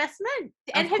on investment.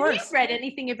 And have you read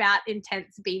anything about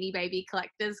intense Beanie Baby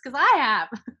collectors? Because I have.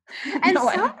 And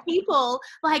some people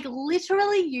like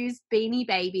literally use Beanie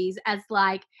Babies as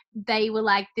like, they were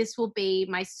like, this will be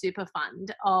my super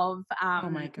fund of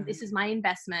this is my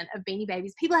investment of Beanie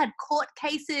Babies. People had court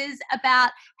cases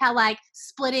about how like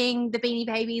splitting the Beanie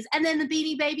Babies, and then the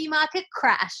Beanie Baby market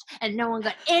crashed and no one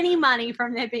got any money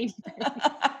from their Beanie Babies.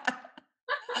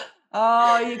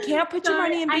 Oh, you can't put your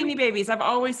money in Beanie Babies. I've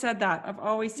always said that. I've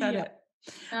always said it.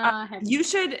 You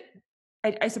should,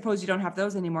 I suppose you don't have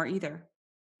those anymore either.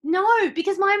 No,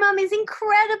 because my mum is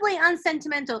incredibly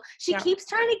unsentimental. She keeps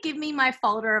trying to give me my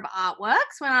folder of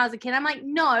artworks when I was a kid. I'm like,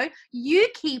 no, you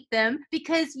keep them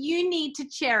because you need to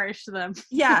cherish them.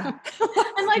 Yeah.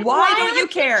 I'm like, why don't you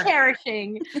care?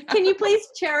 Cherishing. Can you please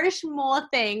cherish more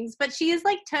things? But she has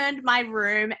like turned my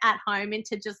room at home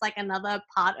into just like another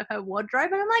part of her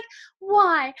wardrobe. And I'm like,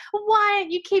 why? Why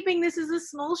aren't you keeping this as a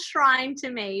small shrine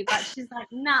to me? But she's like,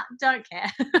 nah, don't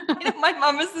care. My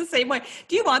mom is the same way.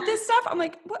 Do you want this stuff? I'm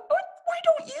like, what? Why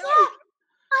don't you? Yeah.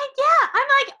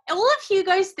 I'm like, all of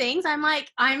Hugo's things, I'm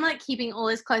like keeping all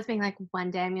his clothes, being like,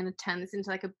 one day I'm going to turn this into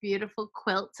like a beautiful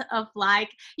quilt of like,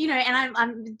 you know, and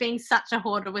I'm being such a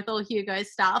hoarder with all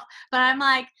Hugo's stuff. But I'm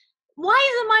like,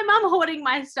 why isn't my mum hoarding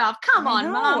my stuff? Come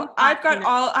on, mum.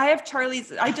 I have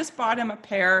Charlie's. I just bought him a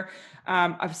pair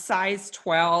of size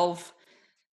 12.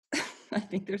 I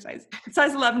think they're size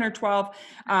 11 or 12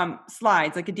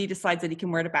 slides, like Adidas slides that he can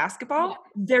wear to basketball. Yeah.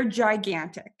 They're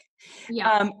gigantic.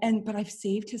 Yeah. But I've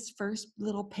saved his first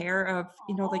little pair of,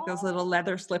 you know, like those little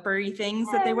leather slippery things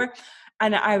that they wear.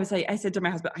 And I said to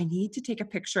my husband, I need to take a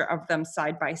picture of them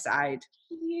side by side.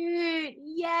 Cute.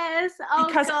 Yes. Oh,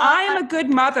 because I am a good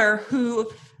mother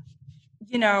who,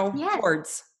 you know,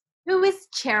 hoards. Who is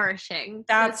cherishing.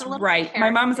 That's right.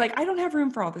 My mom was like, I don't have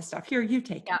room for all this stuff. Here, you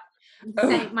take it.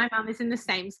 My mom is in the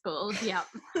same school. Yep.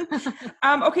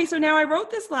 Okay, so now I wrote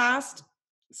this last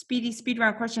speed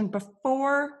round question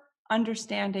before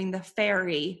understanding the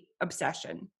fairy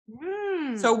obsession.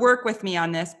 So work with me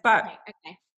on this, but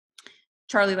okay.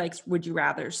 Charlie likes would you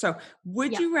rather. So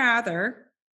would you rather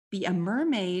be a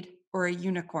mermaid or a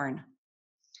unicorn?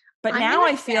 But now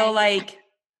I feel like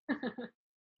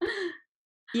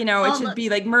you know, it should be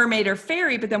like mermaid or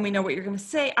fairy, but then we know what you're going to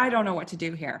say. I don't know what to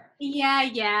do here.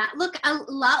 Yeah. Look, I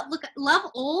love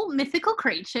all mythical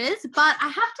creatures, but I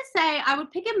have to say I would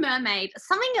pick a mermaid.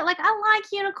 Something like I like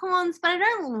unicorns, but I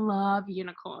don't love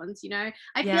unicorns, you know?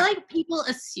 I feel like people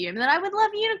assume that I would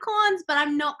love unicorns, but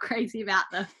I'm not crazy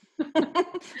about them.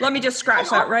 Let me just scratch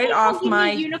that right off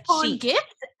my unicorn sheet.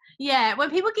 Gifts. Yeah, when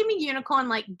people give me unicorn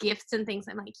like gifts and things,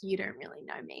 I'm like, you don't really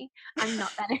know me. I'm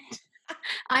not that into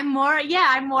I'm more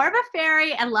of a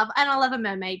fairy and I love a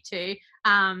mermaid too,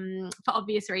 for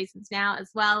obvious reasons now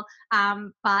as well.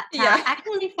 But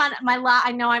actually fun.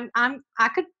 I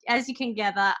could, as you can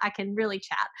gather, I can really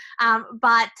chat.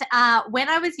 But when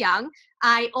I was young,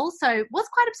 I also was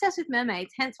quite obsessed with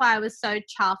mermaids, hence why I was so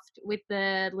chuffed with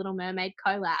the Little Mermaid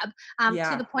collab,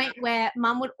 to the point where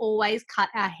Mum would always cut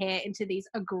our hair into these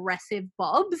aggressive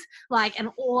bobs, and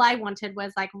all I wanted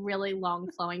was like really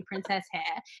long flowing princess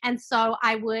hair. And so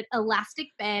I would elastic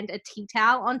band a tea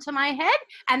towel onto my head,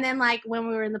 and then like when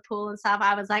we were in the pool and stuff,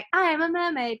 I was like, I am a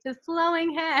mermaid with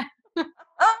flowing hair.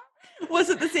 Was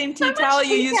it the same tea towel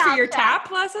you used for your tap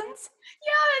lessons?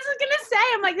 Yeah, I was going to say,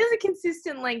 I'm like, there's a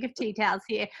consistent length of tea towels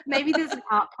here. Maybe there's an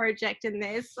art project in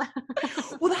this.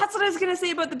 Well, that's what I was going to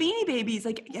say about the Beanie Babies.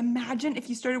 Like, imagine if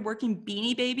you started working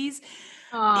Beanie Babies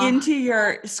into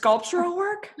your sculptural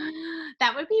work.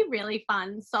 That would be really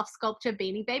fun. Soft sculpture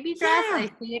Beanie Baby dress. Yeah.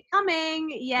 I see it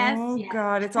coming. Yes. Oh,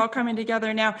 God, it's all coming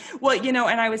together now. Well, you know,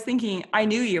 and I was thinking, I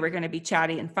knew you were going to be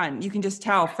chatty and fun. You can just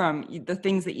tell from the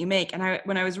things that you make. And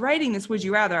when I was writing this, Would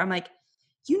You Rather, I'm like,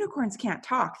 unicorns can't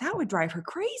talk. That would drive her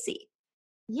crazy.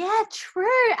 Yeah, true.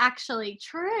 Actually,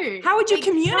 true. How would you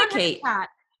communicate?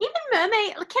 Even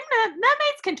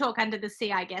mermaids can talk under the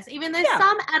sea, I guess. Even though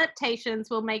some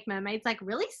adaptations will make mermaids like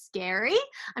really scary.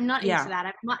 I'm not into that.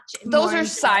 I'm much. Those are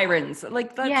sirens.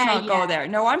 Like, let's not go there.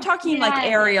 No, I'm talking like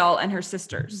Ariel and her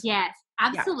sisters. Yes,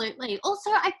 absolutely. Yeah.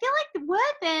 Also, I feel like were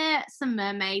there some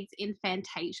mermaids in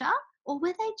Fantasia? Or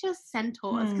were they just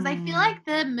centaurs? Because I feel like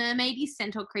the mermaidy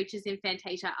centaur creatures in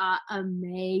Fantasia are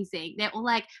amazing. They're all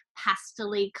like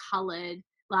pastel-y colored,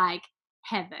 like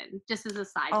heaven. Just as a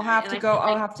side note. I'll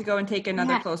have to go and take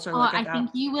another closer look at that. I think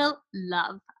you will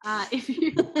love. If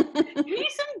you do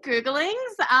some Googlings,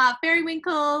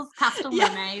 fairywinkles, pastel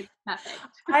mermaids. Perfect.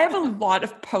 I have a lot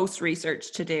of post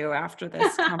research to do after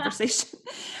this conversation.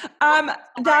 I'm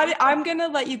gonna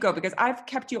let you go because I've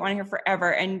kept you on here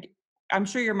forever, and I'm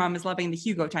sure your mom is loving the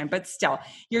Hugo time, but still,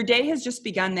 your day has just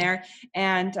begun there,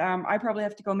 and I probably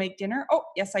have to go make dinner. Oh,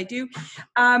 yes, I do.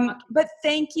 But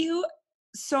thank you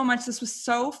so much. This was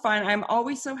so fun. I'm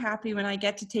always so happy when I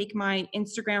get to take my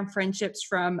Instagram friendships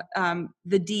from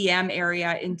the DM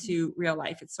area into real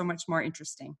life. It's so much more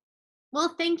interesting.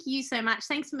 Well, thank you so much.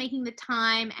 Thanks for making the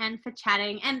time and for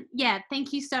chatting. And yeah,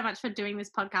 thank you so much for doing this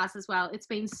podcast as well. It's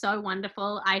been so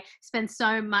wonderful. I spend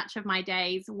so much of my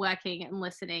days working and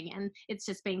listening, and it's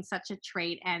just been such a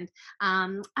treat. And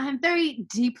I'm very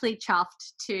deeply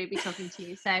chuffed to be talking to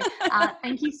you. So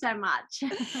thank you so much.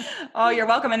 Oh, you're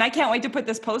welcome. And I can't wait to put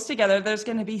this post together. There's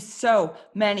going to be so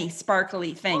many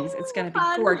sparkly things. It's going to be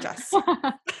gorgeous.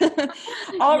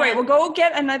 All right. Well, go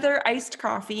get another iced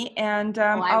coffee, and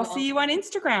I'll see you on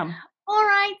Instagram. All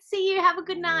right. See you. Have a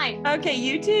good night. Okay.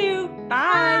 You too.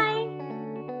 Bye.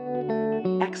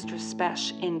 Extra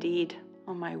special indeed.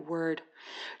 Oh my word.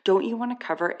 Don't you want to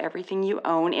cover everything you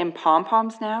own in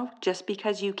pom-poms now just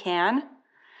because you can?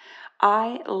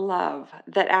 I love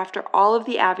that after all of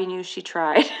the avenues she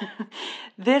tried,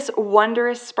 this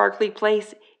wondrous sparkly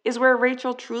place is where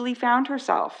Rachel truly found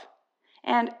herself.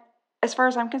 And as far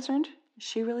as I'm concerned,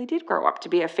 she really did grow up to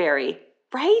be a fairy,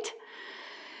 right?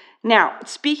 Now,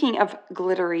 speaking of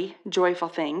glittery, joyful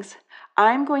things,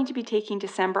 I'm going to be taking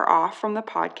December off from the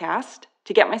podcast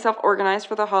to get myself organized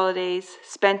for the holidays,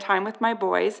 spend time with my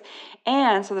boys,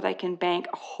 and so that I can bank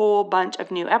a whole bunch of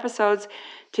new episodes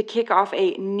to kick off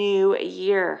a new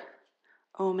year.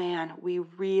 Oh man, we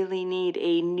really need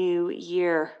a new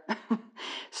year.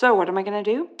 So what am I going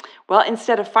to do? Well,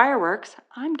 instead of fireworks,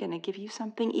 I'm going to give you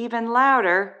something even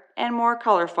louder and more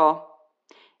colorful.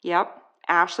 Yep,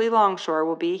 Ashley Longshore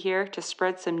will be here to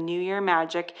spread some New Year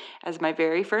magic as my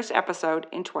very first episode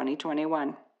in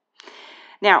 2021.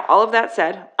 Now, all of that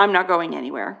said, I'm not going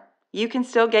anywhere. You can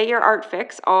still get your art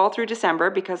fix all through December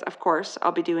because, of course,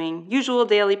 I'll be doing usual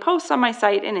daily posts on my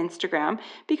site and Instagram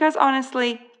because,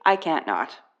 honestly, I can't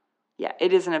not. Yeah,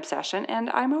 it is an obsession, and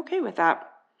I'm okay with that.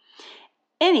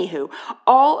 Anywho,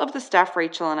 all of the stuff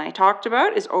Rachel and I talked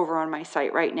about is over on my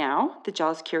site right now,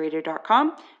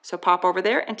 thejealouscurator.com, so pop over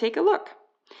there and take a look.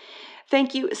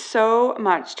 Thank you so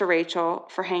much to Rachel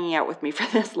for hanging out with me for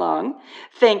this long.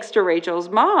 Thanks to Rachel's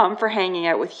mom for hanging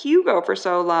out with Hugo for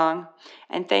so long.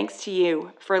 And thanks to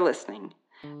you for listening.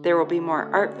 There will be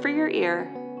more art for your ear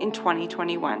in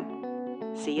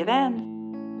 2021. See you then.